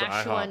did, and we went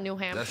Nashua, to IHOP. New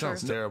Hampshire. That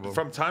sounds terrible.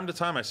 From time to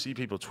time, I see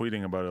people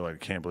tweeting about it. Like, I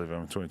can't believe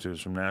I'm 22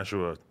 is from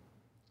Nashua.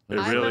 It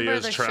I really remember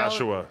is the show-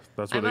 Trashua.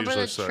 That's I what they remember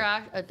usually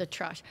say. the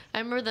trash. I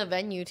remember the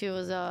venue too. It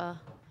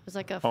was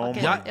like a Oh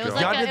fucking. my Y'all, it was God.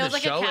 like y'all a, did it the was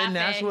like a show cafe. in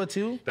Nashua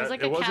too? It was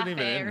like it a wasn't cafe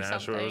even in or Nashua.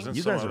 It something. was in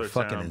You some guys are other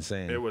fucking town.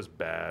 insane. It was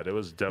bad. It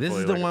was definitely. This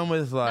is the like one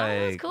with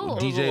like cool.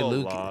 It was a DJ little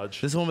Luke.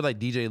 lodge. This is the one with like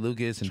DJ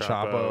Lucas and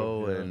Chapo,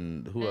 Chapo yeah.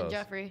 and who And else?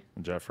 Jeffrey.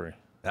 Jeffrey.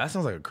 That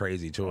sounds like a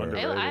crazy tour.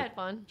 Underrated. I had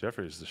fun.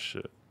 Jeffrey's the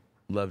shit.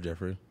 Love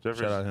Jeffrey.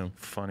 Jeffrey's Shout out him.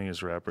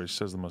 funniest rapper. He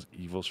says the most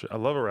evil shit. I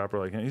love a rapper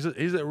like him. He's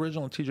the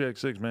original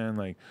TJX6 man.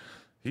 Like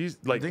he's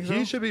like think he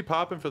so? should be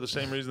popping for the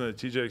same reason that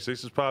TJX6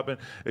 is popping.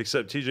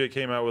 Except TJ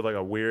came out with like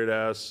a weird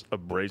ass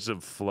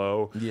abrasive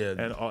flow. Yeah.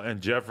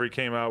 And Jeffrey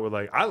came out with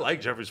like I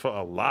like Jeffrey's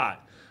flow a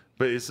lot,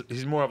 but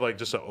he's more of like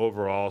just an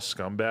overall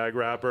scumbag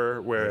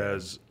rapper.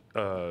 Whereas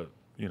TJ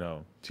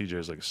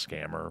is like a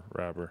scammer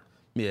rapper.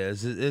 Yeah,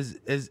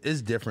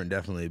 it's different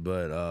definitely,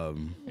 but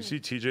You see,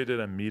 TJ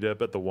did a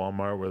meetup at the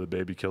Walmart where the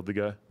baby killed the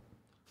guy.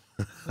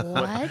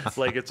 What?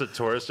 Like it's a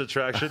tourist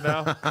attraction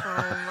now. Oh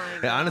my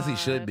it honestly God.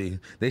 should be.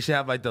 They should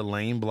have like the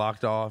lane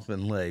blocked off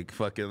and like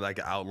fucking like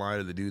an outline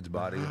of the dude's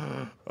body.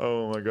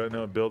 Oh my god,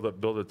 no! Build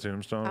a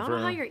tombstone I don't for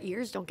know how him. your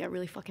ears don't get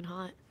really fucking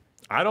hot.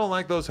 I don't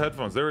like those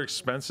headphones. They're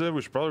expensive.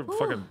 We should probably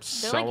fucking They're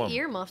sell like them.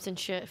 earmuffs and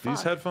shit. These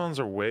Fuck. headphones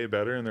are way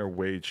better and they're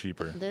way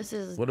cheaper. This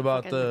is. What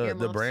about fucking the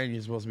earmuffs. brand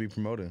you're supposed to be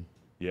promoting?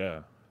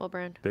 Yeah, What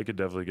brand? they could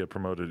definitely get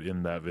promoted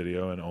in that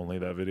video and only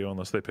that video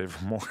unless they pay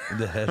for more.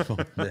 The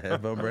headphone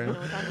brand. What we're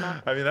talking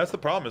about. I mean, that's the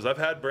problem. Is I've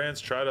had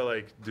brands try to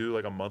like do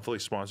like a monthly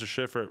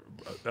sponsorship for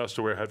us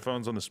to wear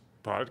headphones on this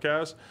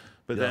podcast,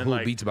 but Yeah, then who,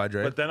 like Beats by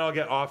Dre? But then I'll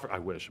get offered. I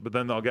wish, but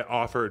then I'll get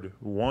offered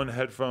one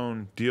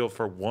headphone deal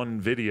for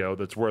one video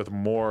that's worth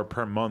more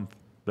per month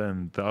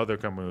than the other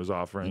company was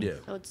offering. Yeah.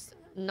 So it's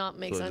not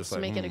make So sense just to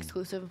like, make it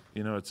exclusive.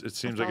 You know, it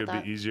seems like felt it'd be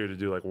that. easier to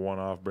do like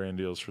one-off brand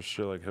deals for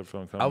shit like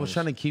headphone companies. I was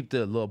trying to keep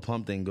the little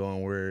pump thing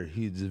going where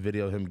he's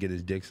video of him get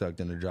his dick sucked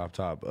in a drop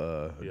top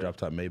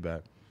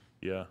Maybach.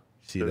 Yeah.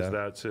 See There's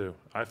that? too.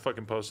 I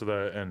fucking posted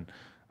that, and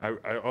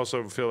I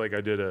also feel like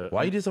I did a.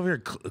 Why you just over here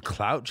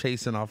clout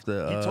chasing off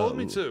the? He told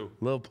me to.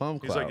 Lil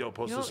Pump He's clout. like, yo,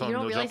 post You this don't, on you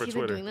don't the realize Jumper he's been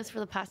Twitter. doing this for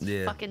the past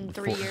yeah, fucking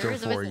 3 4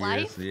 years of his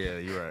life? Yeah,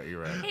 you're right.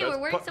 You're right. Hey,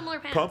 we're wearing similar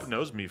pants. Pump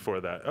knows me for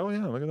that. Oh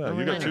yeah, look at that. Oh You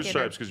my got 2 God.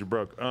 stripes because you're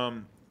broke.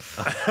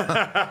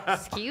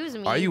 Excuse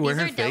me. Are you These wearing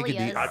are fake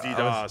Delias.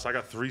 Adidas. I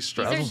got 3 These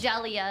stripes. are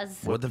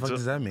Delias. What the fuck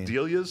does that mean?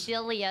 Delias?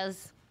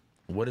 Delias.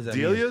 What does that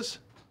mean? Delias?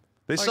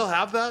 They still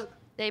have that?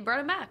 They brought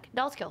him back.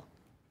 Dolls Kill.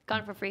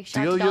 Got it for free.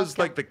 Shout out to Delia's Dog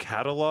like the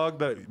catalog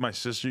that my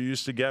sister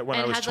used to get when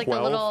I was 12. And it has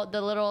like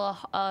the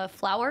little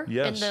flower in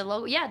Yes. the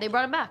logo. Yeah, they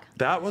brought it back.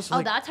 That was like,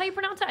 oh, that's how you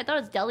pronounce it? I thought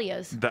it's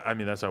Delia's. I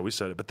mean, that's how we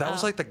said it. But that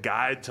was like the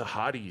guide to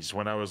hotties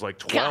when I was like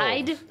 12.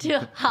 Guide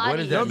to hotties. What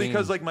does that No, mean?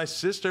 because like my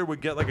sister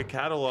would get like a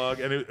catalog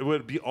and it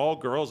would be all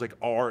girls like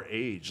our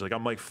age. Like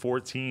I'm like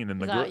 14 and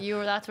the girl.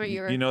 That's what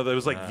you were. You know, there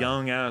was like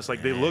young ass.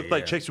 Like they looked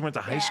like chicks we went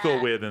to high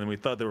school with and we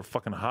thought they were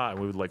fucking hot. And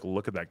we would like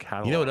look at that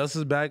catalog. You know what else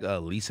is back?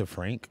 Lisa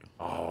Frank.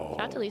 Oh.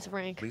 Shout out to Lisa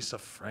Frank. Lisa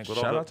Frank with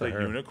Shout all out the to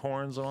her.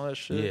 unicorns and all that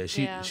shit.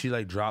 Yeah, she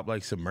like dropped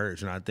like some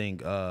merch, and I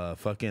think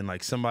fucking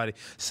like somebody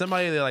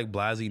that like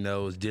Blasey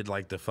knows did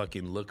like the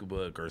fucking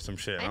lookbook or some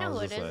shit. I and know who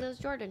was it just is. like- It's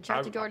Jordan. Shout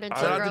out to Jordan. Shout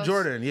So out to gross.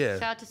 Jordan, yeah.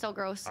 Shout out to So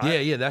Gross.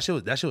 Yeah, that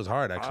shit was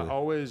hard actually.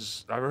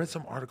 I read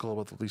some article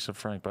about the Lisa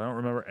Frank, but I don't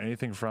remember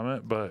anything from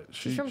it. But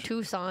She's from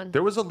Tucson.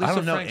 There was a Lisa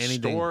don't know Frank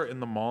anything. store in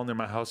the mall near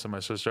my house, and my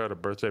sister had a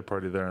birthday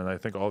party there, and I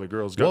think all the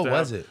girls got What to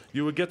was have, it?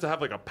 You would get to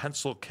have like a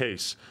pencil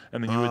case,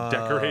 and then you would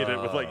decorate it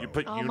with like you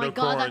put Oh unicorns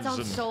my god, that sounds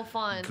and so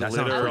fun. That sounds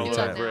glitter pretty all do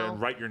that over it, now.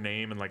 and write your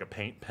name in like a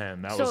paint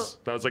pen. That So-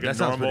 was like a That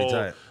sounds pretty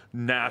normal tight.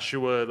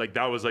 Nashua. Like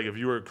that was like if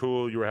you were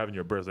cool, you were having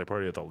your birthday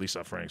party at the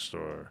Lisa Frank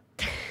store.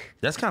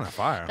 That's kind of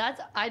fire.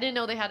 I didn't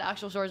know they had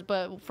actual stores,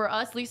 but for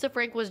us, Lisa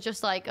Frank was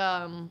just like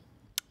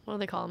what do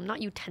they call them?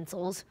 Not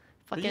utensils.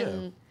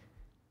 Fucking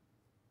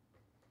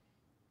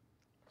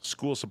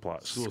School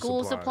supplies.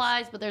 school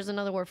supplies, but there's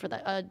another word for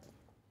that.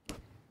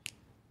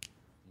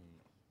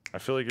 I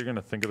feel like you're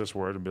gonna think of this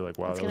word and be like,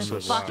 "Wow, It's that was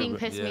gonna so fucking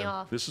stupid." piss me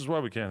off. This is why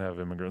we can't have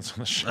immigrants on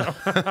the show.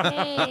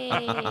 Hey,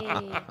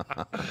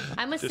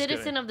 I'm a citizen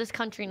kidding. of this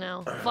country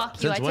now. Fuck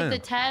you. Since I when?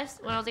 took the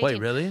test when I was 18.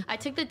 Wait, really? I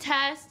took the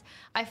test.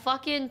 I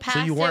fucking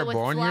passed you weren't it with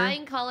born here?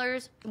 flying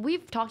colors.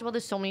 We've talked about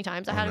this so many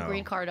times. I had a know.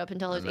 green card up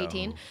until I was know.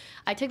 18.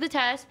 I took the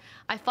test.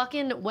 I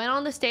fucking went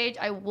on the stage.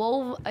 I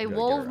wove my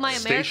American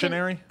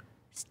Stationary.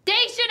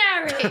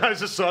 stationary. I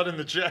just saw it in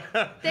the chat.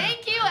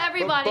 Thank you,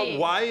 everybody. But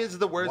why is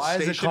the word Why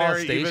is it called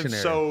stationary even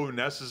stationary? so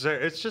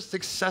necessary? It's just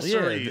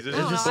accessories. Yeah, it's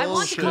No, just I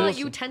want to call it bullshit.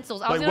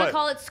 utensils. I was Like gonna what?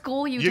 call it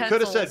school You utensils.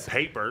 could have said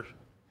paper.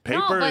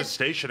 Paper but- is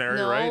stationary,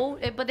 no,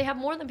 right? but they have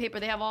more than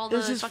paper. They have all the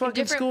It's just fucking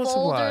fucking different school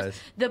folders.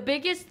 supplies. The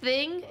biggest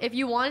thing, if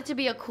you wanted to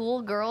be a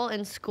cool girl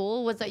in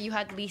school, was that you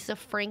had Lisa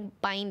Frank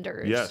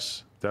binders.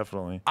 Yes,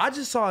 definitely. I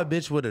just saw a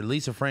bitch with a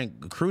Lisa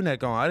Frank crew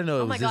neck on. I didn't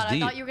know it Oh my was this god, I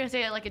deep. thought you were gonna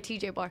say it like a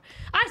TJ bar.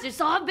 I just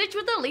saw a bitch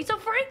with a Lisa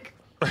Frank.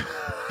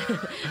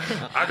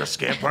 I just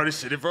scammed Party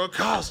City for a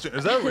costume.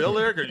 Is that a real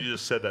lyric, or you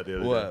just said that the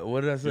other day? What? What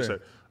did I You say?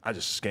 said, I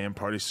just scammed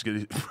Party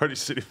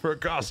City for a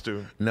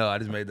costume. No, I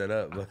just made that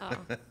up.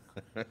 But,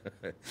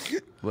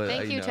 but,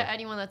 Thank you know. to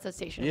anyone that says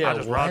stationary. Yeah. I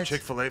just what? robbed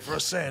Chick-fil-A for a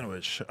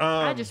sandwich.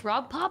 I just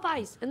robbed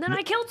Popeyes and then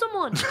I killed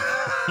someone.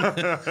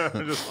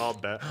 just all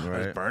bad. I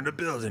Right. just burned a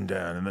building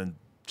down and then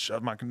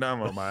shoved my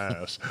condom up my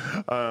ass.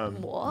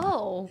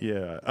 Whoa.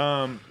 Yeah.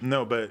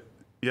 No, but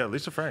yeah,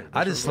 Lisa Frank.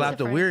 I just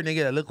slapped a Frank. weird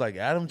nigga that looked like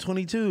Adam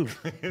 22.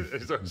 He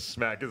starts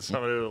smacking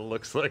somebody that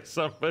looks like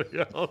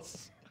somebody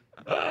else.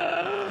 You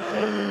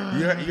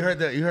heard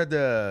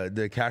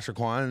the Casher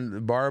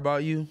Kwan bar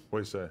about you? What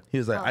do you say? He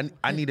was like,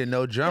 I need a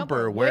no jumper.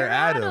 Jumper, Where where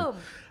Adam? Adam?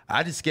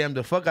 I just scammed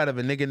the fuck out of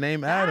a nigga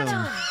named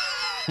Adam.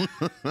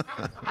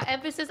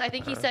 Emphasis, I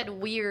think he said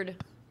weird.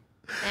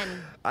 And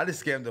I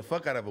just scammed the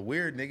fuck out of a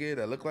weird nigga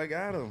that looked like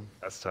Adam.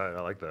 That's tight.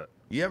 I like that.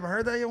 You ever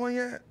heard that one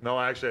yet? No,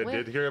 actually, I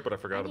Where- did hear it, but I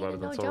forgot about it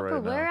no until jumper.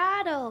 right Where now.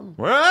 Adam?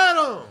 Where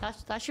Adam?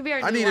 That should be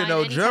our new I need a line no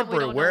anytime we jumper.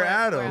 don't know Where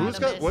Adam? Who's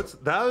Adam got is. what's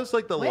that was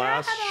like the Where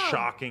last Adam?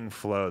 shocking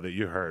flow that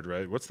you heard,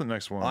 right? What's the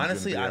next one?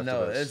 Honestly, gonna I be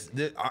know. after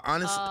this?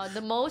 Honestly.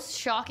 The most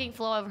shocking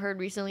flow I've heard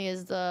recently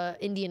is the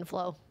Indian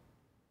flow.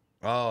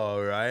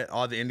 Oh, right.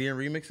 All the Indian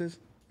remixes.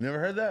 Never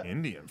heard that?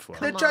 Indian flow.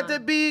 They Come try on. to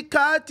be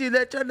Kati.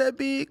 They try to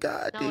be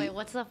Kati. No, wait,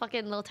 what's the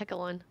fucking Lil Tecca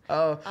one?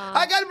 Oh,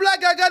 I got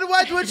black. I got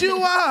white. What you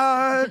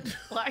want?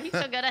 Why are you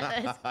so good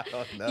at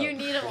this? You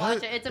need to watch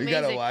it. It's You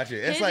amazing. gotta watch it.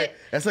 It's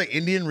His- like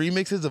Indian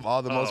remixes of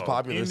all the most Oh,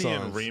 popular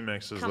Indian songs.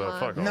 remixes. Come The on.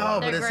 fuck No,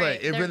 off. but They're it's great.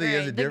 like, it They're really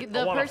is a great. different- I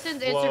The want a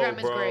person's flow, Instagram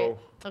is bro. great.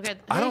 Okay,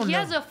 I don't he know.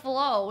 has a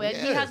flow and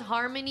he Yeah. has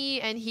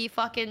harmony and he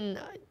fucking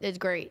is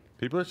great.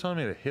 People are telling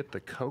me to hit the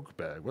Coke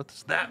bag.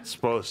 What's that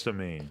supposed to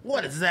mean?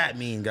 What does that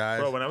mean, guys?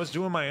 Bro, when I was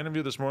doing my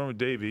interview this morning with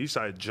Dave East,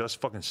 I had just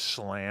fucking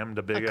slammed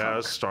a big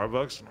ass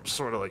Starbucks. And I'm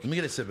sort of like, Let me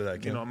get a sip of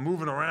that, Kim. you know, I'm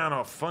moving around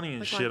all funny and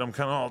Which shit. one? I'm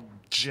kind of all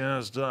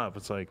jazzed up.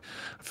 It's like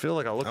I feel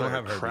like I look I don't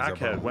like a have herpes, I crackhead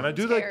promise. when I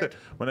do I'm like scared.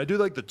 when I do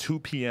like the 2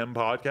 p.m.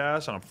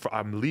 podcast. And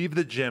I'm leave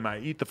the gym. I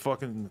eat the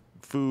fucking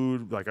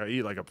food. Like I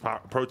eat like a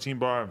protein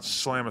bar and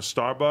slam a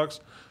Starbucks.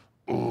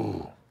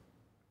 Ooh,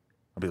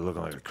 I'll be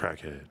looking like a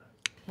crackhead.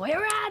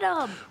 Where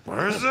Adam?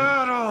 Where's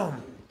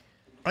Adam?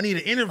 I need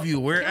an interview.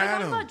 Where Can we talk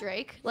Adam? about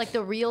Drake? Like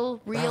the real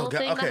God,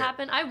 thing okay. that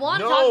happened? I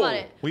want to No, talk about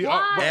it. we are-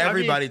 Why? but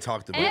Everybody I mean,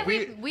 talked about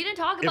it. we didn't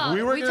talk If about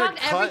we it. were We going talked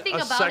to cut everything a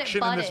about section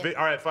it but in this it. video,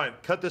 all right, fine.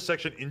 Cut this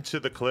section into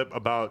the clip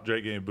about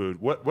Drake getting booed.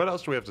 What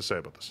else do we have to say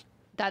about this?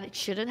 that it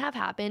shouldn't have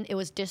happened. It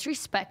was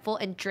disrespectful,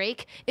 and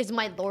Drake is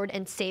my Lord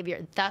and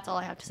Savior. That's all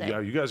I have to say. Yeah,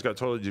 you guys got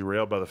totally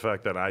derailed by the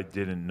fact that I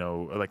didn't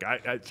know. Like,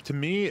 to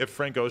me, if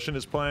Frank Ocean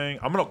is playing,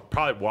 I'm gonna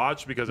probably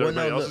watch because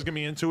everybody else is gonna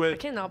be into it. I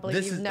cannot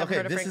believe you've never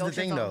heard of Frank Ocean. This is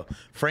the thing, though.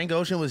 Frank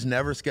Ocean was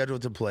never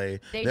scheduled to play.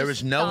 There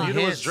was no hints.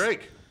 Neither was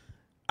Drake.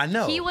 I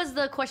know. He was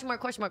the question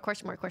mark.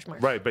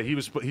 Right, but he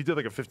did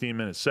like a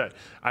 15-minute set.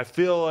 I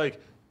feel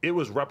like it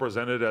was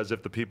represented as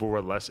if the people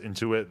were less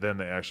into it than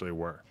they actually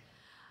were.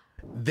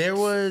 There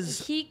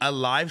was a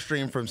live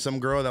stream from some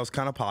girl that was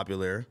kind of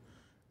popular.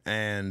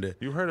 And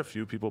you heard a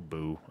few people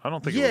boo. I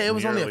don't think. Yeah, it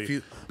was only a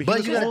few.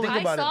 But you gotta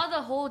think about it. I saw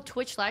the whole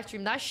Twitch live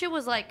stream. That shit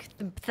was like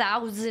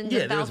thousands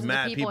and thousands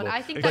of people. And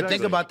I think but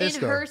think about this,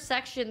 in her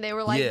section, they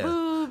were like,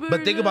 boo, boo.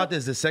 But think about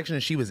this: the section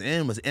that she was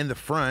in the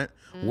front,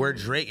 where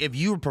Drake. If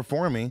you were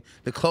performing,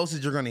 the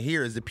closest you're gonna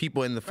hear is the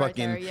people in the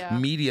fucking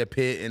media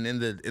pit and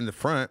in the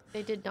front.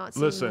 They did not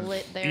seem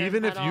lit there.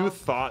 Even if you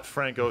thought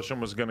Frank Ocean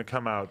was gonna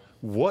come out,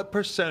 what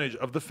percentage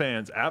of the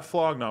fans at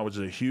Flog Gnaw, which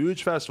is a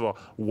huge festival,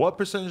 what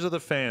percentage of the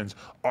fans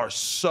are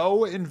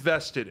so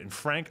invested in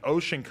Frank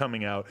Ocean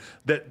coming out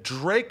that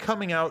Drake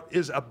coming out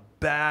is a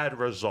bad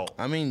result?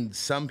 I mean,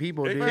 some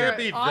people it can't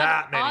be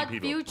that many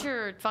people.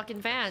 Future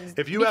fucking fans.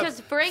 If you because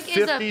have Frank 50,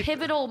 is a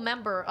pivotal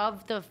member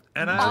of the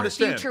and I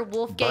understand, Future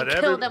Wolfgang.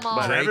 Kill them all.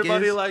 But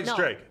everybody likes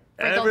Drake.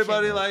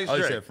 Everybody likes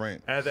Drake. You said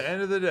Frank. At the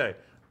end of the day,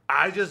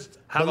 I just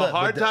have a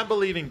hard time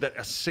believing that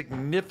a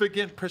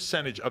significant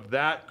percentage of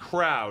that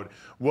crowd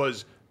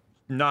was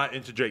not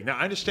into Drake. Now,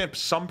 I understand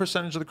some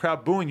percentage of the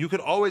crowd booing. You could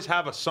always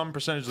have some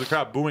percentage of the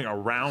crowd booing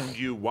around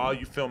you while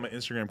you film an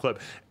Instagram clip.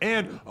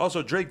 And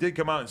also, Drake did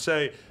come out and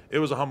say it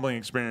was a humbling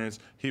experience.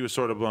 He was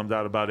sort of bummed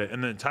out about it.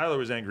 And then Tyler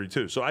was angry,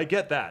 too. So I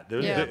get that.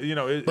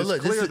 It's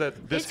clear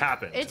that this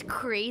happened. It's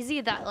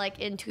crazy that, like,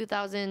 in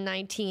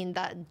 2019,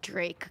 that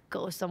Drake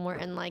goes somewhere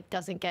and, like,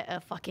 doesn't get a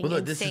fucking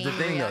insane this is the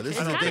thing, though. This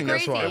is the thing.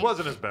 That's why. It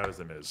wasn't as bad as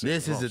it is.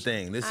 This is the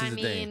thing. This is the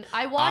thing. I mean,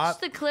 I watched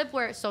the clip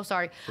where... So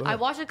sorry. I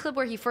watched the clip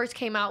where he first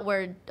came out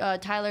where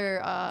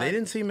Tyler... they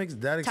didn't seem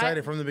that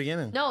excited from the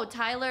beginning. No,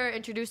 Tyler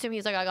introduced him.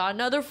 He's like, I got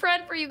another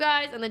friend for you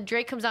guys. And then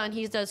Drake comes out and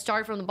he's the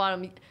start from the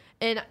bottom.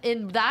 And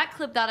in that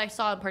clip that I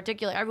saw in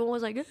particular, everyone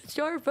was like,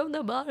 start from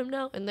the bottom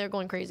now. And they're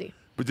going crazy.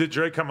 But did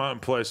Drake come out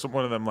and play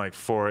one of them like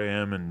 4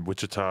 a.m. in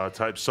Wichita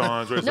type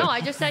songs? No,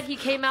 I just said he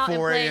came out and played.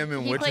 4 a.m.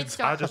 in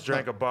Wichita. I just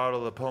drank a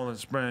bottle of Poland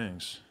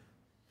Springs.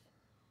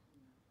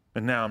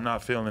 And now I'm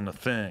not feeling a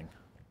thing.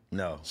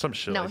 No. Some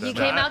shit no, like that. he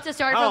came out to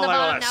start from the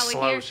bottom. Now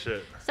we hear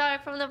shit.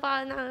 Start from the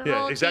bottom.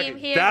 Yeah, exactly.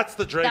 Here. That's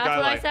the Drake I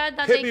like. Said.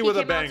 That's Hit me with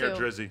a banger,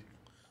 Drizzy.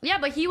 Yeah,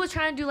 but he was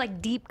trying to do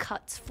like deep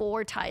cuts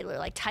for Tyler.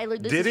 Like, Tyler,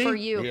 this is for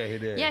you. Yeah, he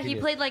did. Yeah, he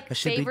played like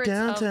favorites be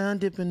downtown, of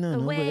dipping on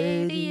the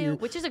way to you,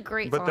 which is a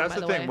great song. But that's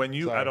the thing. When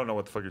you, I don't know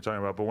what the fuck you're talking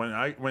about. But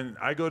when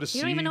I go to see,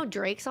 you don't even know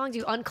Drake songs.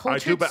 You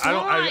uncultured. I do, but swine.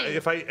 I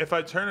don't. If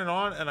I turn it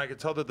on and I can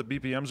tell that the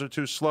BPMs are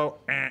too slow,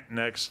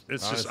 next.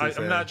 It's just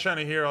I'm not trying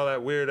to hear all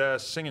that weird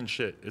ass singing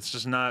shit. It's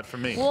just not for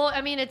me. Well,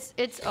 I mean, it's.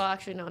 Oh,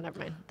 actually, no, never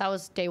mind. That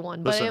was day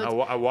one. But listen,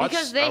 I watched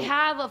because they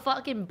have a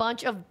fucking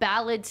bunch of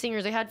ballad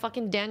singers. They had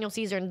fucking Daniel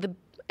Caesar and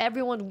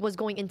everyone was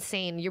going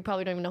insane. You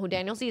probably don't even know who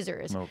Daniel Caesar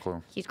is. No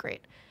clue. He's great.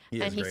 He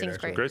sings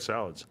great. Great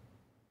salads.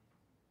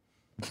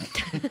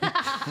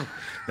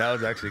 That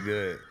was actually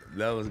good.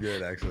 That was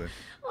good, actually.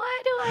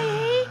 Why do I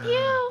hate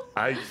you?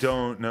 I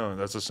don't know.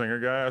 That's a singer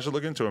guy. I should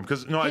look into him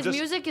because his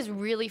music is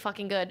really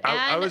fucking good. And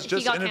I was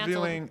just he got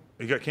interviewing. Canceled.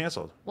 He got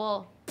canceled.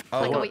 Well,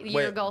 like a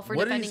year ago for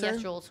defending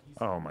Yes Jules.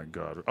 Oh my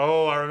god.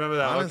 Oh, I remember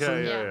that. Honestly,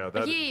 okay, yeah.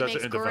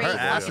 That's great. Her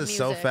ass is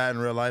so fat in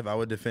real life. I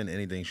would defend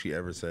anything she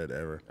ever said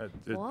ever.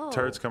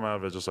 Turds come out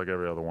of it just like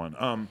every other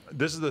one.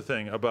 This is the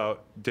thing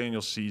about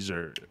Daniel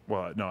Caesar.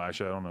 Well, no,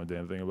 actually, I don't know a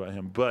damn thing about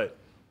him, but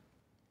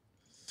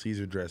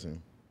Caesar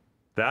dressing.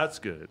 That's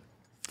good.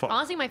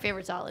 Honestly, my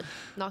favorite salad.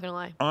 Not gonna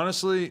lie.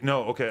 Honestly,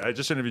 no. Okay, I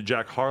just interviewed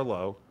Jack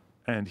Harlow,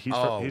 and he's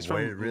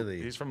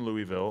from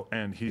Louisville,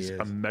 and he's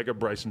a mega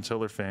Bryson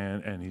Tiller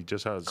fan, and he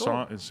just has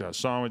a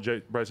song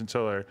with Bryson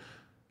Tiller.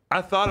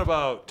 I thought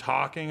about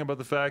talking about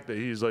the fact that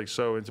he's like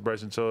so into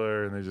Bryson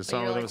Tiller, and they just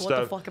song with him and stuff.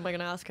 What the fuck am I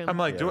gonna ask him? I'm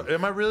like,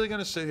 am I really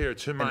gonna sit here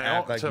to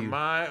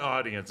my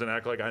audience and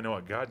act like I know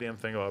a goddamn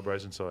thing about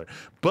Bryson Tiller?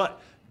 But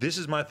this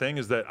is my thing: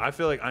 is that I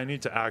feel like I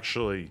need to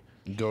actually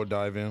go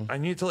dive in. I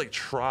need to like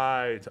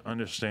try to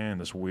understand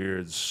this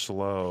weird,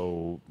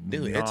 slow,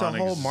 it's a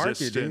whole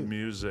market, dude.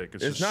 Music.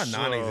 It's not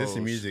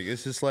non-existent music.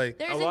 It's just like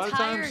there's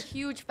entire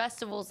huge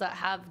festivals that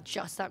have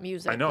just that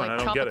music. I know, like and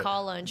I don't get it.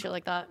 Tropicala and shit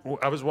like that.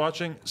 I was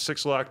watching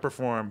Six Lack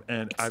perform,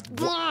 and I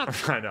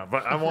know,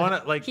 but I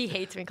want to like. He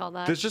hates me called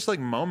that. There's just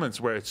like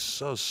moments where it's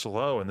so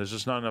slow, and there's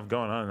just not enough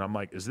going on, and I'm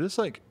like, is this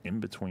like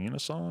in between a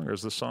song, or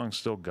is the song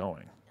still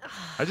going?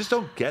 I just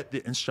don't get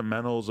the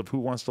instrumentals of who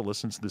wants to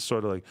listen to this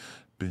sort of like.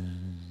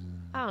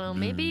 I don't know.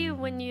 Maybe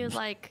when you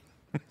like.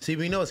 See,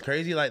 but you know what's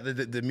crazy? Like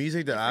the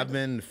music that I've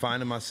been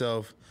finding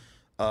myself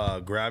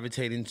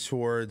gravitating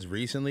towards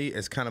recently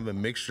is kind of a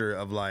mixture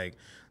of like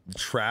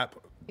trap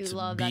You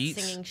love that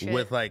beats singing shit.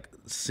 with like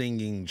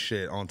singing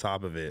shit on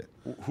top of it.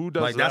 Who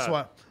does like that? that's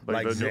what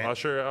like the new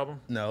Usher album?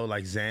 No,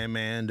 like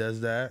Zanman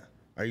does that.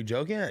 Are you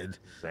joking?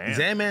 Zan.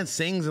 Zanman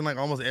sings in like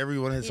almost every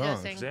one of his He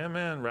does songs. sing.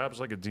 Zanman raps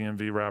like a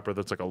DMV rapper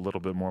that's like a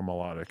little bit more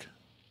melodic.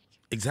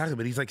 Exactly,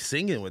 but he's like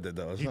singing with it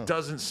though. He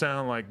doesn't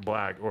sound like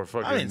Black or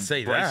fucking I didn't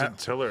say Bryson that.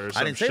 Tiller or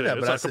some I didn't say shit. that,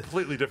 but It's a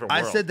completely different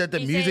I world. said that the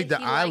He music said that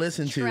he I likes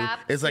listen to trap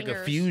is like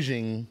a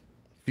singers.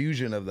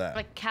 fusion of that.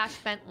 Like Cash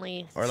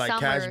Bentley. Or like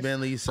Cash Summers,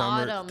 Bentley,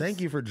 Summer. Autumns,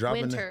 Thank you for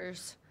dropping it.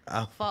 Winters,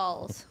 Oh.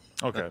 Falls.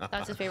 Okay.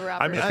 That's his favorite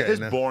rapper. I mean, Okay,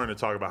 it's no. boring to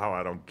talk about how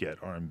I don't get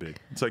R&B.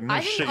 It's like, no I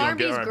shit, think you don't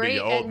R&B get is R&B, great,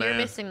 you old and man. you're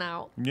missing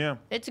out. Yeah.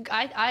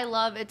 I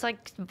love. It's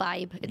like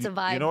vibe. It's a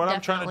vibe. You know what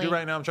I'm trying to do definitely.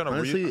 right now? I'm trying to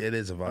Honestly, it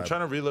is a vibe. I'm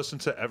trying to re-listen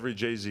to every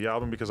Jay-Z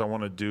album because I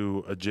want to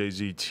do a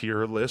Jay-Z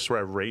tier list where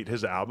I rate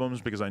his albums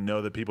because I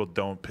know that people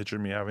don't picture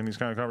me having these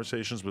kind of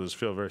conversations, but just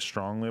feel very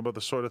strongly about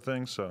this sort of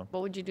thing. So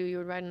What would you do? You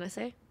would write an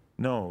essay?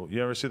 no,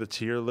 you ever see the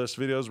tier list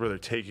videos where they're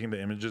taking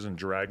the images and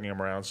dragging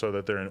them around so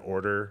that they're in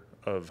order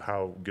of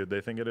how good they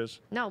think it is?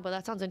 No, but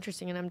that sounds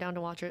interesting, and I'm down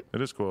to watch it.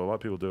 It is cool. A lot of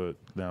people do it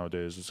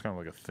nowadays. It's kind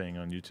of like a thing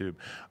on YouTube.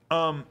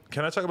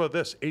 Can I talk about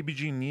this?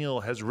 ABG Neal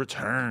has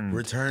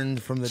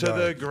Returned from the to dark.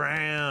 the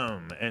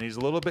gram, and he's a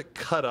little bit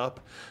cut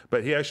up,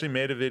 but he actually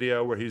made a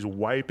video where he's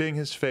wiping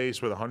his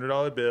face with a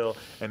 $100 bill,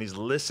 and he's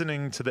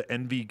listening to the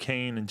NV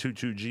Kane and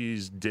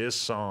 22G's diss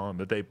song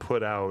that they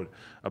put out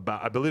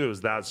about. I believe it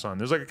was that song.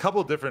 There's like a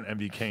couple different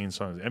NV Kane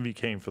songs. NV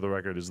Kane, for the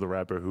record, is the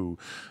rapper who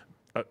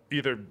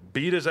either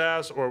beat his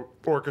ass or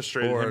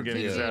orchestrated him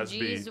getting his ass beat.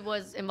 G's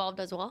was involved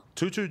as well.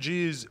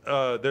 22G's,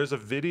 there's a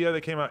video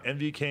that came out,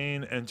 NV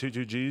Kane and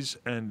 22G's,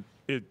 and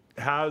it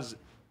has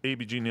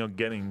ABG Neal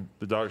getting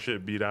the dog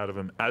shit beat out of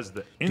him as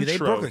the intro Dude, they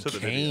broke to a the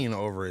cane video.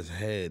 over his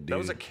head, dude. That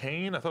was a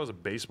cane? I thought it was a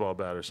baseball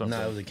bat or something.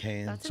 No, it was a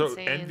cane. That's So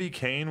insane. NV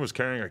Kane was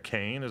carrying a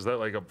cane? Is that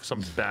like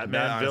some That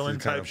Batman honestly villain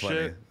is kinda type funny.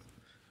 shit?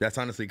 That's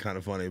honestly kind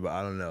of funny, but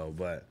I don't know.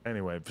 But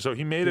Anyway, so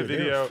he made a Dude, they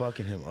were video.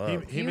 fucking him up.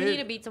 He You made, need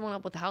to beat someone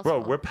up with the house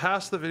Bro, phone. we're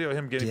past the video of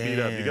him getting beat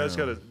up. You guys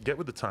Damn. got to get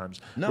with the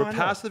times. No, we're I know.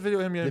 past the video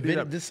of him getting The beat vid-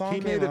 up. this song He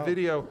came made a out.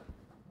 video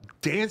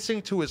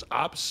dancing to his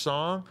op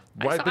song,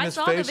 I saw- wiping I his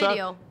saw the face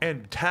video. up,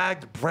 and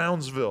tagged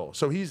Brownsville.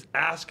 So he's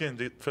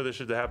asking for this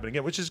shit to happen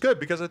again, which is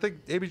good because I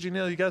think ABG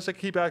Neal, you guys to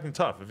keep acting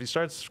tough. If he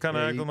starts kind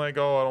of Yeah, acting like,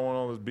 oh, I don't want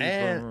all this beef.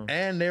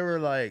 and they were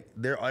like,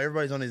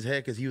 everybody's on his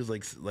head because he was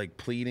like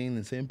pleading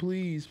and saying,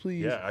 please,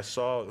 please. Yeah, I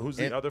saw who's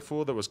the And- other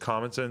fool that was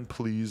commenting,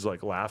 please,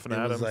 like laughing It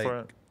at was him like, for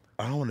it.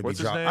 I don't want to be What's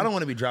his dropping. name? I don't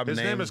want to be dropping His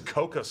names. name is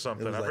Coca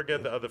something. It was I like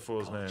forget the other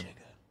fool's name.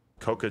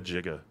 Coca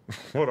Jigga.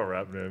 What a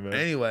rap name, man.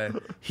 Anyway,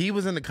 he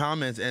was in the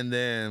comments, and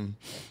then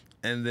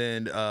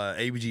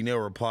ABG Neal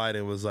replied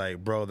and was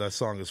like, "Bro, that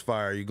song is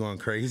fire. Are you going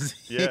crazy?"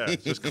 Yeah,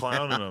 just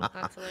clowning him.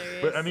 That's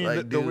hilarious. But I mean,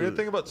 Like, the weird dude.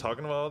 thing about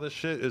talking about all this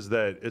shit is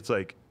that it's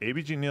like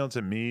ABG Neal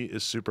to me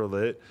is super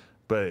lit,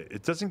 but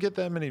it doesn't get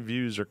that many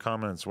views or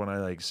comments when I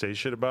like say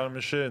shit about him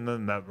and shit, and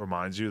then that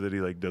reminds you that he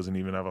like doesn't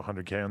even have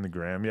 100K on the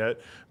gram yet.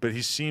 But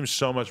he seems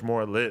so much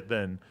more lit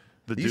than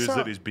the You dudes saw-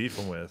 that he's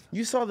beefing with.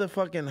 You saw the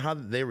fucking how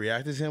they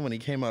reacted to him when he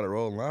came out of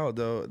Rolling Loud,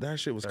 though. That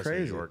shit was That's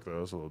crazy. New York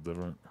though. It's a little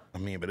different. I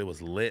mean, but it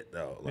was lit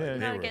though. Like, Yeah, you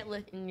they gotta were- get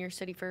lit in your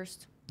city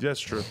first. Yeah, it's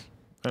true.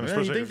 And Yeah,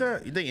 you especially think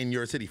that? You think in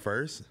your city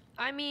first?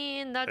 I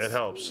mean, that's It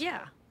helps.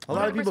 Yeah. A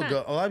lot of people 100%.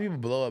 go. A lot of people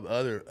blow up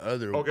other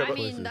Okay, I but-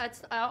 mean,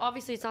 that's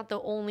obviously it's not the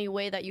only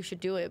way that you should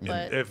do it,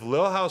 but If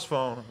Lil House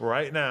Phone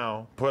right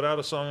now put out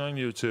a song on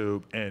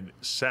YouTube and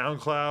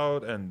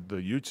SoundCloud and the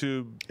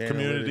YouTube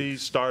community Analytics.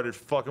 started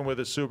fucking with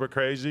it super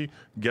crazy,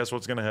 guess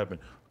what's gonna happen?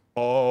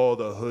 All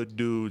the hood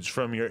dudes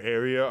from your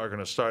area are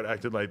gonna start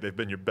acting like they've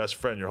been your best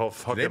friend your whole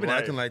fucking they've been life.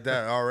 acting like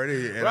that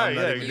already, and Right, I'm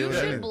not yeah, even you you doing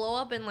should anything. blow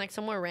up in like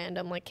somewhere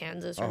random, like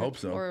Kansas I or, hope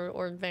so.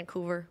 or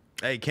Vancouver.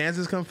 Hey,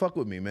 Kansas, come fuck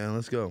with me, man.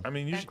 Let's go. I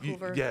mean, you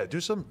Vancouver. yeah, do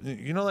some.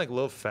 You know, like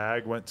Lil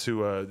Fag went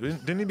to.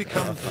 Didn't he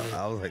become?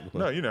 I was like,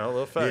 No, you know,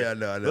 Lil Fag. Yeah,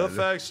 no, I know, Lil I know.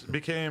 Fag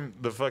became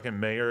the fucking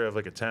mayor of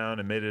like a town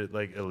and made it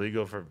like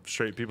illegal for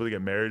straight people to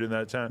get married in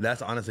that town.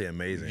 That's honestly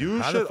amazing. You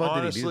How the should fuck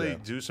honestly did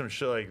he do that? some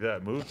shit like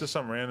that. Move to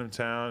some random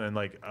town and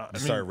like I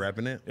mean, Start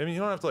repping it. I mean, you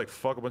don't have to like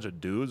fuck a bunch of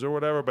dudes or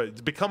whatever,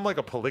 but become like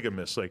a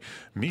polygamist. Like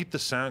meet the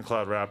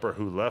SoundCloud rapper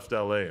who left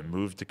LA and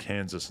moved to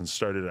Kansas and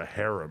started a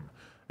harem.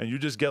 And you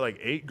just get like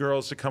 8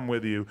 girls to come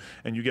with you,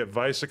 and you get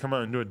Vice to come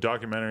out and do a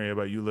documentary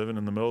about you living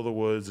in the middle of the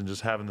woods and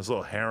just having this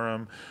little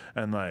harem.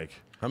 And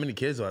like How many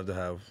kids do I have to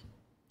have?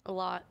 A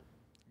lot.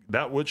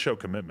 that would show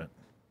commitment.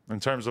 In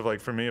terms of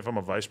like for me, if I'm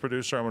a Vice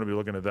producer, I'm gonna be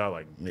looking at that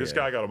like this Yeah.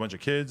 guy got a bunch of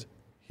kids.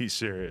 He's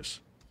serious.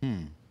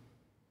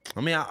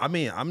 I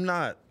mean, I'm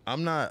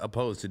not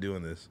opposed to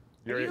doing this.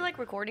 Are you like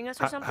recording us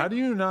or something? How do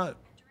you not?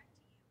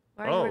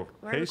 Why are you Oh,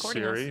 why are you hey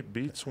recording Siri, us?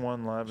 Beats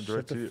One live and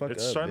direct the to you. fuck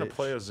It's up, starting bitch. to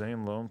play a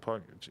Zane Lone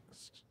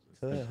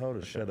podcast. Hold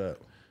it, shut up.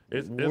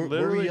 It Were we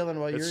literally yelling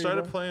about it Yuri,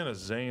 started bro? playing a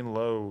Zane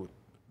Lowe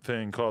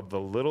thing called the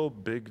Little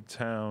Big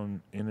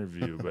Town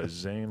Interview by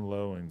Zane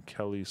Lowe and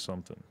Kelly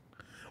something.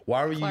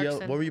 Why were you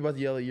Clarkson. what were you about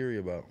to yell at Yuri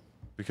about?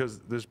 because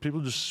there's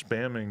people just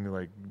spamming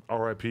like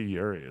R.I.P.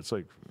 Yuri. It's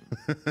like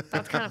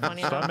That's kind of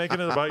funny. stop making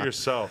it about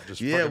yourself. Just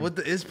Yeah,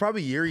 fucking, it's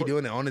probably Yuri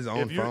doing it on his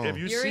own phone. if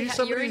you Yuri, see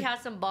somebody, Yuri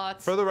has some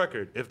bots. for the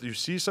record, if you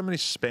see somebody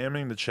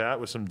spamming the chat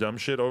with some dumb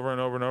shit over and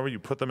over and over, you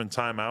put them in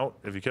timeout.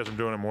 If you catch them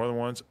doing it more than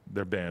once,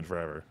 they're banned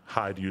forever.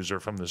 Hide user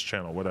from this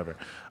channel, whatever.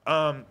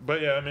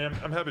 But yeah, I mean,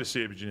 I'm happy to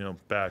see ABG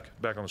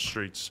back on the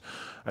streets.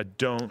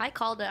 I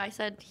called it. I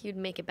said he'd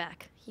make it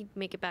back. He'd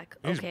make it back.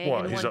 He's, Okay,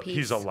 well, in one piece.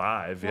 he's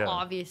alive. Well, yeah,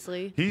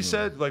 obviously. He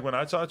said, like when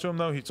I talked to him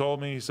though, he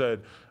told me, he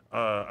said,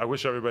 I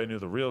wish everybody knew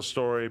the real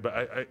story,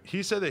 but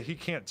he said that he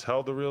can't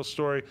tell the real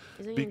story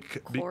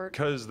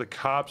because the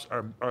cops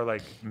are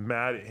like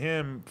mad at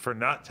him for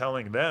not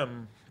telling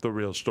them the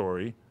real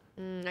story.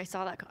 I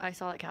saw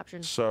that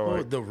caption.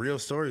 So the real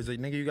story is like,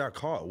 nigga, you got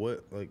caught.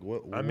 What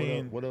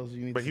else do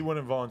you need? But he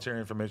wouldn't volunteer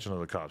information to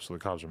the cops, so the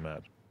cops are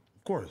mad.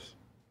 Of course.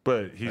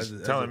 But he's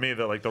telling me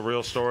that like the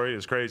real story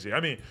is crazy.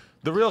 I mean,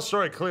 the real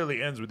story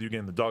clearly ends with you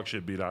getting the dog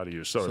shit beat out of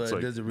you. So it's it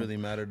like, doesn't really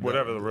matter.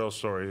 Whatever the real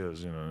story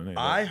is, you know.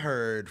 I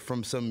heard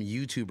from some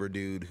YouTuber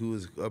dude who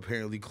was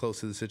apparently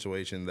close to the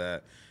situation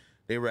that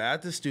they were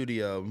at the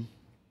studio.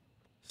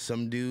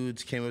 Some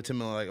dudes came up to him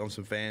like on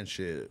some fan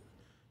shit,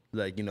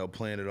 like, you know,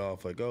 playing it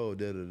off like, oh,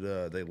 da da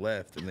da. They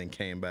left and then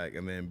came back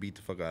and then beat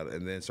the fuck out of it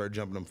and then started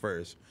jumping him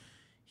first.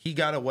 He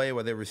got away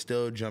while they were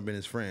still jumping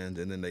his friends,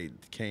 and then they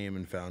came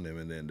and found him,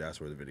 and then that's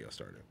where the video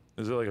started.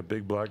 Is it like a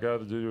big black guy,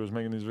 the dude who was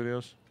making these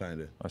videos?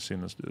 Kinda. I've seen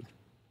this dude.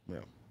 Yeah.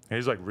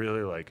 He's like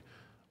really like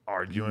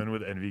arguing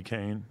with Envy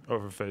Kane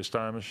over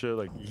FaceTime and shit.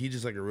 Like he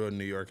just like a real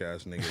New York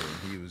ass nigga.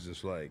 And he was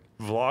just like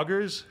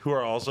vloggers who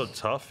are also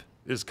tough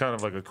is kind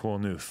of like a cool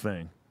new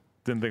thing.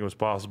 Didn't think it was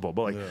possible,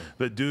 but like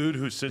the dude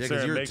who sits there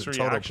and makes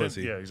reactions.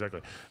 Yeah,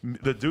 exactly.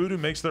 The dude who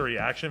makes the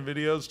reaction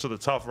videos to the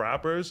tough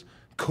rappers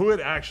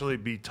could actually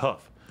be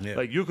tough. Yeah.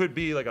 Like you could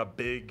be like a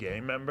big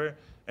gang member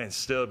and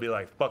still be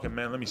like, fucking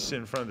man, let me sit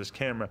in front of this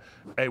camera.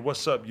 Hey,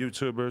 what's up,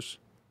 YouTubers?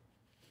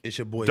 It's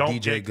your boy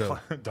DJ Go.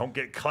 Don't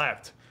get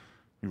clapped.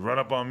 You run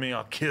up on me,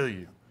 I'll kill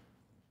you.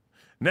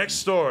 Next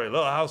story: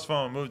 Little House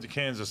Phone moved to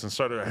Kansas and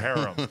started a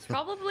harem. It's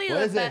probably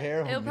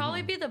it'll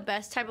probably be the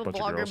best type of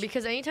vlogger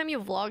because anytime you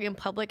vlog in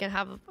public and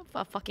have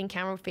a fucking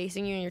camera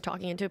facing you and you're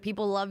talking into it,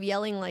 people love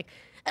yelling like,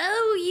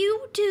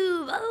 "Oh,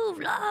 YouTube! Oh,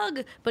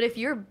 vlog!" But if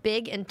you're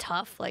big and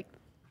tough, like,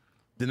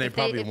 then they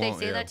probably won't. If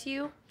they say that to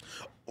you.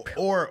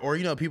 Or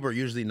you know, people are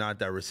usually not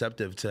that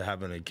receptive to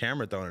having a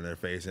camera thrown in their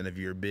face, and if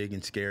you're big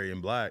and scary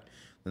and black,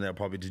 then they'll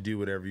probably just do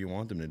whatever you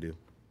want them to do.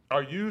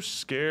 Are you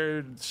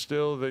scared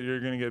still that you're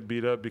gonna get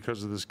beat up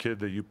because of this kid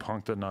that you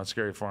punked at Not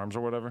Scary Farms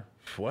or whatever?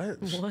 What?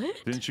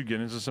 Didn't you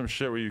get into some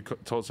shit where you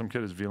told some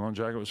kid his V-Lone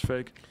jacket was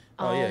fake?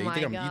 Oh yeah,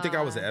 you think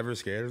I was ever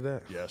scared of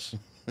that? Yes.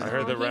 I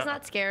heard that. He's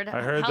not scared.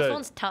 I heard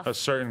that tough. A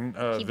certain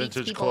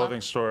vintage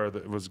clothing store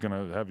that was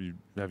gonna have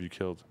you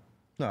killed.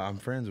 No, I'm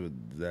friends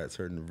with that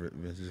certain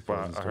vintage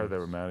clothing store. I heard they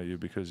were mad at you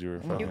because you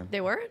were fucking.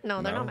 They were?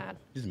 No, they're not mad.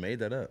 You just made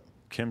that up.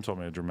 Kim told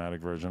me a dramatic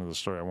version of the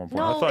story at one point.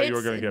 No, I thought you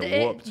were going to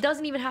get whooped. It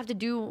doesn't even have to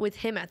do with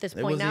him at this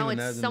point. Now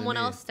it's someone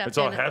else stepped in. It's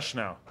all Hesh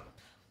now.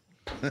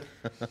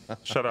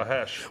 Shout out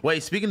Hesh.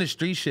 Wait, speaking of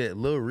street shit,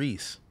 Lil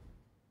Reese.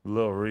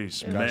 Lil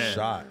Reese, man. Got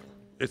shot.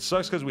 It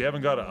sucks because we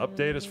haven't got an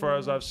update as far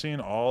as I've seen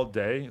all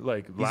day.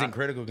 Like he's in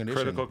critical condition.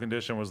 Critical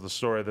condition was the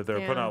story that they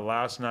were putting out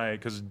last night.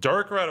 Because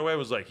Dirk right away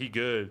was like, he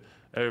good.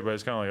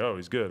 Everybody's kind of like, oh,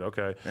 he's good.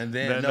 Okay. And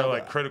then they're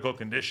like critical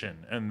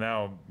condition. And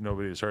now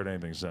nobody's heard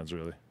anything since,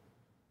 really.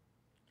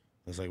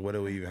 It's like, what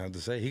do we even have to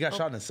say? He got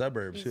shot in the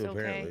suburbs too,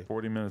 apparently.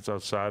 40 minutes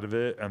outside of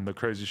it, and the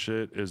crazy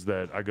shit is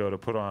that I go to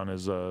put on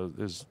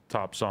his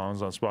top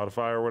songs on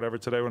Spotify or whatever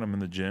today when I'm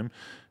in the gym,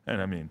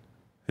 and I mean,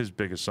 his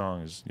biggest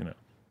song is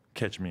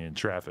 "Catch Me in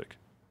Traffic,"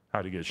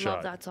 how to get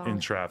shot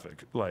in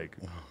traffic, like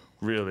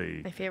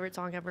really. My favorite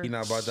song ever. He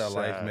not about that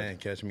life, man.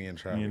 Catch me in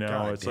traffic. You know,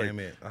 God it's damn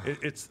like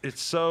it.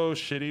 It's so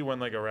shitty when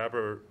like a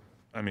rapper.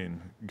 I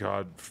mean,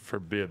 God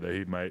forbid that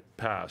he might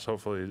pass.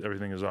 Hopefully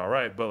everything is all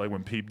right. But like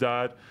when Peep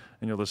died,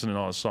 and you're listening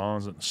to all his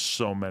songs, and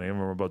so many of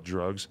them are about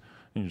drugs,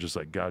 and you're just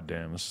like, God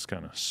damn, this is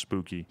kind of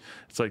spooky.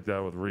 It's like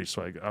that with Reese.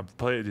 Like I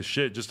played his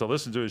shit just to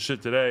listen to his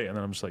shit today, and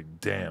then I'm just like,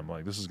 damn,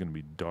 like this is gonna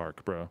be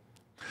dark, bro.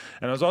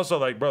 And I was also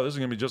like, bro, this is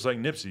gonna be just like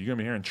Nipsey. You're gonna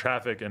be hearing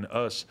 "Traffic" and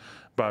 "Us"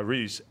 by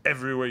Reese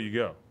everywhere you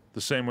go. The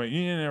same way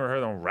you never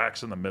heard them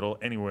racks in the middle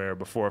anywhere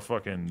before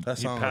fucking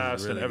he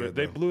passed really and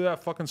they blew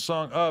that fucking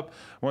song up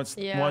once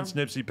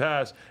Nipsey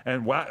passed.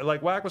 And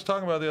Wack was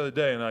talking about it the other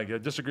day, and like I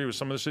disagree with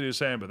some of the shit he was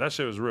saying, but that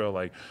shit was real.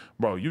 Like,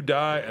 bro, you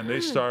die and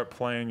they start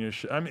playing your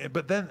shit. I mean,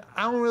 but then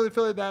I don't really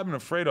feel like that happened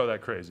to Fredo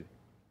that crazy.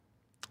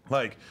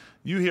 Like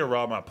you hear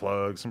 "Rob My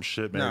Plug," some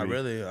shit maybe, not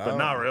really, but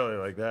not really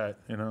like that,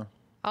 you know.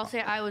 I'll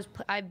say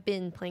I've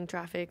been playing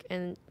Traffic,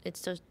 and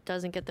it just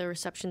doesn't get the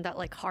reception that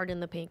like Hard in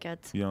the Paint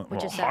gets.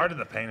 Hard in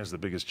the Paint is the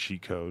biggest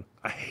cheat code.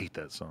 I hate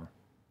that song.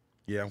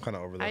 Yeah, I'm kind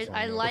of over that song.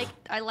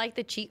 I like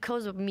the cheat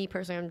codes, but me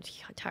personally,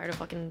 I'm tired of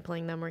fucking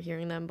playing them or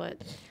hearing them.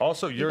 But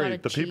also, Yuri,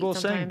 the people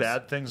saying sometimes.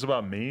 bad things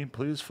about me,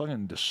 please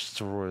fucking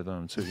destroy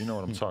them too. You know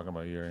what I'm talking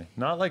about, Yuri.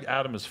 Not like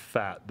Adam is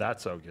fat.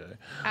 That's okay.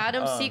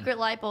 Adam's secret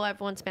lipo.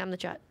 Everyone spam the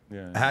chat.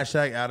 Yeah.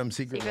 Hashtag Adam's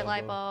secret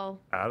lipo.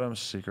 Adam's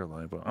secret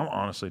lipo. I'm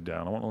honestly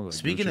down. I want to look like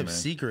Speaking Gucci of Mane.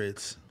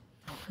 secrets,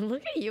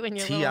 Look at you and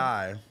your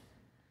T.I.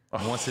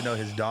 wants to know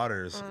his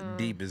daughter's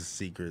deepest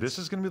secrets. This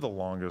is gonna be the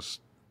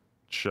longest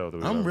show that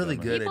we've I'm ever really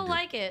done, good People at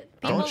like it.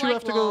 People Don't you like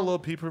have to go a long. little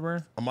pee,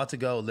 Burn? I'm about to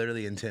go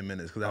literally in 10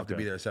 minutes because I have to Okay.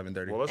 be there at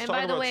 7:30. Well, let's And talk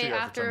by the about way, Tia for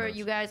 10 after minutes.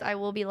 you guys, I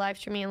will be live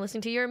streaming and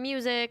listening to your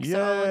music. Yay.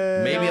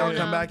 So Maybe y'all I'll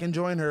come know. back and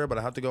join her, but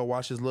I have to go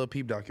watch this Lil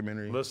Peep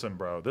documentary. Listen,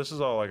 bro, this is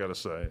all I gotta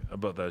say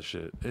about that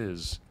shit.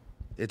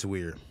 It's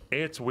weird.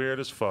 It's weird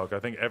as fuck. I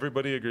think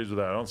everybody agrees with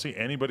that. I don't see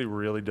anybody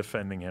really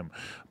defending him.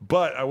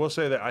 But I will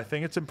say that I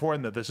think it's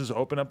important that this is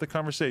open up the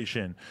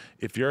conversation.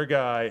 If you're a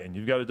guy and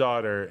you've got a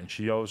daughter and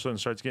she all of a sudden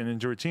starts getting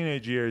into her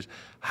teenage years,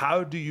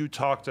 how do you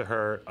talk to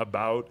her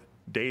about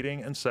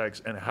dating and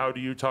sex, and how do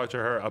you talk to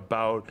her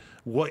about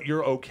what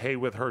you're okay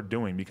with her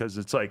doing? Because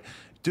it's like,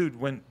 dude,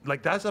 when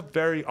like that's a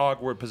very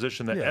awkward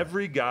position that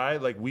every guy,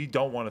 like, we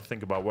don't want to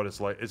think about what it's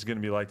like. It's going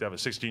to be like to have a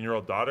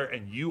 16-year-old daughter,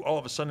 and you all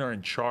of a sudden are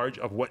in charge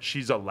of what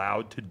she's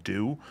allowed to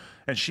do.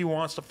 And she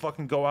wants to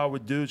fucking go out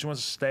with dudes. She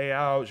wants to stay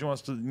out. She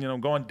wants to,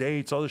 go on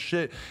dates, all this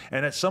shit.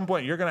 And at some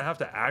point, you're going to have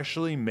to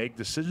actually make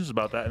decisions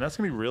about that. And that's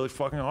going to be really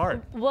fucking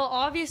hard. Well,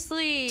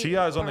 obviously,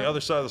 T.I.'s on the other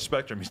side of the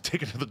spectrum. He's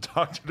taken to the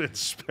doctor to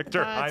inspect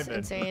her That's hymen.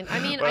 insane. I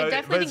mean, But I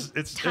definitely but think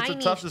it's a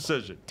tough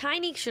decision.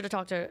 Tiny should have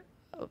talked to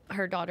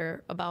her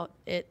daughter about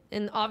it.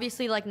 And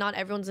obviously, like, not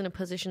everyone's in a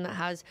position that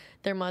has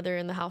their mother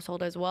in the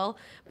household as well.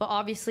 But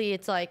obviously,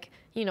 it's like,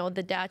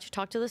 the dad should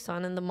talk to the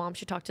son and the mom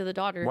should talk to the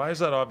daughter. Why is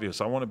that obvious?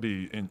 I want to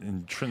be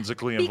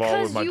intrinsically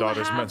involved with my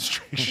daughter's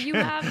menstruation. You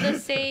have the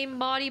same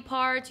body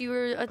parts. You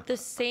were at the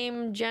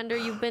same gender.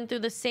 You've been through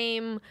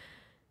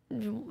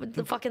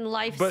the fucking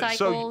life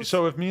cycles.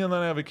 So if me and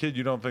Lena have a kid,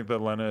 you don't think that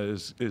Lena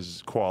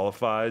is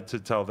qualified to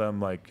tell them,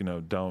 like,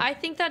 don't I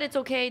think that it's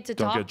okay to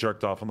don't talk. get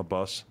jerked off on the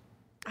bus?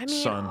 I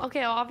mean, son.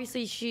 okay,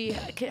 obviously she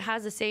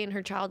has a say in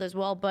her child as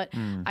well, but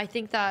I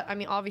think that,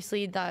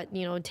 obviously that,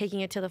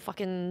 taking it to the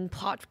fucking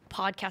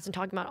podcast and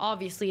talking about it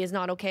obviously is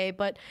not okay,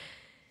 but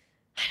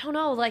I don't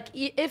know, like,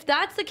 if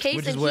that's the case,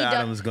 Which is and what he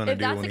Adam's does, gonna if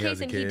do that's when the he has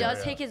case a and he kid.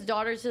 does take his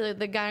daughter to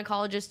the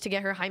gynecologist to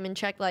get her hymen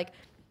checked, like,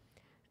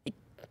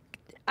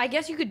 I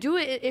guess you could do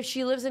it if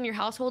she lives in your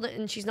household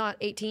and she's not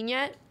 18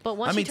 yet. But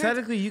once she turns,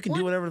 technically you can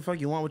do whatever the fuck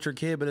you want with your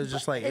kid, but it's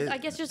just like I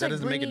guess just that like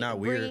doesn't make it not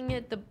weird. bringing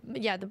it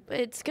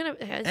it's gonna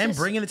And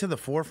bringing it to the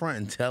forefront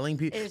and telling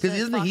people, It's because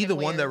just isn't he the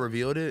fucking one that weird.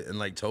 revealed it and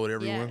like told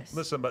everyone? Yes.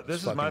 Listen, but this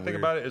It's is my fucking thing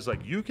weird. about it is,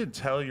 like, you can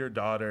tell your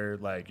daughter,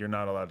 like, you're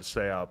not allowed to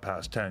stay out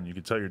past 10. You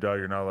can tell your daughter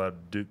you're not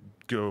allowed to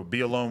go be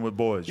alone with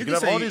boys. You can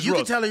can have all say these you can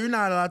rules. tell her you're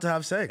not allowed to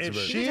have sex. If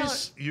but she-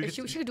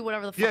 she could do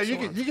whatever the fuck Yeah, she you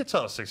wants. can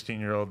tell a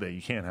 16-year-old that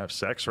you can't have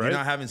sex, right? you're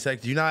not having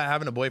sex. You're not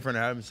having a boyfriend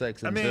or having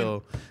sex mean,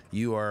 until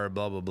you are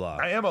blah blah blah.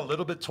 I am a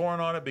little bit torn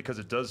on it because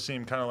it does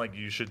seem kind of like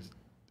you should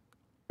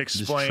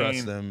explain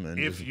trust them and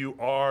if just- you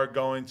are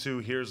going to,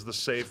 here's the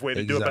safe way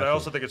to do it. But I Exactly.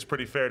 also think it's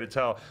pretty fair to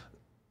tell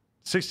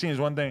 16 is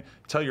one thing.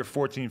 Tell your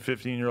 14,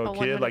 15-year-old Oh,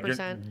 kid, like,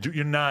 100%.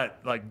 you're not,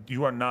 like,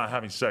 you are not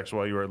having sex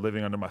while you are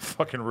living under my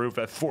fucking roof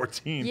at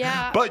 14.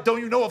 Yeah. But don't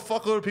you know a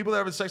fuckload of people that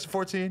are having sex at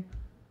 14?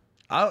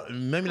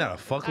 Maybe not a I don't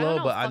fuckload,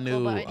 know but I fuckload,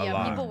 knew but a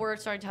lot. people were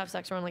starting to have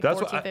sex around like That's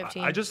 14, what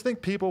 15. I just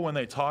think people, when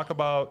they talk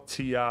about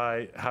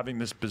T.I. having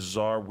this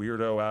bizarre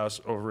weirdo ass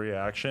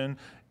overreaction,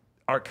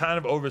 are kind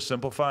of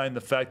oversimplifying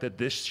the fact that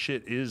this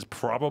shit is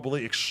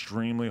probably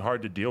extremely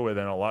hard to deal with,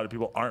 and a lot of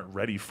people aren't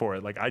ready for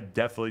it. Like, I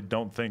definitely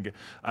don't think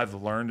I've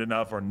learned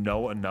enough or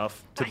know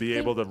enough to be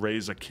able to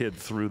raise a kid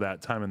through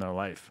that time in their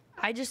life.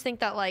 I just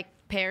think that, like,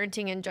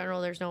 parenting in general,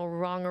 there's no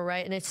wrong or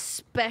right, and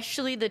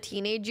especially the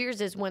teenage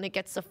years is when it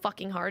gets the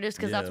fucking hardest,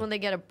 because that's Yeah. when they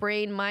get a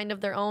brain mind of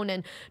their own,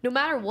 and no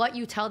matter what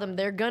you tell them,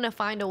 they're gonna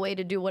find a way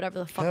to do whatever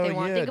the fuck Hell they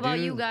want. yeah, Think about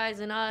you dude. guys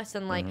and us,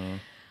 and like,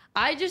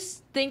 I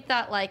just think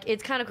that, like,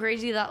 it's kind of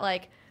crazy that,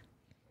 like,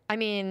 I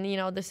mean,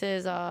 this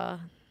is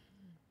not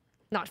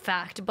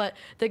fact, but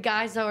the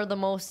guys that are the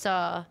most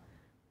how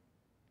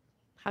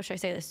should I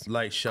say this?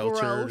 Like sheltered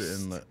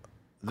Gross. and like,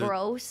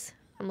 Gross.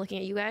 I'm looking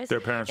at you guys. Their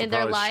parents in were their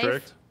probably life.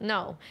 strict?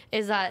 No,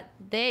 is that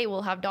they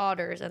will have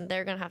daughters and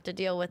they're gonna have to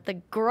deal with the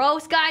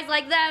gross guys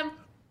like them.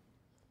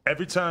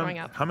 Every time, Growing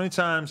up. how many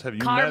times have you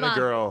met Karma. a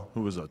girl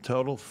who was a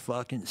total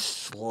fucking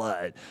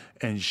slut,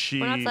 and she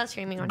We're not slut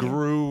shaming on you.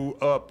 grew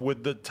up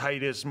with the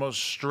tightest,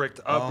 most strict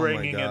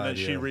upbringing, and then God,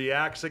 she yeah.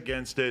 reacts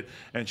against it,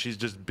 and she's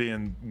just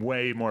being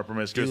way more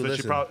promiscuous Dude, than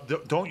she listen. probably.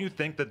 Don't you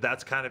think that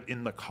that's kind of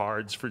in the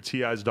cards for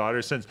T.I.'s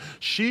daughter, since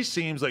she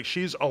seems like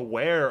she's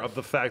aware of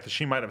the fact that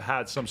she might have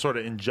had some sort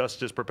of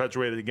injustice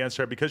perpetuated against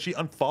her because she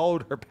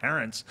unfollowed her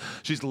parents.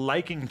 She's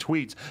liking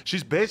tweets.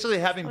 She's basically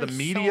having the I'm so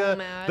media.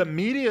 mad. The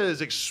media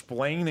is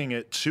explaining explaining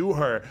it to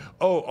her.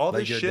 Oh, all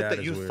Like this your shit dad that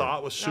is you weird.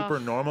 thought was super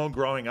normal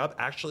growing up,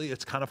 actually,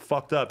 it's kind of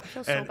fucked up.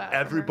 feel so And bad for her.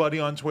 everybody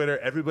on Twitter,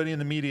 everybody in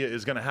the media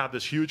is going to have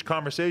this huge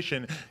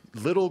conversation.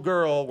 Little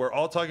girl, we're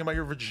all talking about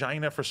your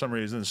vagina for some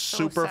reason.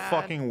 Super sad.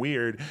 fucking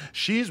weird.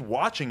 She's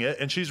watching it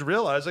and she's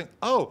realizing,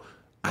 oh,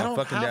 I don't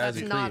fucking have dad's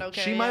to- a Not creep.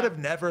 okay. she might have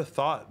never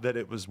thought that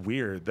it was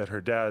weird that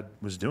her dad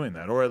was doing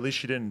that, or at least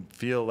she didn't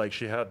feel like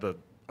she had the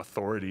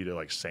authority to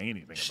like say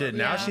anything. Shit, about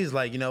now Yeah. she's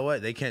like, you know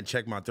what? They can't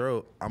check my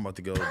throat. I'm about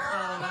to go. Oh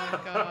my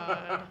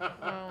god.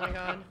 Oh my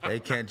god. They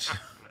can't.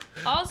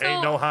 Also, it.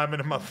 Ain't no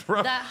hymen in my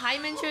throat. that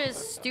hymen shit is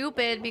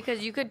stupid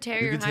because you could tear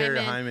You your could tear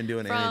your hymen hymen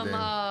doing from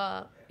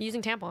anything.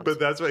 Using tampons. But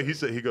that's what he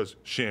said. He goes,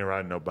 she ain't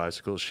riding no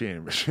bicycle. She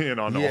ain't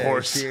on no Yeah,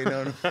 horse. she ain't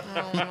on-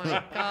 oh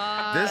my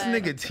god. This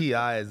nigga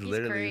T.I. is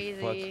literally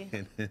crazy.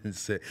 fucking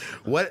insane.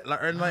 What?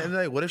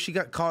 What if she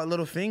got caught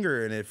little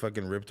finger and it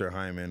fucking ripped her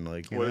hymen?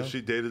 Like, you What know? if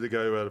she dated a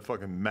guy who had a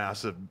fucking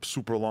massive,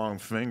 super long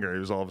finger? He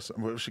was all of a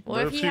sudden. What if she,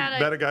 What if he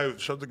had met a guy who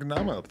shoved a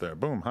condom up there?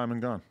 Boom,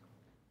 hymen gone.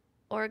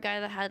 Or a guy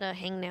that had a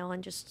hangnail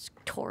and just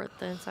tore it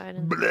the inside.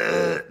 And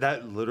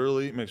That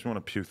literally makes me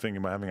want to puke thinking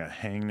about having a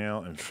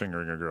hangnail and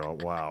fingering a girl.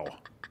 Wow.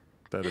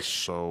 That is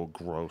so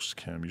gross,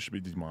 Kim. You should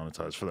be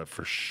demonetized for that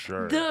for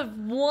sure. the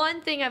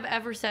one thing I've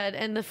ever said,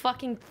 and the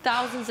fucking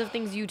thousands of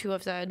things you two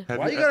have said. Have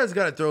Why you guys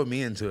gotta throw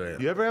me into it?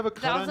 You ever have a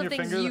cut Thousands on of your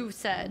things finger? you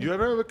said. You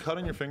ever have a cut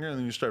on your finger and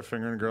then you start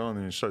fingering a girl and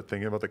then you start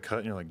thinking about the cut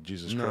and you're like,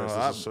 Jesus No, Christ,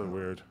 this is so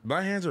weird.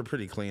 My hands are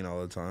pretty clean all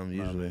the time,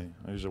 usually.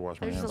 I usually wash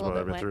my They're just hands a little about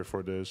bit every wet. 3 or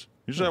 4 days.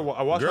 Usually I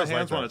wash Girls my like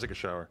hands when I that. take a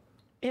shower.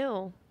 Ew.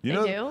 You they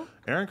know,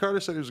 do? Aaron Carter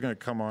said he was going to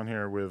come on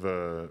here with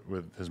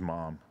his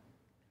mom,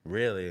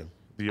 Really?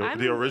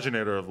 the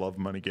originator of Love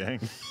Money Gang,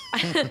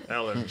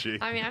 LMG.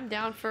 I mean, I'm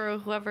down for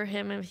whoever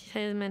him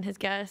and his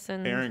guests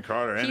and Aaron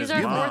Carter and he's his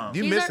our mom. fourth.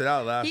 You he's missed our- it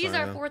out last He's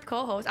time, our yeah. fourth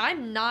co-host.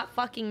 I'm not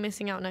fucking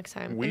missing out next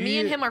time. We- And me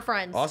and him are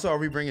friends. Also, are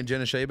we bringing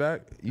Jenna Shea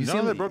back? You No,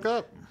 seem- they broke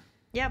up.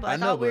 yeah, but I I,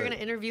 know, thought we were but-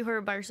 gonna interview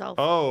her by herself.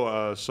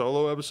 Oh,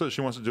 solo episode.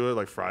 She wants to do it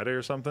like Friday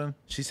or something.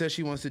 She says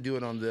she wants to do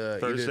it on the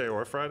Thursday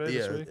or Friday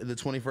yeah, this week. the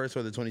 21st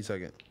or the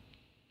 22nd.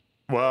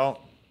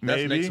 Well, That's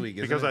maybe next week,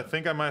 isn't because it? I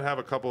think I might have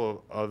a couple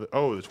of other.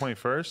 Oh, the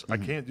 21st. I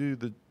can't do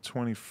the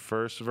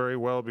 21st very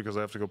well because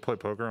I have to go play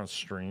poker on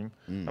stream.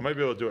 I might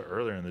be able to do it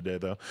earlier in the day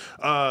though.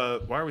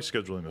 Why are we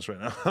scheduling this right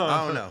now?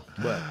 I don't know,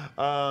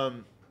 but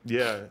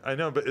Yeah, I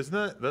know, but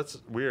that's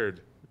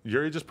weird.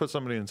 Yuri just put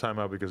somebody in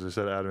timeout because they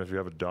said, Adam, if you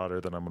have a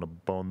daughter, then I'm gonna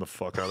bone the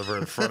fuck out of her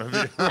in front of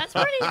you.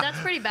 That's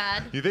pretty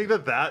bad. You think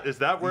that is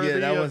that worthy yeah,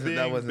 that of wasn't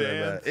being that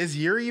banned? bad. Is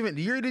Yuri even?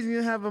 Yuri doesn't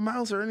even have a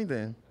mouse or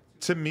anything.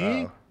 To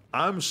me,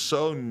 I'm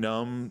so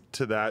numb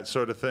to that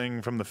sort of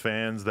thing from the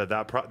fans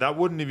that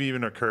wouldn't have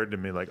even occurred to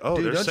me. Like, oh,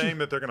 Dude, they're don't saying you-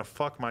 that they're gonna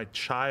fuck my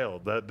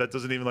child. That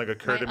doesn't even like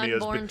occur My to me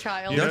unborn as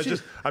child. You know, Don't you-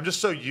 I'm just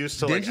so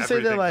used to Didn't like you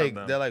say that everything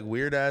from them. like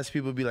weird ass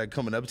people be like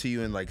coming up to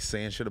you and like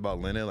saying shit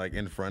about Lena like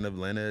in front of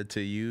Lena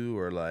to you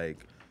or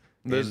like?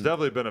 There's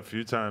definitely been a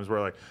few times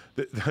where like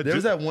There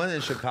was that one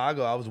in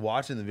Chicago. I was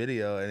watching the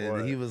video and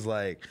What? he was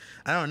like,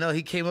 I don't know.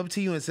 He came up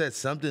to you and said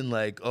something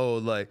like, "Oh,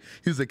 like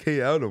he was like,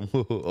 hey Adam,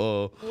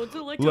 What's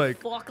it like to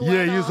fuck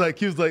yeah." He Lena?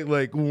 was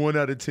like 1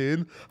 out of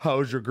 10.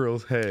 How's your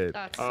girl's head?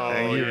 That's so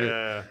Oh weird.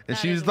 yeah. And That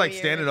she was is like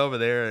weird. standing over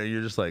there, and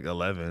you're just like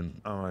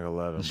 11. I'm like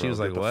 11. She bro. was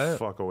like, Get the "What?"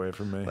 fuck away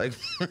from me. Like,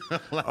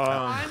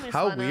 I miss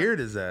how Lena. weird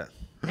is that?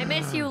 I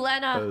miss you,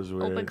 Lena. That was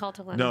weird. Open call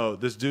to Lena. No,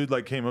 this dude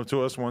like came up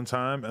to us one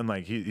time and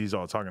like he's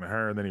all talking to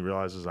her and then he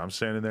realizes I'm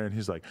standing there and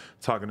he's like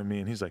talking to me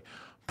and he's like,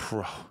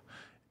 bro,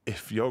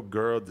 if your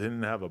girl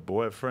didn't have a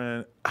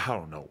boyfriend, I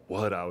don't know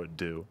what I would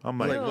do. I'm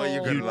like, Like, what,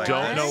 you're gonna, you like,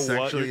 don't know what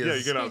sexually you're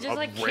is- gonna You just,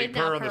 like, rape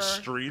her kidnap on the her.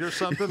 street or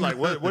something. Like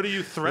what are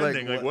you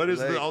threatening? Like, what is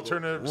the like,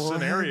 alternative what?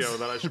 scenario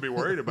that I should be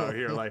worried about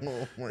here? Like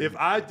Oh my if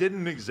I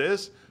didn't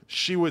exist,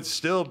 she would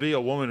still be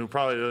a woman who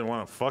probably doesn't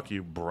want to fuck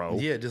you, bro.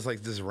 Yeah, just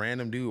like this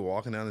random dude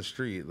walking down the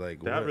street.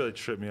 Like, That what? really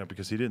tripped me up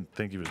because he didn't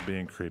think he was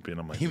being creepy, and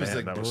I'm like, He was man,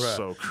 like, that was "Bruh."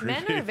 so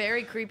creepy. Men are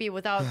very creepy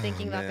without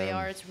thinking that they man.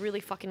 are. It's really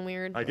fucking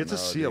weird. I get to No,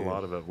 see a dude.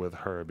 lot of it with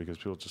her because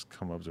people just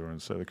come up to her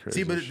and say the crazy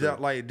See, but shit. that,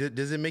 like,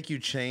 does it make you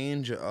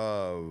change?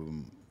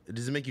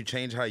 Does it make you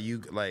change how you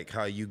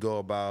go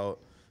about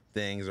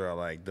things, or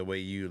like the way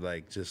you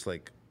like just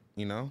like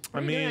you know? I What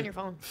are you doing mean, on your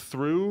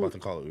phone? About to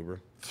call it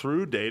Uber.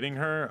 through dating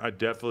her, I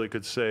definitely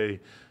could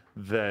say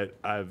that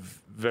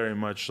I've very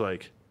much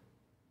like,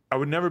 I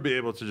would never be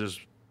able to just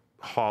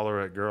holler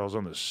at girls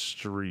on the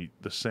street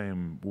the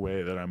same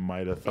way that I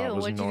might have thought Ew,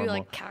 was what'd you do, normal.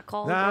 like,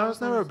 catcall Nah, I girls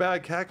was never on a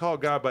bad catcall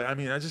guy, but I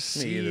mean, I just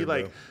Me see either,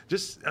 like,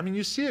 bro.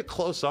 you see it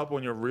close up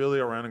when you're really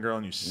around a girl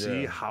and you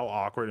see Yeah. how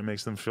awkward it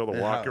makes them feel to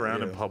And walk how-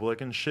 around in yeah.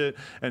 public and shit.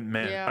 And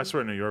man, Yeah. I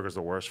swear New York was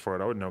the worst for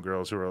it. I would know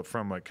girls who were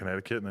from like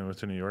Connecticut and they went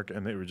to New York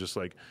and they were just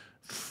like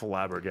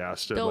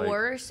flabbergasted. The like,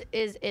 worst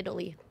is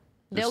Italy.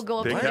 They'll Just go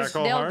up big to you.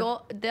 catcall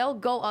hard? They'll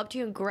go up to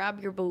you and grab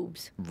your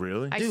boobs.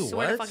 Really? I Dude,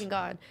 swear to what? fucking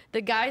God.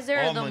 The guys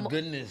there. Oh the my mo-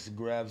 goodness,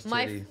 grabs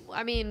My, titty.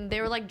 I mean,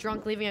 they were like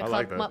drunk leaving a I club.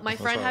 like that. My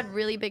friend up? had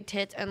really big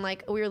tits, and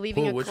like we were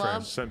leaving Who? a Which club.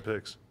 friend? Send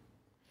pics.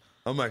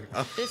 I'm like,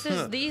 This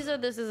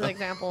is an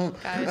example,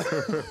 guys.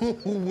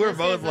 we're This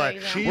both is an like,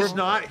 example. She's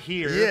not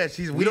here.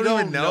 Yeah, we don't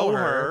even know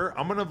her.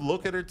 I'm gonna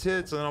look at her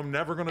tits, and I'm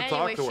never gonna Anyway,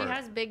 talk to she her.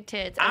 has big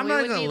tits. I'm and not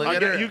we would gonna be look like,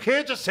 at her. You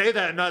can't just say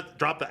that and not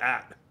drop the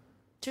at.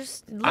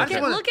 Just I look just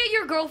at wanna- look at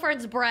your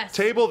girlfriend's breasts.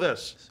 Table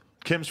this.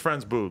 Kim's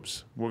friend's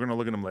boobs. We're gonna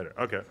look at them later.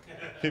 Okay,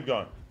 keep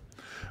going.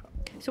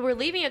 So we're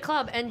leaving a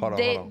club, and Hold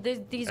on.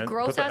 these And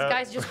gross put the ass at-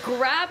 guys just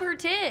grab her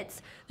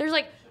tits. There's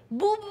like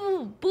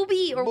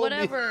boobie or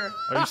whatever.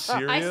 Are you I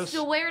serious?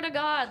 swear to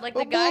God, like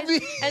the A guys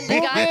boobie. and the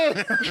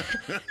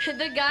guys,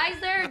 the guys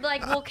there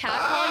like will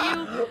catcall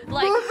you.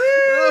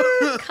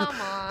 Like, come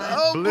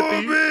on,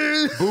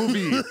 Blippy,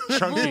 booby,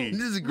 chunky.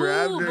 Just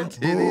grabbed her Boob.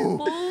 titties.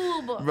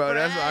 boob, Bro,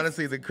 that's breast.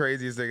 honestly the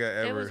craziest thing I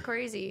It ever. was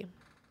crazy.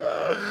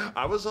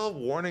 I was all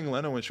warning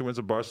Lena when she went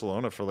to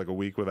Barcelona for like a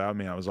week without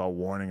me. I was all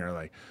warning her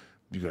like,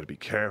 you got to be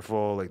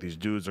careful. Like these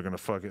dudes are gonna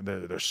fucking.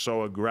 They're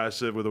so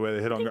aggressive with the way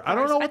they hit on girls. I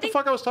don't know what the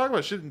fuck I was talking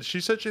about.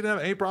 She said she didn't have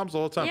any problems the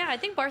whole time. Yeah, I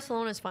think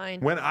Barcelona's fine.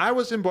 When I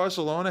was in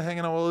Barcelona hanging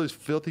out with all these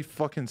filthy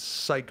fucking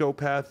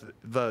psychopath,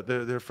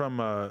 they're from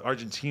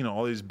Argentina,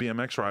 all these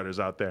BMX riders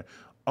out there.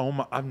 Oh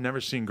my, I've never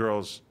seen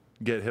girls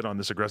get hit on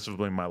this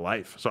aggressively in my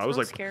life. So I was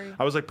like, scary.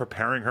 I was like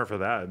preparing her for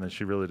that, and then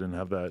she really didn't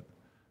have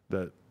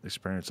that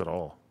experience at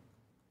all.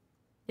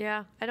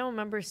 Yeah, I don't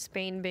remember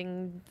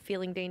Spain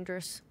feeling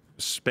dangerous.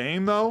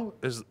 Spain though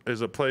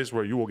is a place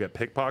where you will get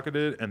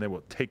pickpocketed and they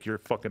will take your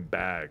fucking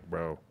bag,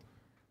 bro.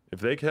 If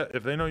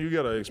they know you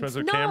got an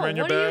expensive No, camera in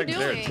your what are you bag,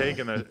 they're doing?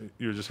 taking it.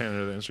 You're just handing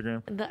her the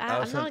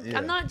Instagram.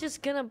 I'm not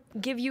just gonna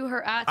give you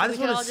her at. I So we just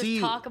can wanna all see-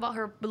 just talk about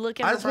her. Look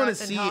at I her just want to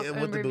breasts see and talk what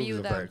and the boobs review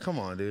look them. like. Come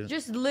on, dude.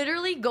 Just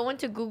literally go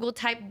into Google,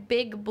 type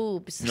big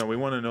boobs. No, we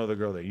want to know the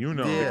girl that you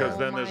know Yeah. because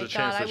then Oh there's my a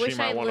chance God, that I she wish I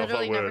might want to fuck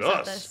literally never with said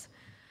us. this.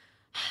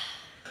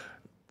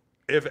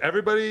 If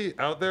everybody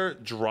out there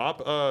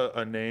drop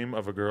a name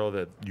of a girl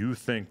that you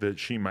think that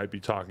she might be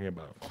talking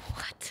about.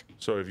 What?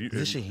 So if you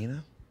Is this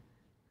Shahina?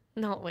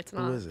 No, it's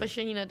not. is it? But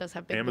Shahina does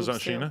have big Amazon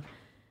boobs too. Sheena,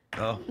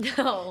 Oh,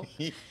 No,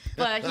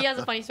 but he has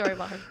a funny story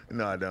about her.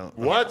 no, I don't.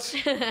 what?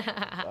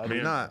 I do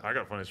Man, not. I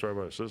got a funny story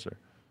about her sister.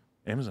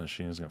 Amazon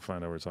Sheena's gonna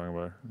find out we're talking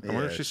about her. I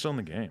wonder if Yeah. she's still in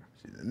the game.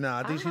 No, I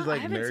think I she's don't- I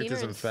like haven't married seen to her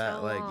some in fat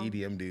so like long.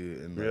 EDM dude.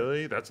 And like,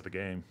 Really? That's the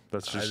game.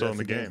 That's just that's still in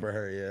the the game game. for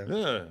her. Yeah,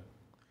 Yeah,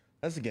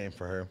 that's the game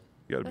for her.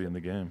 you got to be in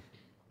the game.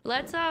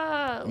 Let's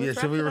Yeah, wrap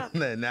so we it were up.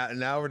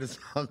 now we're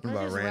just talking Let's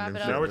about just wrap random it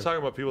shit. up. Now we're talking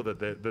about people that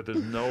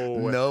there's no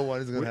way. No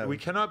one is gonna have. We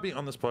cannot be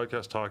on this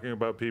podcast talking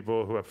about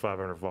people who have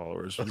 500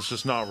 followers. It's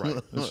just not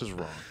right. This is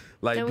wrong.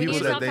 like Then we people need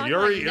to that stop they. talking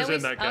Yuri about, is then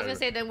in we, that I was gonna category.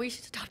 say then we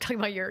should stop talking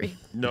about Yuri.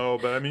 No,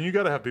 but I mean, you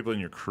got to have people in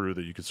your crew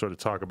that you could sort of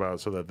talk about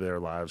so that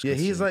their lives. Yeah,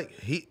 can he's see. like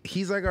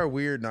he's like our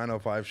weird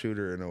 905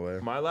 shooter in a way.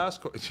 My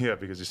last, yeah,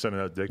 because he's sending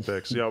out dick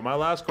pics. Yo, my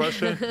last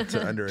question: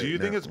 under Do you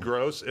it think now. it's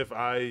gross if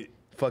I?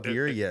 Fuck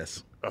Yuri?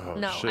 Yes. Oh,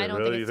 No, shit, I don't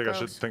really? think You it's think I should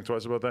gross. think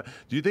twice about that?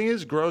 Do you think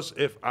it's gross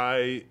if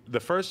the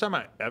first time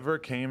I ever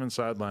came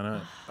inside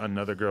Lena,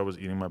 another girl was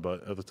eating my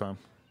butt at the time?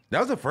 That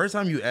was the first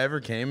time you ever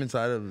came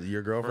inside of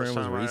your girlfriend First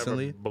was time I ever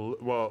recently.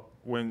 well,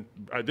 when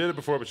I did it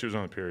before, but she was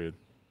on the period.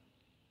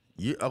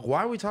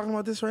 Why are we talking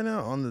about this right now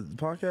on the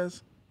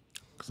podcast?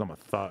 Because I'm a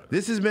thought.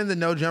 This has been the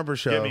No Jumper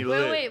Show. Get me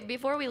lit. Wait,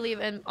 before we leave,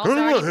 and also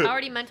I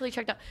already mentally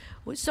checked out.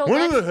 So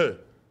let's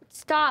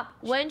stop.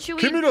 When should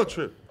we? Give me that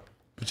trip.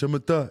 Bitch, I'm a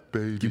thought,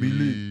 baby. Give me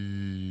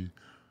lit.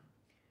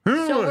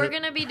 So we're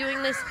gonna be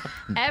doing this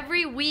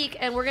every week,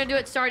 and we're gonna do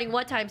it starting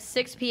what time?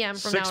 6 p.m.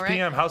 from 6 now, right?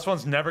 p.m. House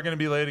Fun's never going to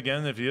be late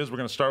again. If he is, we're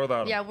going to start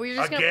without him. Yeah, we're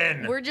just again.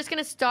 gonna we're just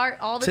gonna start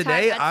all the time.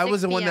 Today, at I 6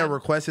 was the one that p.m.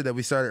 requested that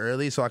we started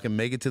early so I can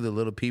make it to the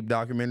Little Peep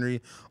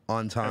documentary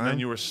on time. and then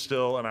you were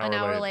still an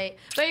hour, late.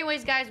 But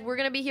anyways, guys, we're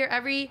gonna be here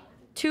every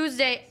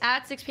Tuesday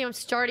at 6 p.m.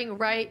 starting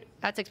right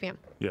at 6 p.m.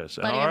 Yes,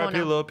 and Letting everyone R.I.P.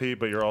 know. Lil Peep,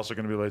 but you're also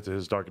going to be late to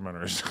his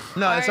documentaries.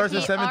 no, it starts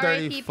at RIP,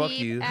 7:30. Fuck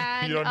you.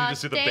 And, You don't need to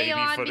see the stay baby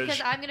on footage.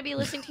 because I'm gonna be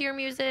listening to your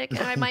music,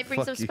 and I might bring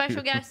Fuck some you.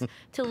 special guests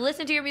to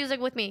listen to your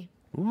music with me.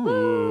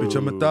 Bitch,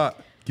 I'm a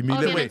thought. Give me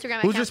Follow lit. me on Wait, Instagram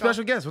at who's your Cancel.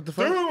 special guest? What the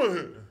fuck?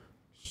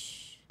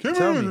 Come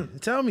Tell on. me.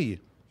 Tell me.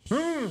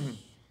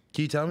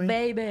 Can you tell me?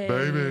 Baby.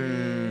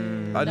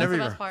 I That's never the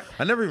even. best part.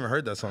 I never even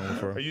heard that song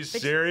before. Are you Bitch,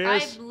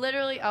 serious? I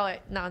literally. Oh wait,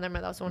 no, never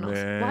mind. That was someone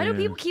else. Why do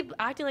Man. people keep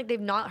acting like they've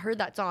not heard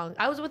that song?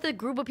 I was with a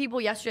group of people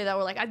yesterday that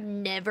were like, "I've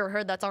never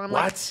heard that song." I'm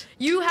like, What?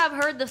 You have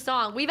heard the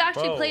song. We've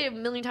actually Bro, played it a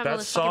million times on That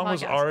this song fucking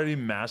was podcast. already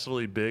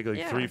massively big like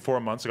Yeah.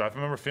 3-4 months ago. I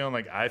remember feeling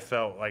like I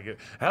felt like it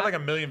had like a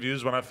million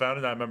views when I found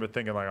it. I remember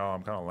thinking like, oh,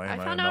 I'm kind of lame. I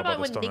didn't found know out about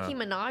it this when till Nicki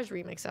now. Minaj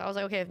remixed it. I was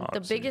like, okay,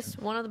 the see. biggest,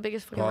 one of the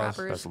biggest fucking Pause.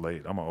 rappers. That's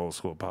late. I'm an old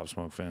school Pop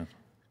Smoke fan.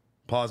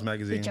 Pause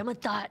magazine. Bitch, I'm a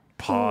thought.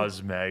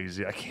 Pause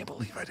magazine. I can't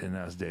believe I didn't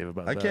ask Dave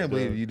about I that. can't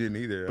believe dude. you didn't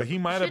either. But he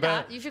might have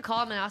been. You should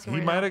call him and ask him. He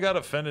right might now. have got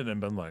offended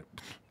and been like,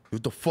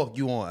 What the fuck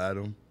you want,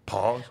 Adam?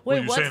 pause?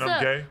 Wait, What, you saying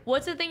I'm gay?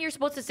 what's the thing you're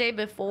supposed to say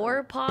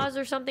before pause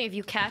or something if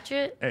you catch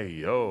it? Hey,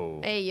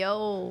 yo. Hey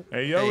yo.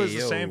 Hey, yo Hey, is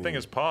the same yo. thing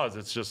as pause.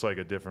 It's just like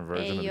a different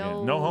version of the yo.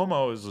 game. No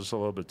homo is just a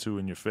little bit too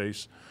in your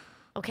face.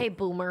 Okay,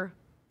 boomer.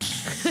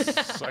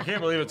 So I can't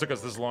believe it took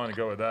us this long to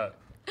go with that.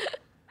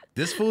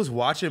 This fool's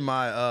watching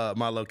my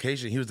my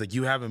location. He was like,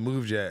 "You haven't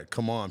moved yet.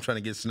 Come on, I'm trying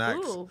to get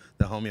snacks." Ooh.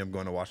 The homie I'm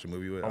going to watch the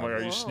movie with. Oh my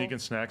God, are you sneaking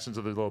snacks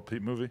into the little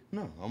Peep movie?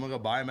 No, I'm gonna go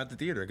buy him at the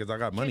theater because I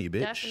got money,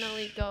 bitch.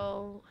 Definitely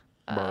go.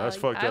 Bro, that's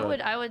fucked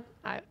up.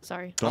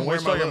 Sorry. Don't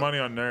waste all your money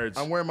on nerds.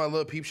 I'm wearing my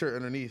little Peep shirt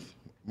underneath.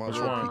 My Which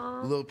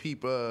little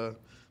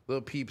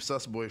Peep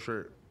sus boy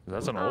shirt.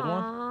 That's an old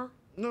one?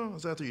 No,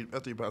 it's after you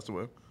passed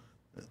away.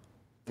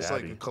 It's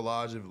Daddy. like a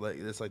collage of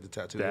it's like the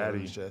tattoo Daddy.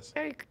 on his chest.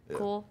 Very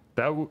cool.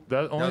 That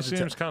only was a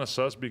seems kind of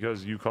sus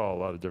because you call a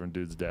lot of different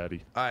dudes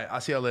daddy. All right, I'll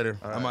see y'all later.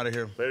 I'm out of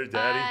here. Later,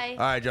 daddy. All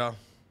right, y'all.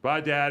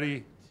 Bye,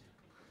 daddy.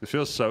 It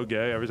feels so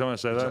gay every time I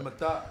say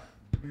that.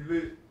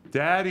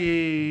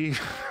 Daddy.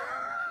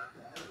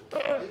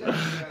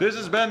 This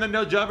has been the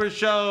No Jumper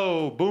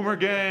Show. Boomer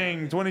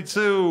Gang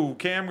 22.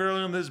 Cam Girl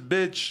on this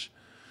bitch.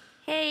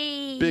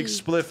 Hey. Big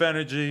spliff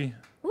energy.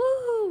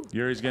 Woo.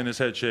 Yuri's getting his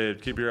head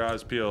shaved. Keep your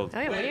eyes peeled.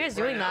 Okay, when are you guys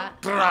doing that?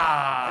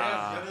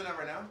 Y'all doing that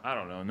right now? I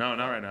don't know. No,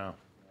 not right now.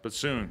 But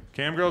soon.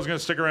 Cam Girl's going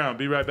to stick around.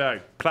 Be right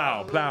back.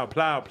 Plow, plow,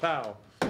 plow, plow.